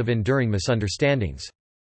evidence of enduring misunderstandings.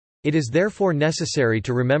 It is therefore necessary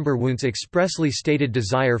to remember Wundt's expressly stated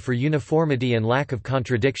desire for uniformity and lack of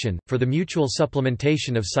contradiction, for the mutual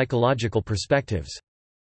supplementation of psychological perspectives.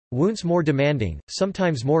 Wundt's more demanding,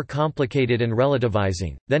 sometimes more complicated and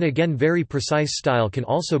relativizing, then again very precise style can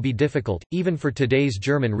also be difficult, even for today's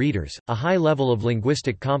German readers. A high level of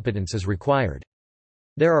linguistic competence is required.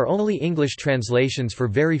 There are only English translations for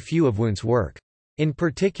very few of Wundt's work. In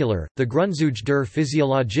particular, the Grundzüge der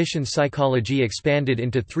physiologischen Psychologie expanded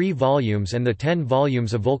into 3 volumes and the 10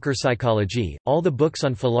 volumes of Völkerpsychologie, all the books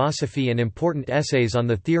on philosophy and important essays on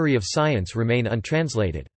the theory of science remain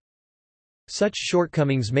untranslated. Such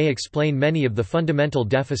shortcomings may explain many of the fundamental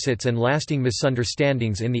deficits and lasting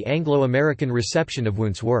misunderstandings in the Anglo-American reception of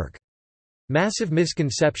Wundt's work. Massive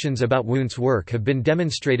misconceptions about Wundt's work have been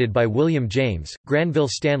demonstrated by William James, Granville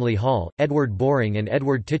Stanley Hall, Edward Boring and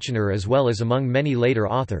Edward Titchener as well as among many later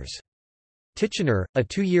authors. Titchener, a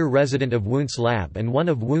 2-year resident of Wundt's lab and one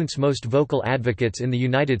of Wundt's most vocal advocates in the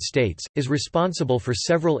United States, is responsible for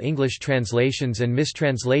several English translations and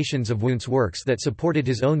mistranslations of Wundt's works that supported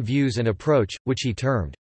his own views and approach, which he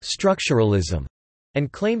termed structuralism,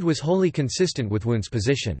 and claimed was wholly consistent with Wundt's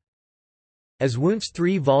position. As Wundt's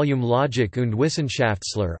 3-volume Logik und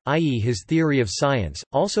Wissenschaftslehre, i.e. his theory of science,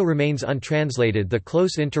 also remains untranslated, the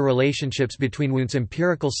close interrelationships between Wundt's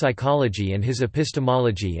empirical psychology and his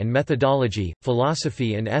epistemology and methodology,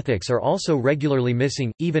 philosophy and ethics are also regularly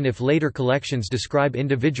missing, even if later collections describe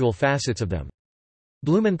individual facets of them.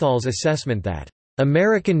 Blumenthal's assessment that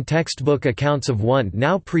American textbook accounts of Wundt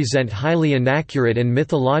now present highly inaccurate and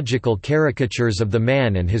mythological caricatures of the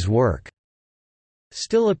man and his work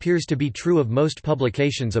still appears to be true of most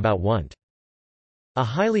publications about Wundt. A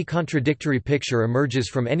highly contradictory picture emerges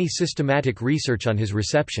from any systematic research on his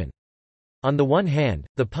reception. On the one hand,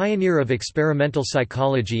 the pioneer of experimental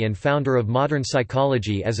psychology and founder of modern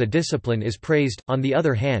psychology as a discipline is praised, on the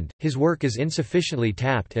other hand, his work is insufficiently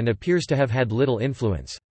tapped and appears to have had little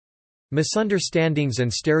influence. Misunderstandings and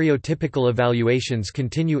stereotypical evaluations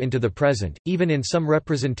continue into the present, even in some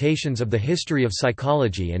representations of the history of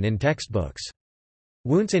psychology and in textbooks.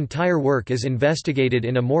 Wundt's entire work is investigated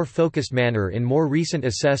in a more focused manner in more recent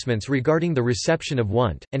assessments regarding the reception of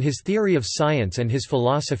Wundt, and his theory of science and his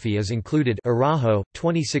philosophy is included. Araujo,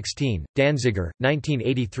 2016, Danziger,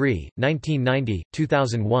 1983, 1990,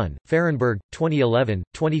 2001, Fahrenberg, 2011,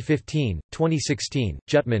 2015, 2016,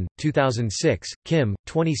 Jutman, 2006, Kim,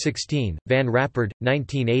 2016, Van Rappard,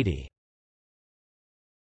 1980.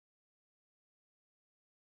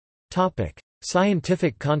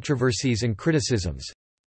 Scientific controversies and criticisms.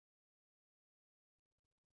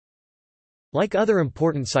 Like other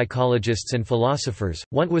important psychologists and philosophers,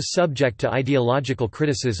 Wundt was subject to ideological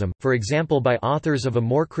criticism, for example by authors of a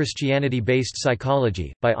more Christianity-based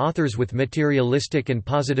psychology, by authors with materialistic and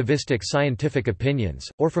positivistic scientific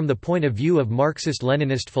opinions, or from the point of view of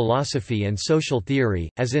Marxist-Leninist philosophy and social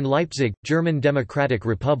theory, as in Leipzig, German Democratic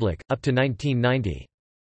Republic, up to 1990.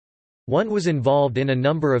 Wundt was involved in a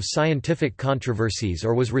number of scientific controversies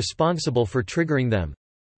or was responsible for triggering them.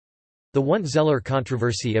 The Wundt-Zeller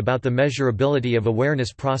controversy about the measurability of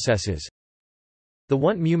awareness processes. The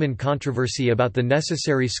Wundt-Meumann controversy about the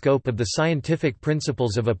necessary scope of the scientific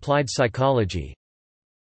principles of applied psychology.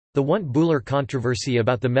 The Wundt-Buhler controversy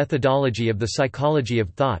about the methodology of the psychology of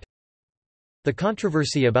thought. The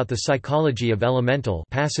controversy about the psychology of elemental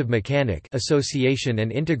passive mechanic association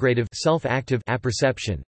and integrative self-active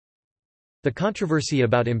apperception. The controversy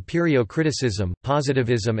about empirio-criticism,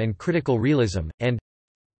 positivism and critical realism, and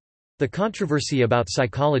the controversy about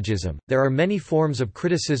psychologism. There are many forms of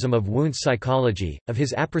criticism of Wundt's psychology, of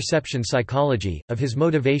his apperception psychology, of his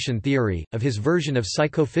motivation theory, of his version of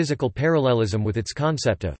psychophysical parallelism with its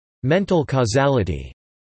concept of mental causality,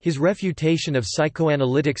 his refutation of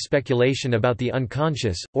psychoanalytic speculation about the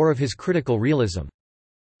unconscious, or of his critical realism.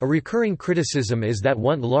 A recurring criticism is that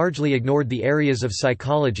Wundt largely ignored the areas of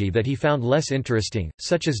psychology that he found less interesting,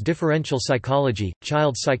 such as differential psychology,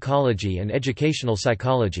 child psychology and educational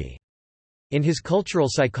psychology. In his cultural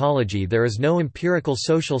psychology there is no empirical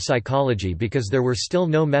social psychology because there were still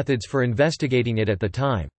no methods for investigating it at the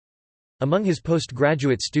time. Among his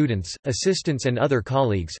postgraduate students, assistants and other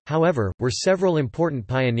colleagues, however, were several important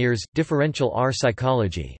pioneers: differential R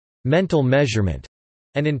psychology, mental measurement,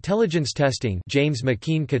 and intelligence testing, James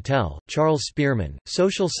McKean Cattell, Charles Spearman,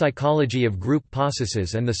 social psychology of group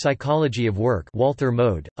processes and the psychology of work, Walther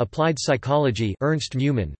Mode, applied psychology, Ernst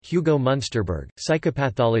Newman, Hugo Munsterberg,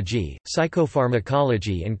 psychopathology,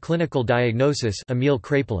 psychopharmacology and clinical diagnosis, Emil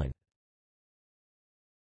Kraepelin.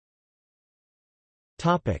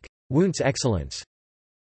 Topic: Wundt's excellence.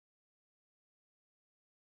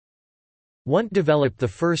 Wundt developed the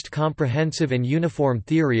first comprehensive and uniform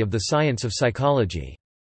theory of the science of psychology.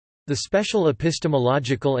 The special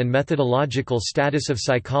epistemological and methodological status of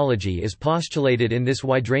psychology is postulated in this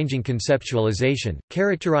wide-ranging conceptualization,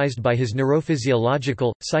 characterized by his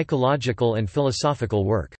neurophysiological, psychological and philosophical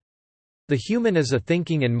work. The human as a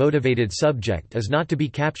thinking and motivated subject is not to be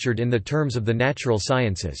captured in the terms of the natural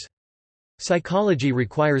sciences. Psychology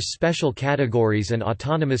requires special categories and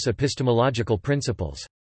autonomous epistemological principles.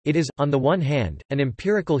 It is, on the one hand, an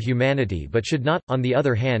empirical humanity but should not, on the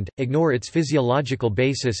other hand, ignore its physiological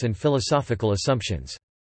basis and philosophical assumptions.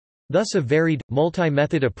 Thus a varied,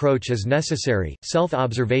 multi-method approach is necessary: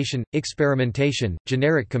 self-observation, experimentation,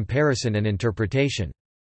 generic comparison and interpretation.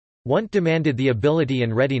 Wundt demanded the ability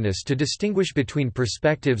and readiness to distinguish between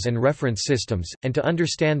perspectives and reference systems, and to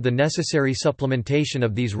understand the necessary supplementation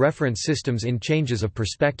of these reference systems in changes of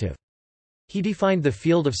perspective. He defined the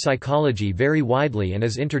field of psychology very widely and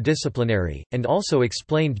as interdisciplinary, and also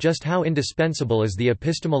explained just how indispensable is the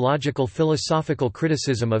epistemological philosophical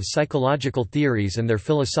criticism of psychological theories and their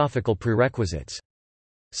philosophical prerequisites.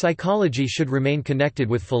 Psychology should remain connected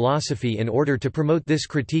with philosophy in order to promote this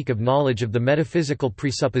critique of knowledge of the metaphysical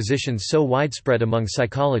presuppositions so widespread among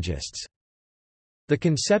psychologists. The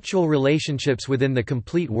conceptual relationships within the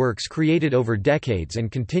complete works created over decades and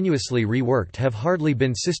continuously reworked have hardly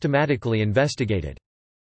been systematically investigated.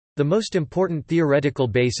 The most important theoretical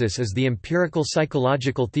basis is the empirical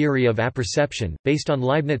psychological theory of apperception, based on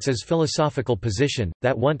Leibniz's philosophical position,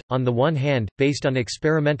 that Wundt, on the one hand, based on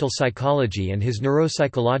experimental psychology and his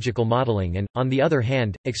neuropsychological modeling and, on the other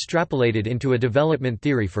hand, extrapolated into a development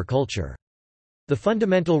theory for culture. The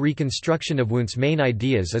fundamental reconstruction of Wundt's main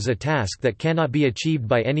ideas is a task that cannot be achieved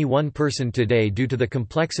by any one person today due to the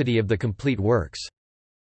complexity of the complete works.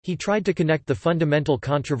 He tried to connect the fundamental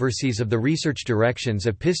controversies of the research directions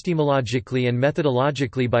epistemologically and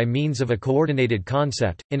methodologically by means of a coordinated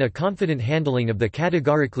concept, in a confident handling of the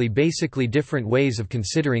categorically basically different ways of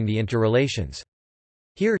considering the interrelations.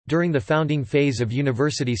 Here, during the founding phase of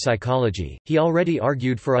university psychology, he already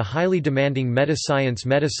argued for a highly demanding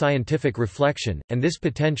meta-scientific reflection, and this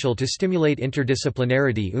potential to stimulate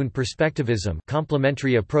interdisciplinarity und perspectivism,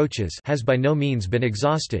 complementary approaches, has by no means been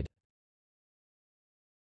exhausted.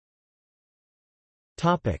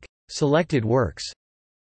 Topic: Selected works.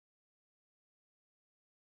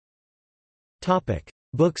 Topic: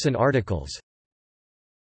 Books and articles.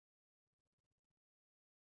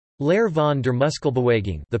 Lehre von der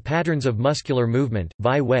Muskelbewegung, The Patterns of Muscular Movement,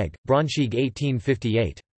 by Weg, Braunschweig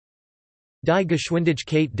 1858. Die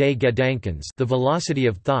Geschwindigkeit des Gedankens, The Velocity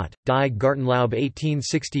of Thought, Die Gartenlaube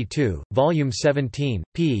 1862, Volume 17,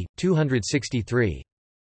 p. 263.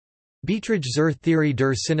 Beiträge zur Theorie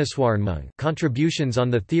der Sinneswahrnehmung, Contributions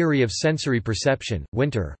on the Theory of Sensory Perception,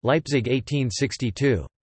 Winter, Leipzig 1862.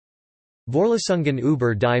 Vorlesungen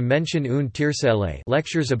über die Menschen und Tierseele,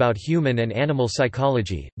 Lectures about Human and Animal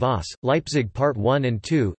Psychology, Voss, Leipzig Part 1 and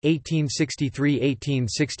 2,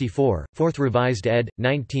 1863–1864, 4th Revised ed.,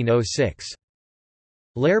 1906.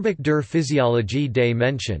 Lehrbuch der Physiologie des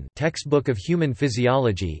Menschen, Textbook of Human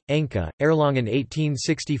Physiology, Enke, Erlangen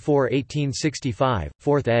 1864–1865,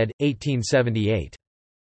 4th ed., 1878.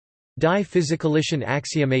 Die physikalischen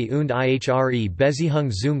Axiome und ihre Beziehung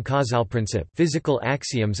zum Kausalprinzip, Physical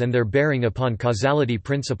Axioms and their Bearing upon Causality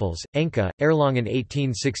Principles, Enke, Erlangen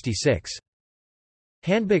 1866.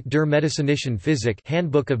 Handbuch der medizinischen Physik,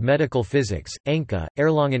 Handbook of Medical Physics, Enke,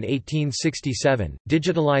 Erlangen 1867,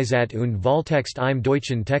 Digitalisat und Volltext im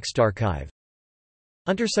Deutschen Textarchiv.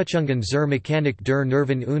 Untersuchungen zur Mechanik der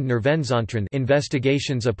Nerven und Nervenzentren,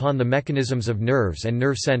 Investigations upon the Mechanisms of Nerves and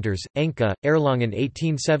Nerve Centers, Enke, Erlangen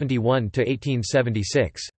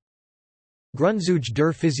 1871–1876. Grundzüge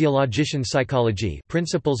der physiologischen Psychologie,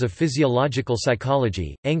 Principles of Physiological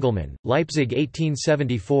Psychology, Engelmann, Leipzig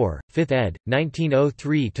 1874, 5th ed.,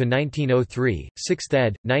 1903–1903, 6th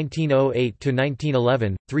ed.,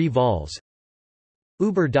 1908–1911, 3 vols.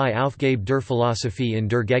 Über die Aufgabe der Philosophie in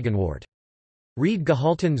der Gegenwart. Rede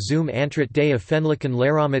gehalten zum Antritt des öffentlichen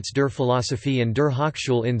Lehramts der Philosophie in der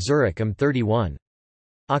Hochschule in Zurich am 31.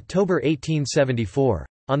 October 1874.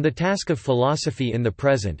 On the Task of Philosophy in the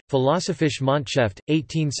Present, Philosophische Mondschaft,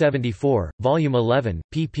 1874, Volume 11,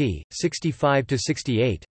 pp.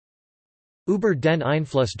 65–68. Über den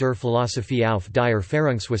Einfluss der Philosophie auf die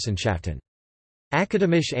Erfahrungswissenschaften.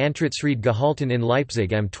 Akademische Antrittsrede gehalten in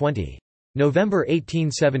Leipzig am 20. November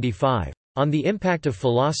 1875. On the Impact of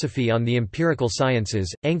Philosophy on the Empirical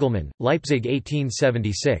Sciences, Engelmann, Leipzig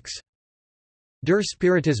 1876. Der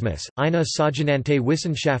Spiritismus, eine sogenannte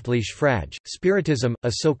wissenschaftliche Frage, Spiritism,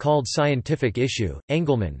 a so-called scientific issue,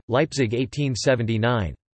 Engelmann, Leipzig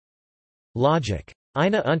 1879. Logik.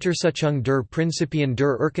 Eine Untersuchung der Prinzipien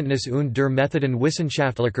der Erkenntnis und der Methoden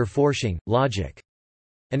wissenschaftlicher Forschung, Logik.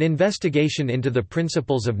 An Investigation into the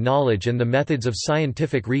Principles of Knowledge and the Methods of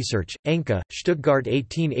Scientific Research, Enke, Stuttgart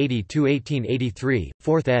 1880–1883,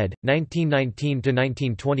 4th ed.,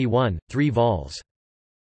 1919–1921, 3 vols.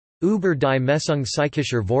 Über die Messung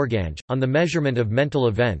psychischer Vorgänge, on the Measurement of Mental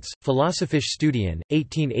Events, Philosophische Studien,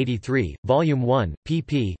 1883, Volume 1,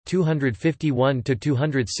 pp.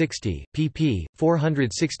 251–260, pp.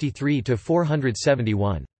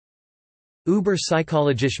 463–471. Über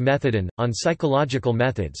psychologische Methoden, on Psychological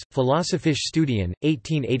Methods, Philosophische Studien,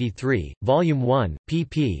 1883, Volume 1,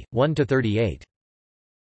 pp. 1–38.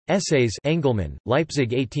 Essays Engelmann,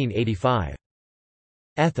 Leipzig 1885.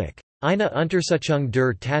 Ethik. Eine Untersuchung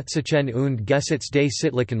der Tatsachen und Gesetze des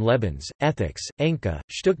sittlichen Lebens, Ethics, Enke,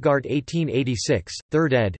 Stuttgart 1886,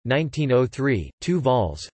 3rd ed., 1903, 2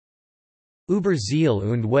 vols. Über Ziel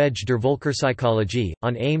und Wege der Völkerpsychologie,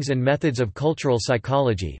 on Aims and Methods of Cultural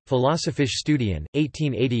Psychology, Philosophische Studien,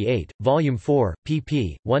 1888, Volume 4,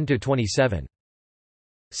 pp. 1–27.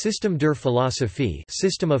 System der Philosophie,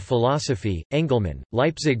 System of Philosophy, Engelmann,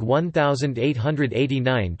 Leipzig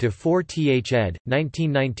 1889–4 th ed.,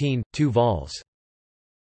 1919, 2 vols.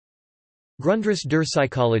 Grundriss der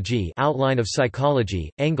Psychologie, Outline of Psychology,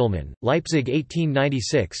 Engelmann, Leipzig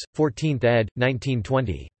 1896, 14th ed.,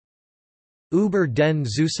 1920. Über den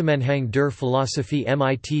Zusammenhang der Philosophie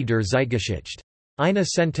mit der Zeitgeschichte. Eine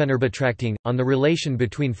Centenarbetrachtung, on the relation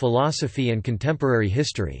between philosophy and contemporary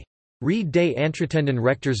history. Read des Entretenden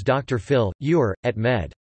Rektors Dr. Phil, Ure, et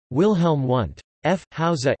med. Wilhelm Wundt. F.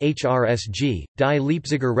 Hause HRSG, Die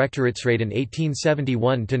Leipziger Rektoratsräten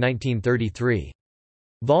 1871–1933.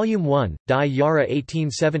 Volume 1, Die Jahre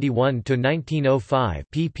 1871–1905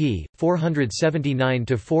 pp.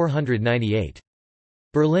 479–498.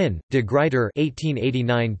 Berlin, De Gruyter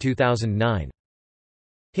 1889–2009.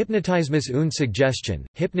 Hypnotismus und Suggestion,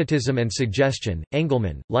 Hypnotism and Suggestion,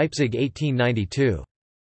 Engelmann, Leipzig 1892.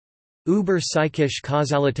 Über psychische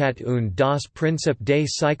Kausalität und das Prinzip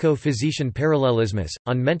des psychophysischen Parallelismus,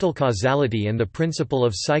 on mental causality and the principle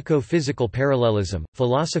of psychophysical parallelism,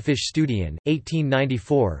 Philosophische Studien,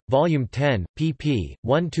 1894, Volume 10, pp.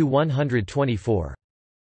 1–124.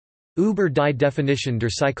 Über die Definition der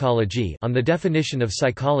Psychologie, on the definition of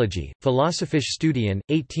psychology, Philosophische Studien,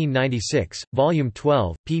 1896, Volume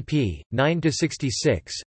 12, pp.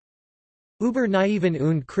 9–66. Über naiven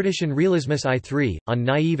und kritischen Realismus I3, on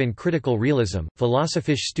naive and critical realism,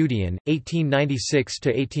 Philosophische Studien,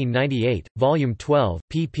 1896–1898, Volume 12,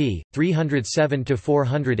 pp.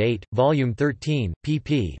 307–408, Volume 13,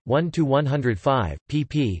 pp. 1–105,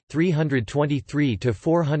 pp.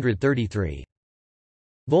 323–433.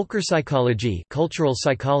 Völkerpsychologie, Cultural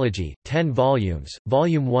Psychology, 10 volumes,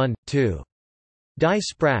 Volume 1, 2. Die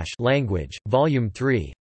Sprache, Language, Volume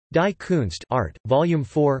 3. Die Kunst, Art, Volume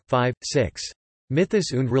 4, 5, 6.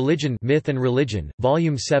 Mythos und Religion, Myth and Religion,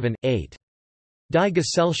 Volume 7, 8. Die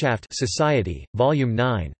Gesellschaft, Society, Volume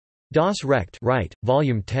 9. Das Recht, Right,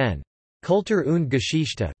 Volume 10. Kultur und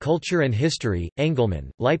Geschichte, Culture and History,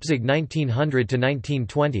 Engelmann, Leipzig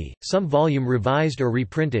 1900–1920, some volume revised or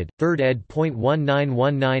reprinted, 3rd ed.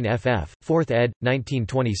 .1919 ff, 4th ed.,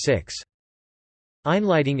 1926.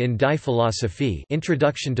 Einleitung in die Philosophie,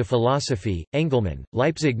 Introduction to Philosophy, Engelmann,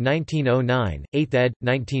 Leipzig 1909, 8th ed.,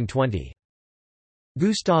 1920.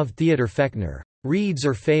 Gustav Theodor Fechner. Rede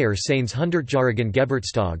zur Feier seines 100-jährigen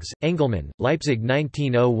Geburtstags, Engelmann, Leipzig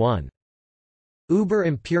 1901. Über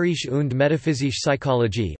empirische und metaphysische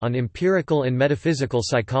Psychologie, on empirical and metaphysical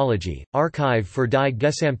psychology, Archive für die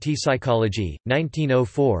gesamte Psychologie,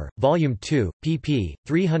 1904, Volume 2, pp.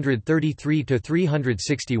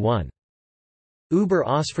 333–361. Über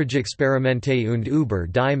Ausfrageexperimente und über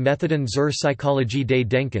die Methoden zur Psychologie des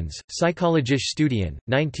Denkens, Psychologische Studien,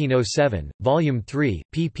 1907, Volume 3,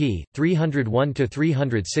 pp.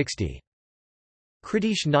 301–360.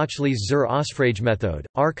 Kritische Nachlese zur Ausfragemethode,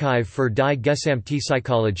 Archive für die gesamte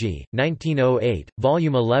Psychologie, 1908,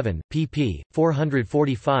 Volume 11, pp.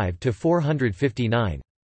 445–459.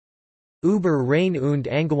 Über rein und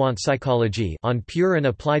angewandte Psychologie, on pure and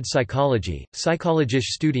applied psychology,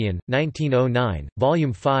 Psychologische Studien, 1909,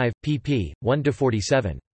 Volume 5, pp.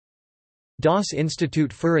 1–47. Das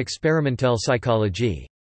Institut für experimentelle Psychologie.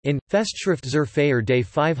 In Festschrift zur Feier des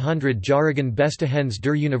 500-jährigen Bestehens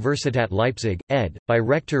der Universität Leipzig, ed., by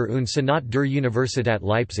Rektor und Senat der Universität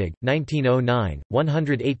Leipzig, 1909,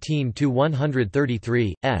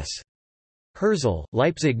 118–133, s. Herzl,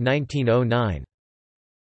 Leipzig 1909.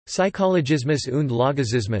 Psychologismus und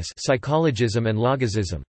Logismus, Psychologism and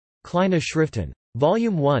Logicism. Kleine Schriften.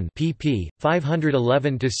 Volume 1, pp.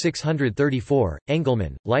 511–634,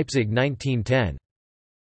 Engelmann, Leipzig 1910.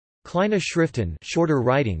 Kleine Schriften, Shorter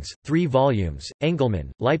Writings, 3 volumes,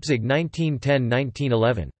 Engelmann, Leipzig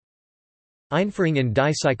 1910–1911. Einführung in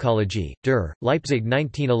die Psychologie, der, Leipzig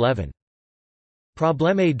 1911.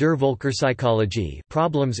 Probleme der Völkerpsychologie,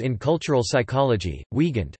 Problems in Cultural Psychology,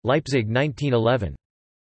 Wiegand, Leipzig 1911.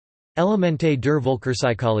 Elemente der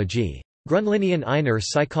Völkerpsychologie. Grundlinien einer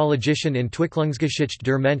psychologischen Entwicklungsgeschichte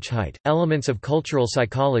der Menschheit, Elements of Cultural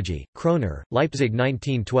Psychology, Kroner, Leipzig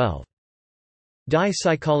 1912. Die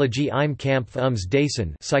Psychologie im Kampf ums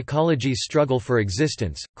Dasein, Psychology's Struggle for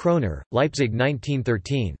Existence, Kroner, Leipzig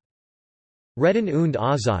 1913. Reden und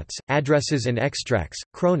Aussatz, Addresses and Extracts,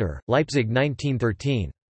 Kroner, Leipzig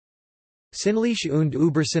 1913. Sinnliche und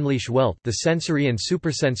übersinnliche Welt, The Sensory and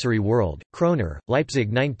Supersensory World, Kroner, Leipzig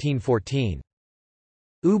 1914.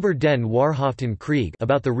 Über den wahrhaften Krieg,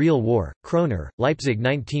 About the Real War, Kroner, Leipzig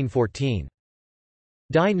 1914.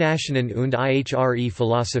 Die Nationen und ihre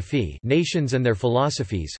Philosophie, Nations and Their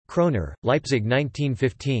Philosophies, Kroner, Leipzig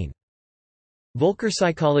 1915.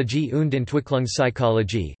 Völkerpsychologie und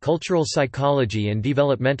Entwicklungspsychologie, Cultural Psychology and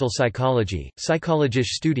Developmental Psychology,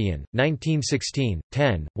 Psychologische Studien, 1916,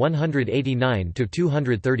 10,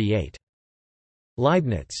 189–238.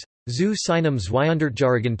 Leibniz. Zu seinem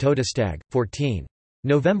 200-jährigen Todestag, 14.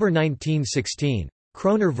 November 1916.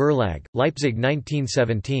 Kroner Verlag, Leipzig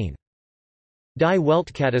 1917. Die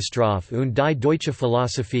Weltkatastrophe und die deutsche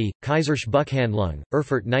Philosophie, Kaisersche Buchhandlung,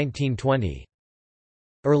 Erfurt 1920.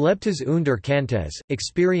 Erlebtes und Erkanntes,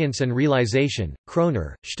 Experience and Realization,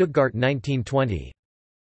 Kroner, Stuttgart 1920.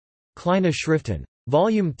 Kleine Schriften.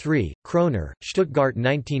 Volume 3, Kroner, Stuttgart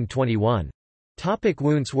 1921.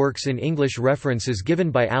 Wundt's works in English. References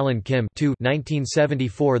given by Alan Kim 2,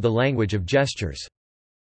 1974. The Language of Gestures.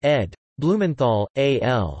 Ed. Blumenthal,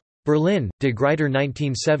 A.L. Berlin, De Gruyter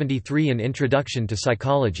 1973. An Introduction to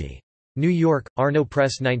Psychology. New York, Arno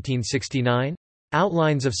Press 1969.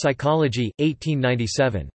 Outlines of Psychology,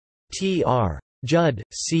 1897. T.R. Judd,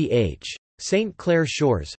 C.H. St. Clair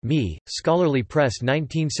Shores, Me, Scholarly Press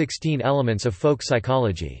 1916. Elements of Folk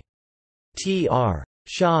Psychology. T.R.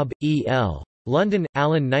 Schaub, E.L. London,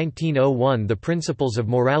 Allen 1901. The Principles of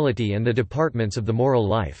Morality and the Departments of the Moral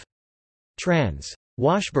Life. Trans.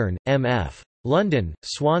 Washburn, M.F. London,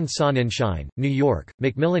 Swan Sonnenschein, New York,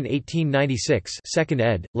 Macmillan 1896 2nd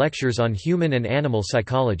ed., Lectures on Human and Animal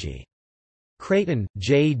Psychology. Creighton,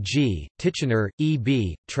 J. G., Titchener, E.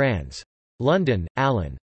 B., trans. London,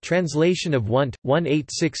 Allen. Translation of Wundt,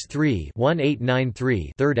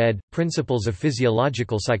 1863-1893 3rd ed., Principles of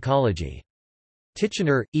Physiological Psychology.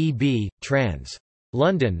 Titchener, E. B., trans.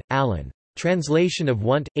 London, Allen. Translation of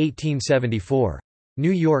Wundt, 1874.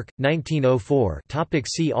 New York, 1904.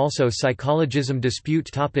 See also Psychologism dispute.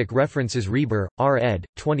 References Reber, R. ed.,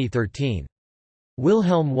 2013.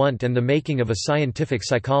 Wilhelm Wundt and the Making of a Scientific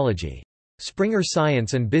Psychology. Springer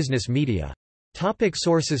Science and Business Media.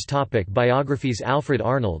 Sources. Biographies. Alfred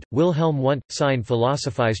Arnold, Wilhelm Wundt, Sein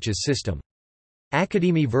Philosophisches System.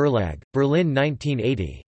 Akademie Verlag, Berlin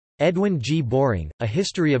 1980. Edwin G. Boring, A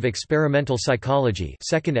History of Experimental Psychology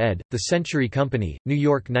 2nd ed., The Century Company, New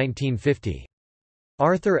York 1950.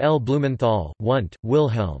 Arthur L. Blumenthal, Wundt,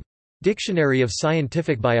 Wilhelm. Dictionary of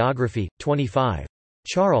Scientific Biography, 25.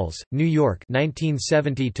 Charles, New York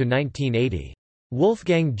 1970–1980.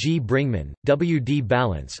 Wolfgang G. Bringmann, W. D.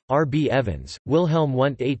 Balance, R. B. Evans, Wilhelm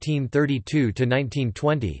Wundt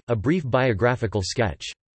 1832–1920, A Brief Biographical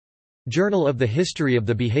Sketch. Journal of the History of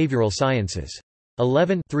the Behavioral Sciences.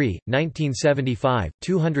 11 3, 1975,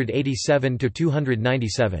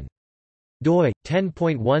 287–297. doi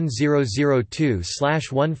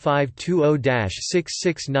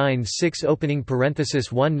 10.1002/1520-6696 opening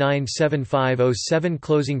parenthesis 197507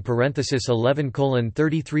 closing parenthesis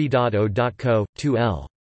 11:33.0.co 2L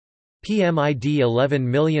PMID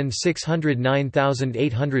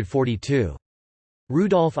 11609842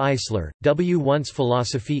 Rudolf Eisler, W. Wundt's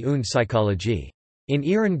Philosophie und Psychologie. In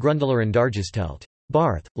Ihren Grundlehren dargestellt.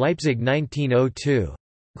 Barth, Leipzig 1902.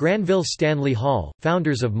 Granville Stanley Hall,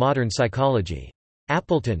 Founders of Modern Psychology.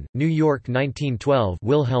 Appleton, New York 1912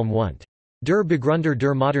 Wilhelm Wundt. Der Begründer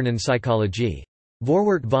der modernen Psychologie.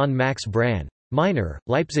 Vorwort von Max Brann. Minor,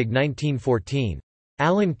 Leipzig 1914.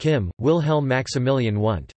 Alan Kim, Wilhelm Maximilian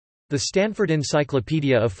Wundt. The Stanford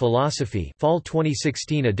Encyclopedia of Philosophy Fall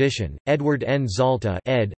 2016 edition, Edward N. Zalta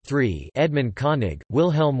ed. 3 Edmund Koenig,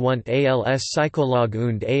 Wilhelm Wundt als Psychologe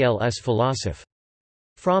und als Philosoph.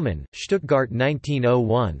 Frommen, Stuttgart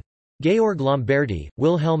 1901. Georg Lombardi,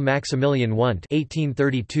 Wilhelm Maximilian Wundt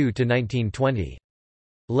 1832–1920.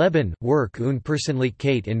 Leben, Werk und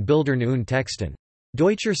Persönlichkeit in Bildern und Texten.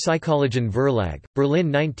 Deutscher Psychologischen Verlag,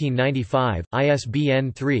 Berlin 1995,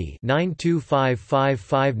 ISBN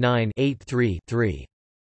 3-925559-83-3.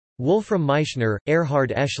 Wolfram Meichner,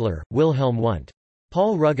 Erhard Eschler, Wilhelm Wundt.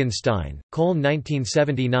 Paul Rugenstein, Köln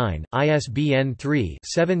 1979, ISBN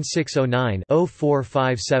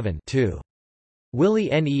 3-7609-0457-2. Willi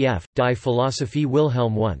Nef, Die Philosophie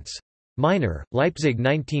Wilhelm Wundts. Minor, Leipzig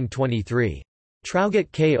 1923.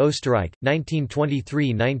 Traugott K. Österreich,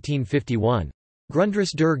 1923–1951.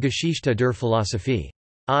 Grundriss der Geschichte der Philosophie.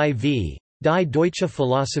 IV. Die Deutsche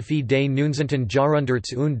Philosophie des 19.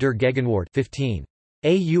 Jahrhunderts und der Gegenwart 15.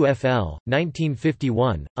 AUFL,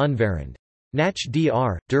 1951, unvariant. Nach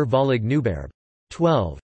dr. der Verlag Neuberg.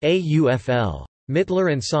 12. AUFL.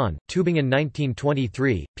 Mittler and Son, Tübingen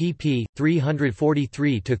 1923, pp.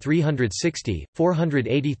 343–360,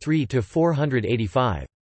 483–485.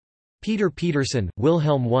 Peter Peterson,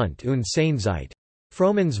 Wilhelm Wundt und seine Zeit.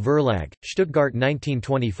 Frohmans Verlag, Stuttgart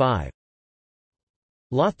 1925.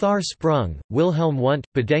 Lothar Sprung, Wilhelm Wundt,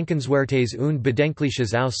 Bedenkenswertes und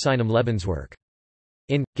Bedenkliches aus seinem Lebenswerk.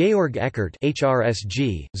 In, Georg Eckert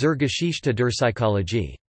HRSG, zur Geschichte der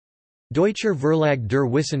Psychologie. Deutscher Verlag der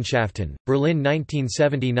Wissenschaften, Berlin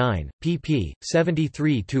 1979, pp.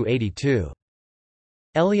 73–82.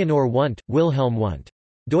 Eleonore Wundt, Wilhelm Wundt.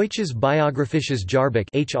 Deutsches biographisches Jahrbuch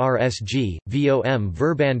HRSG, vom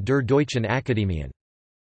Verband der Deutschen Akademien.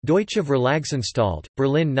 Deutsche Verlagsanstalt,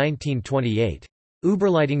 Berlin 1928.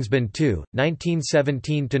 Überleitungsband 2,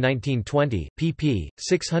 1917–1920, pp.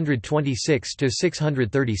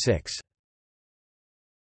 626–636.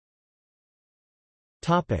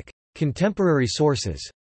 Contemporary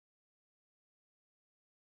sources.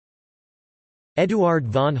 Eduard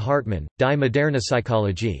von Hartmann, Die moderne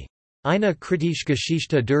Psychologie. Eine kritische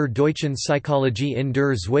Geschichte der deutschen Psychologie in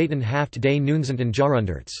der zweiten Hälfte des 19.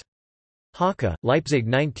 Jahrhunderts. Hacke, Leipzig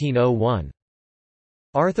 1901.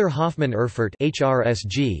 Arthur Hoffmann Erfurt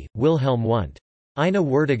HRSG, Wilhelm Wundt. Eine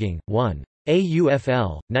Würdigung, 1.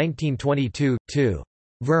 AUFL, 1922, 2.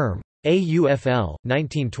 Worm. AUFL,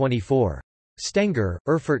 1924. Stenger,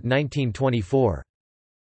 Erfurt 1924.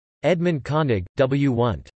 Edmund Koenig, W.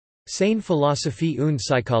 Wundt. Seine Philosophie und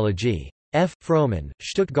Psychologie. F. Frohman,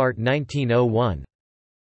 Stuttgart 1901.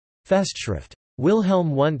 Festschrift.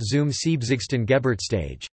 Wilhelm Wundt zum 70.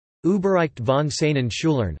 Geburtstag. Überreicht von seinen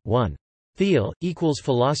Schülern, 1. Thiel,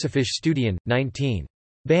 Philosophische Studien, 19.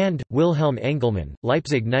 Band, Wilhelm Engelmann,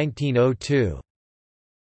 Leipzig 1902.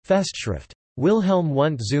 Festschrift. Wilhelm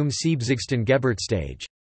Wundt zum 70. Geburtstag.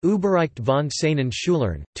 Überreicht von seinen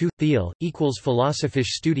Schülern, 2. Thiel, Philosophische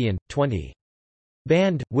Studien, 20.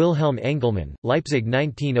 Band, Wilhelm Engelmann, Leipzig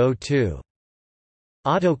 1902.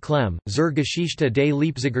 Otto Klemm, zur Geschichte des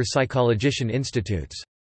Leipziger Psychologischen Instituts.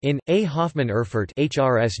 In, A. Hoffmann Erfurt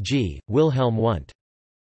HRSG, Wilhelm Wundt.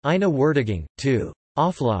 Eine Würdigung, 2.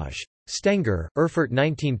 Auflage. Stenger, Erfurt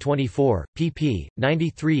 1924, pp.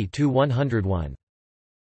 93–101.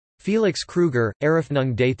 Felix Kruger,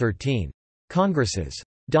 Eröffnung des 13. Kongresses.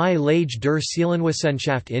 Die Lage der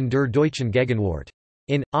Seelenwissenschaft in der deutschen Gegenwart.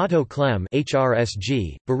 In, Otto Klemm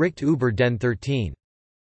HRSG, Bericht über den 13.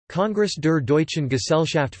 Kongress der Deutschen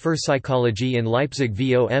Gesellschaft für Psychologie in Leipzig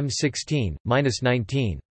vom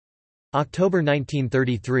 16–19. October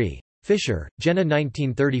 1933. Fischer, Jenna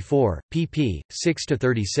 1934, pp.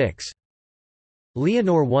 6–36.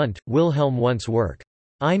 Leonore Wundt, Wilhelm Wundts Werk.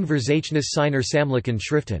 Ein Verzeichnis seiner Sammlungen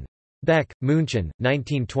Schriften. Beck, München,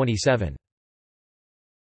 1927.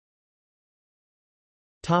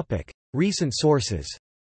 Recent sources.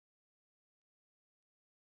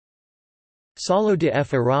 Salo de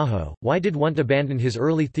F. Arajo, Why did Wundt abandon his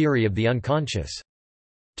early theory of the unconscious?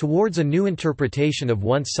 Towards a New Interpretation of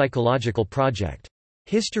Wundt's Psychological Project.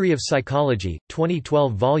 History of Psychology,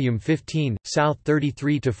 2012 Volume 15, South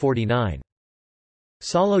 33–49.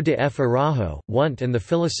 Salo de F. Arajo, Wundt and the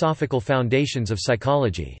Philosophical Foundations of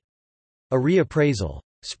Psychology. A Reappraisal.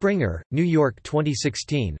 Springer, New York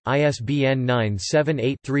 2016, ISBN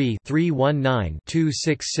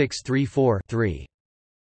 978-3-319-26634-3.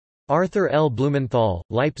 Arthur L. Blumenthal,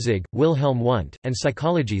 Leipzig, Wilhelm Wundt, and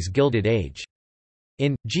Psychology's Gilded Age.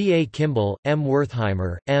 In, G. A. Kimball, M.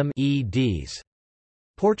 Wertheimer, M. eds.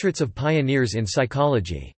 Portraits of Pioneers in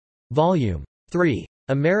Psychology. Volume 3.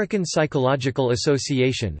 American Psychological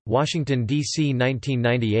Association, Washington, D.C.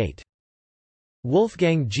 1998.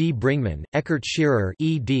 Wolfgang G. Bringmann, Eckhart Scherer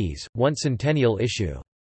eds, One Centennial Issue.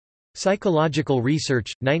 Psychological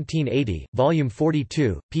Research, 1980, Volume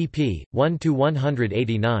 42, pp.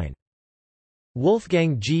 1–189.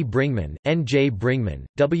 Wolfgang G. Bringmann, N. J. Bringmann,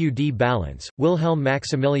 W. D. Balance, Wilhelm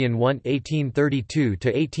Maximilian Wundt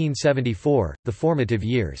 1832–1874, The Formative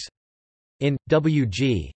Years. In, W.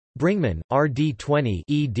 G. Bringmann, R. D. 20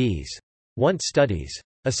 eds. Wundt Studies.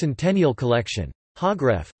 A Centennial Collection.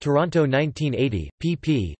 Hagref, Toronto 1980,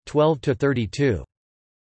 pp. 12–32.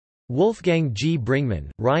 Wolfgang G. Bringmann,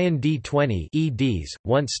 Ryan D. 20 eds.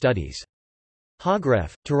 Wundt Studies.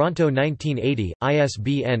 Hagref, Toronto 1980,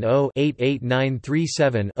 ISBN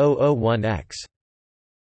 0-88937-001-X.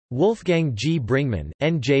 Wolfgang G. Bringmann,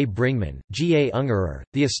 N. J. Bringmann, G. A. Ungerer,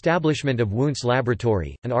 The Establishment of Wundt's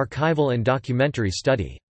Laboratory, an Archival and Documentary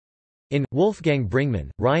Study. In Wolfgang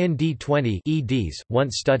Bringmann, Ryan D. 20 eds.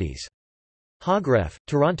 Wundt Studies. Hagref,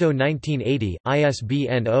 Toronto 1980,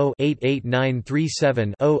 ISBN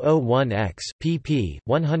 0-88937-001-X, pp.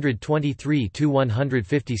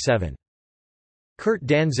 123–157. Kurt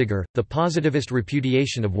Danziger, The Positivist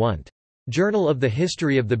Repudiation of Wundt. Journal of the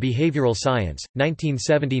History of the Behavioral Science,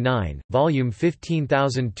 1979, volume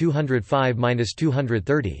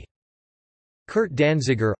 15205–230. Kurt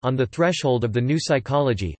Danziger, On the Threshold of the New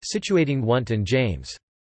Psychology, Situating Wundt and James.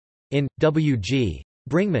 In W. G.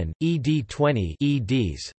 Bringmann, ed. 20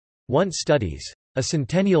 eds. Wundt Studies. A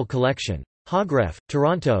Centennial Collection. Hagref,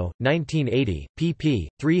 Toronto, 1980, pp.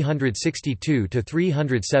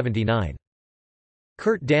 362–379.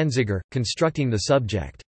 Kurt Danziger, Constructing the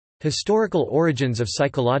Subject. Historical Origins of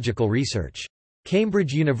Psychological Research.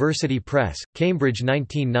 Cambridge University Press, Cambridge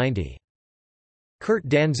 1990. Kurt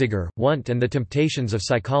Danziger, Wundt and the Temptations of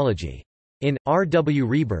Psychology. In, R. W.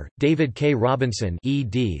 Reber, David K. Robinson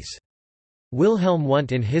eds. Wilhelm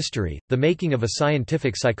Wundt in History, The Making of a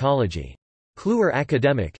Scientific Psychology. Kluwer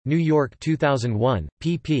Academic, New York 2001,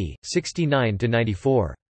 pp.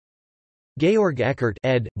 69–94. Georg Eckert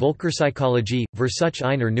ed., Völkerpsychologie, Versuch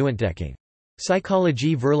einer Neuentdeckung.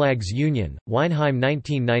 Psychologie Verlags Union, Weinheim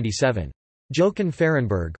 1997. Jochen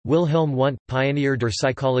Fahrenberg, Wilhelm Wundt, Pionier der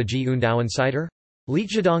Psychologie und Außenseiter?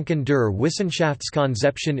 Leitgedanken der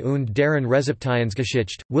Wissenschaftskonzeption und deren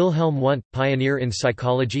Rezeptionsgeschichte, Wilhelm Wundt, Pioneer in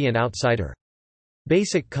Psychology and Outsider.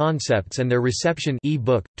 Basic Concepts and Their Reception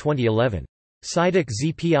e-book, 2011. Psychic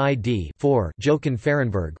ZPID 4 Jochen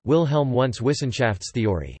Fahrenberg, Wilhelm Wundt's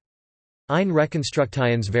Wissenschaftstheorie. Ein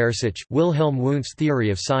Rekonstruktionsversuch, Wilhelm Wundt's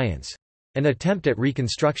Theory of Science. An Attempt at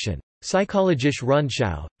Reconstruction. Psychologische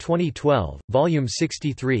Rundschau, 2012, Volume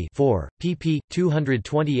 63 4, pp.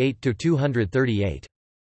 228–238.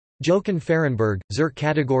 Jochen Fahrenberg, Zur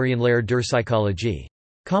Kategorienlehre der Psychologie.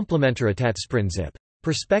 Komplementäritätsprinzip.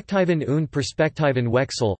 Perspektiven und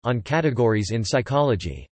Perspektivenwechsel, on Categories in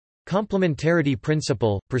Psychology. Complementarity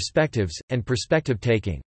Principle, Perspectives, and Perspective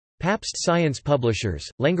Taking. Pabst Science Publishers,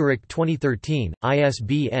 Lengerich 2013,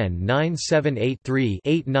 ISBN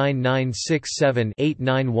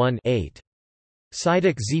 978-3-89967-891-8.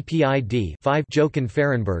 Psychic ZPID 5 Jochen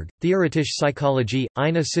Fahrenberg, Theoretische Psychologie,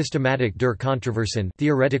 eine Systematik der Kontroversen,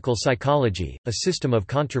 Theoretical Psychology, A System of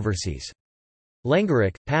Controversies.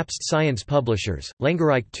 Lengerich, Pabst Science Publishers,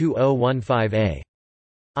 Lengerich 2015a.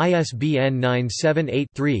 ISBN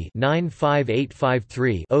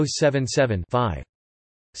 978-3-95853-077-5.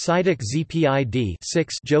 Psychic ZPID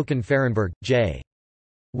 6 Jochen Fahrenberg, J.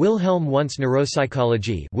 Wilhelm Wundt's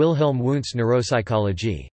Neuropsychology, Wilhelm Wundt's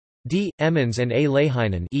Neuropsychology. D. Emmons and A.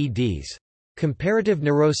 Leihinen eds. Comparative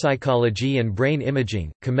Neuropsychology and Brain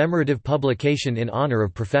Imaging, commemorative publication in honor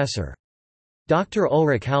of Professor. Dr.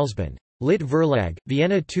 Ulrich Halsband. Lit Verlag,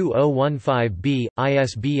 Vienna 2015b,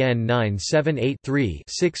 ISBN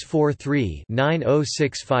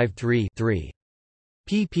 978-3-643-90653-3.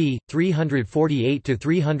 pp.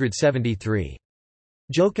 348–373.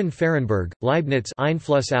 Jochen Fahrenberg, Leibniz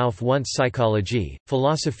Einfluss auf Wundt's Psychologie,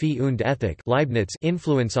 Philosophie und Ethik Leibniz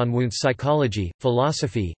Influence on Wundt's Psychology,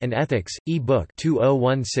 Philosophy, and Ethics, e-book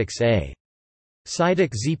 2016a.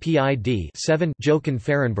 Psychic ZPID 7 Jochen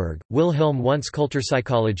Fahrenberg, Wilhelm Wundt's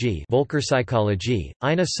Kulturpsychologie Völkerpsychologie,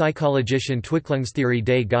 eine psychologische Entwicklungstheorie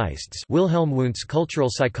des Geistes Wilhelm Wundt's Cultural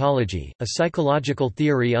Psychology, A Psychological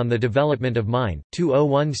Theory on the Development of Mind,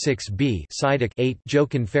 2016b Psychic 8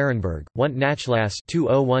 Jochen Fahrenberg, Wundt Nachlass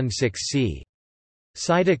 2016c.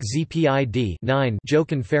 Psychic ZPID 9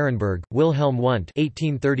 Jochen Fahrenberg, Wilhelm Wundt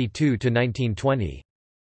 1832–1920.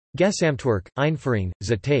 Gesamtwerk, Einführung,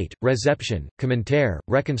 Zitat, Rezeption, Kommentar,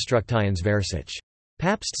 Rekonstruktionsversuch.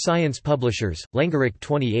 Pabst Science Publishers, Lengerich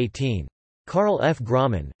 2018. Karl F.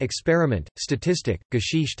 Graumann, Experiment, Statistik,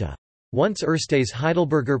 Geschichte. Wundt's erstes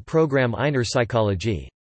Heidelberger Programm einer Psychologie.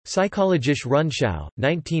 Psychologische Rundschau,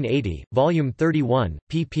 1980, Volume 31,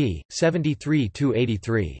 pp.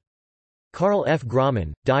 73–83. Karl F.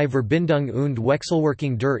 Graumann, Die Verbindung und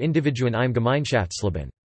Wechselwirkung der Individuen im Gemeinschaftsleben.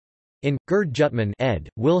 In, Gerd Jutman ed.,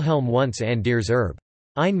 Wilhelm Wundt's Anders Erbe.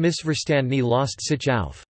 Ein Missverstandene Lost sich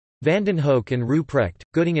auf. Vandenhoek and Ruprecht,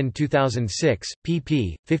 Göttingen 2006,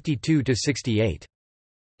 pp. 52–68.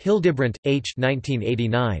 Hildebrandt, H.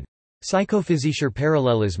 1989. Psychophysischer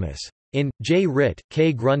Parallelismus. In, J. Ritt,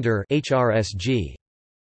 K. Grunder HRSG.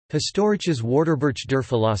 Historisches Wörterbuch der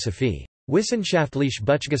Philosophie. Wissenschaftliche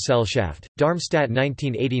Buchgesellschaft, Darmstadt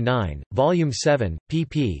 1989, Volume 7,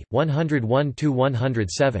 pp.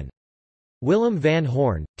 101–107. Willem van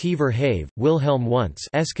Horn, T. Verhaeve, Wilhelm Wundt's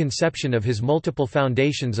conception of his multiple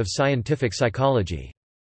foundations of scientific psychology.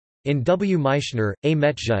 In W. Meichner, A.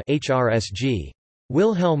 Metsche HRSG.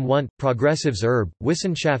 Wilhelm Wundt, Progressives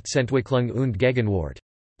Wissenschaftsentwicklung und Gegenwart.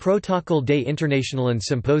 Protokoll des Internationalen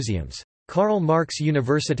Symposiums. Karl Marx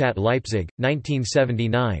Universität Leipzig,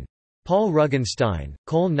 1979. Paul Ruggenstein,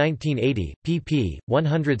 Köln 1980, pp.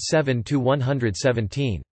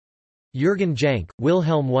 107–117. Jürgen Jank,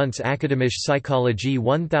 Wilhelm Wundt's Akademische Psychologie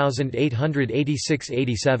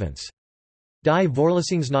 1886–87. Die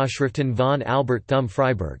Vorlesungsnachschriften von Albert Thum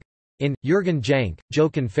Freiberg. In, Jürgen Jank,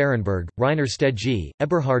 Jochen Fahrenberg, Rainer Stedtje,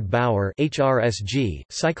 Eberhard Bauer HRSG,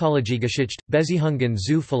 Psychologiegeschichte, Beziehungen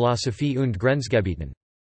zu Philosophie und Grenzgebieten.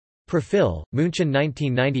 Profil, München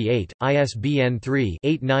 1998, ISBN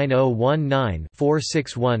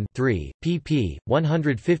 3-89019-461-3, pp.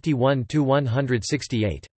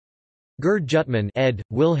 151–168. Gerd Jutman ed.,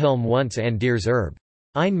 Wilhelm Wundt's Anders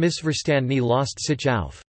Ein Missverstandene Lost sich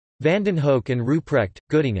auf. Vandenhoek and Ruprecht,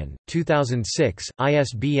 Göttingen, 2006,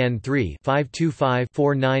 ISBN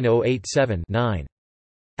 3-525-49087-9.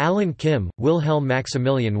 Alan Kim, Wilhelm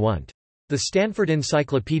Maximilian Wundt. The Stanford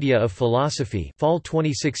Encyclopedia of Philosophy Fall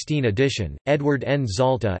 2016 edition, Edward N.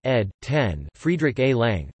 Zalta ed., 10 Friedrich A.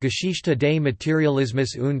 Lang, Geschichte des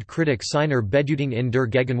Materialismus und Kritik seiner Bedeutung in der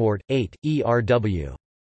Gegenwart, 8, ERW.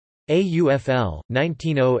 AUFL,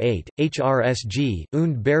 1908, HRSG,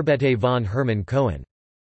 und Bearbete von Hermann Cohen.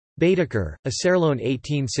 Baedeker, Acerlon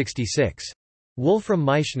 1866. Wolfram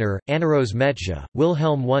Meichner, Anaros Metsche,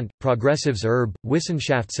 Wilhelm Wundt, Progressives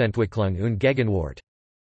Wissenschaftsentwicklung und Gegenwart.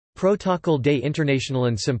 Protokoll des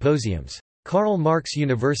Internationalen Symposiums. Karl Marx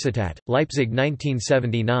Universität, Leipzig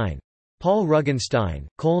 1979. Paul Ruggenstein,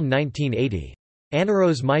 Köln 1980.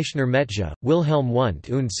 Anaros Meichner Metsche, Wilhelm Wundt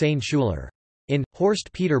und seine Schüler. In,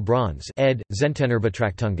 Horst Peter Brauns ed.,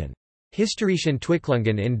 Zentenerbetrachtungen. Historische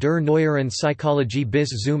Entwicklungen in der neueren Psychologie bis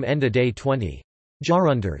zum Ende des 20.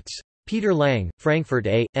 Jahrhunderts. Peter Lang, Frankfurt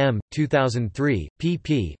A. M., 2003,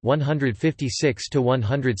 pp.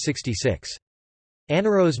 156–166.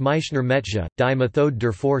 Anaros Meichner Metsche, Die Methode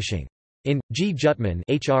der Forschung. In, G. Jutman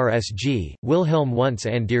HRSG, Wilhelm Wundt's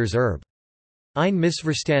Anders Ein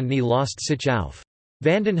Missverstandene Lost sich auf.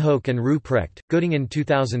 Vandenhoek and Ruprecht, Göttingen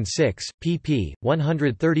 2006, pp.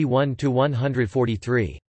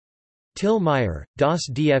 131–143. Till Meyer, Das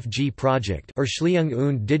DFG Projekt Erschließung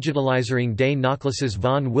und Digitalisierung des Nachlasses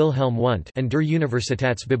von Wilhelm Wundt an der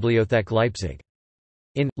Universitätsbibliothek Leipzig.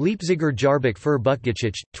 In, Leipziger Jahrbuch für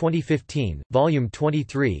Buchgeschichte, 2015, Volume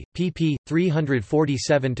 23, pp.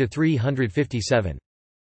 347–357.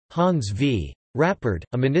 Hans v. Rappert,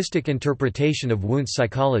 A Monistic Interpretation of Wundt's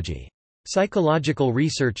Psychology. Psychological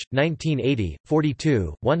Research, 1980,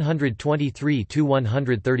 42,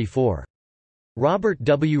 123–134. Robert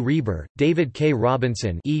W. Reber, David K.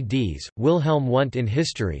 Robinson eds, Wilhelm Wundt in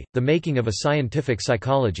History, The Making of a Scientific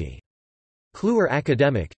Psychology. Kluwer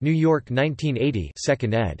Academic, New York 1980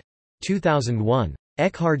 2nd ed. 2001.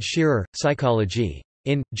 Eckhard Schirer, Psychologie.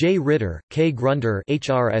 In, J. Ritter, K. Grunder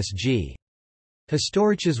HRSG.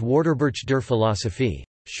 Historisches Wörterbuch der Philosophie.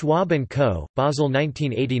 Schwab & Co., Basel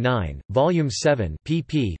 1989, Volume 7,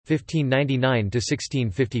 pp.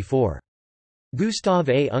 1599–1654. Gustav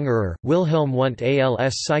A. Ungerer, Wilhelm Wundt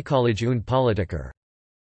als Psychologe und Politiker.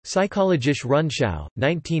 Psychologische Rundschau,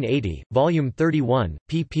 1980, Volume 31,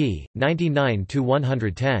 pp.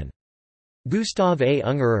 99–110. Gustav A.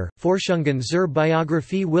 Ungerer, Forschungen zur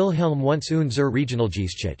Biographie Wilhelm Wundts und zur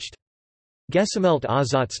Regionalgeschichte. Gesammelt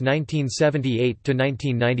Aussatz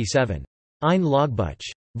 1978–1997. Ein Logbuch.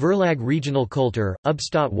 Verlag Regional Kultur,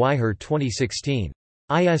 Ubstadt Weiher 2016.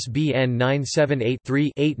 ISBN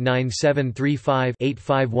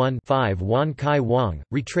 978-3-89735-851-5 Wan Kai Wang,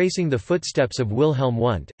 Retracing the Footsteps of Wilhelm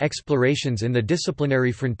Wundt, Explorations in the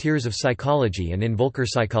Disciplinary Frontiers of Psychology and in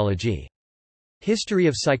Völkerpsychologie. History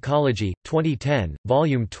of Psychology, 2010,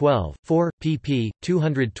 Volume 12, 4, pp.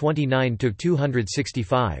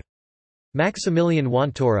 229–265. Maximilian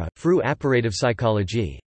Wantora, Frühe Apparative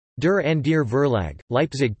Psychologie. Der Andir Verlag,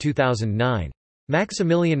 Leipzig 2009.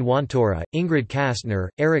 Maximilian Wantora, Ingrid Kastner,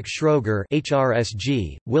 Erich Schroger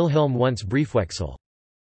HRSG, Wilhelm Wundt's Briefwechsel.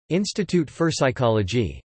 Institut für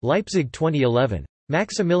Psychologie. Leipzig 2011.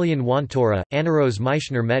 Maximilian Wantora, Anaros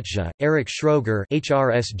Meichner Metsche, Erich Schroger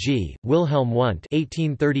HRSG, Wilhelm Wundt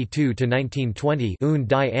 1832–1920 und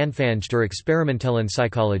die Anfänge der experimentellen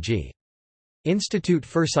Psychologie. Institut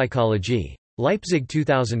für Psychologie. Leipzig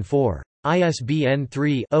 2004. ISBN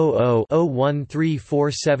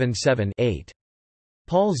 3-00-013477-8.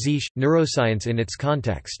 Paul Ziesch, Neuroscience in its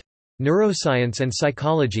Context. Neuroscience and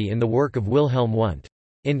Psychology in the work of Wilhelm Wundt.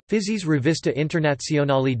 In Physis Rivista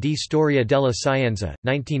Internazionale di Storia della Scienza,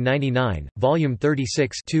 1999, Volume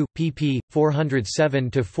 36 2, pp.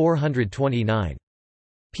 407–429.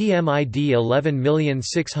 PMID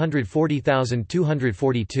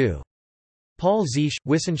 11640242. Paul Ziesch,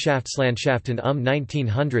 Wissenschaftslandschaften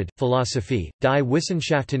 1900, Philosophie, die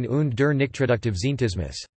Wissenschaften und der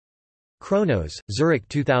Nichtreduktivscientismus. Chronos, Zurich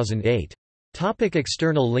 2008.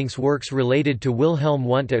 External links. Works related to Wilhelm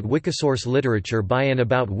Wundt at Wikisource. Literature by and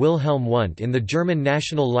about Wilhelm Wundt in the German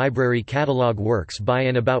National Library Catalog. Works by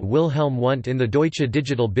and about Wilhelm Wundt in the Deutsche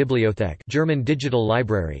Digital Bibliothek, German Digital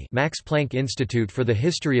Library, Max Planck Institute for the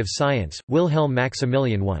History of Science, Wilhelm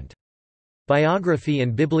Maximilian Wundt. Biography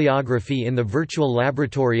and bibliography in the Virtual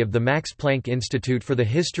Laboratory of the Max Planck Institute for the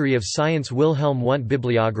History of Science. Wilhelm Wundt.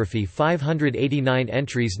 Bibliography 589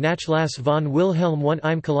 entries. Nachlass von Wilhelm Wundt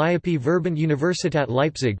im Calliope Verbund. Universität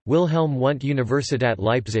Leipzig, Wilhelm Wundt. Universität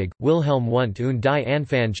Leipzig, Wilhelm Wundt und die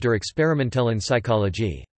Anfänge der experimentellen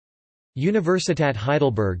Psychologie. Universität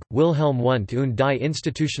Heidelberg, Wilhelm Wundt und die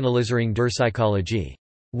Institutionalisierung der Psychologie.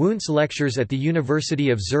 Wundt's Lectures at the University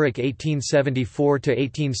of Zurich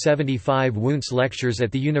 1874–1875. Wundt's Lectures at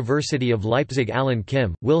the University of Leipzig. Alan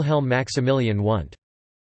Kim, Wilhelm Maximilian Wundt.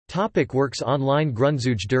 Works online.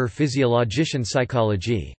 Grundzüge der physiologischen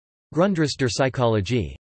Psychologie. Grundrisse der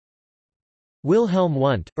Psychologie. Wilhelm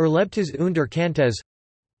Wundt, Erlebtes und Erkanntes.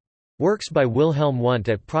 Works by Wilhelm Wundt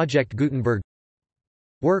at Project Gutenberg.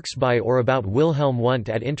 Works by or about Wilhelm Wundt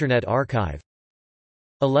at Internet Archive.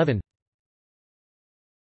 11.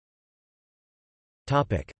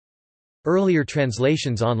 Earlier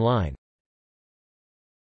translations online.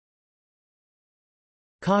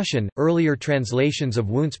 Caution: earlier translations of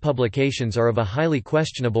Wundt's publications are of a highly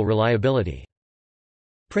questionable reliability.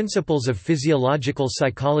 Principles of Physiological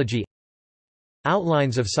Psychology,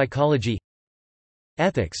 Outlines of Psychology,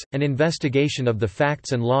 Ethics, an Investigation of the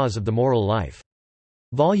Facts and Laws of the Moral Life.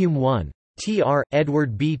 Volume 1. Tr.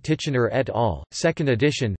 Edward B. Titchener et al., 2nd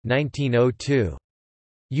edition, 1902.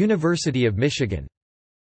 University of Michigan.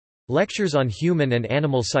 Lectures on Human and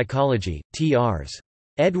Animal Psychology, Trs.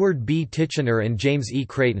 Edward B. Titchener and James E.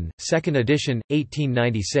 Creighton, 2nd edition,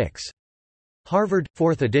 1896. Harvard,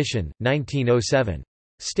 4th edition, 1907.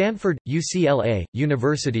 Stanford, UCLA,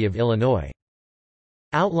 University of Illinois.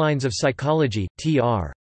 Outlines of Psychology,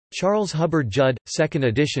 Tr. Charles Hubbard Judd, 2nd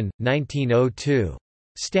edition, 1902.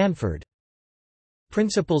 Stanford.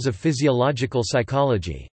 Principles of Physiological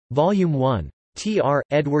Psychology. Volume 1. Tr.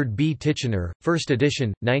 Edward B. Titchener, 1st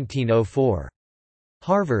edition, 1904.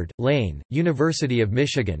 Harvard, Lane, University of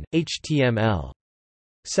Michigan, HTML.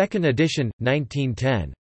 2nd edition,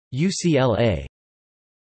 1910. UCLA.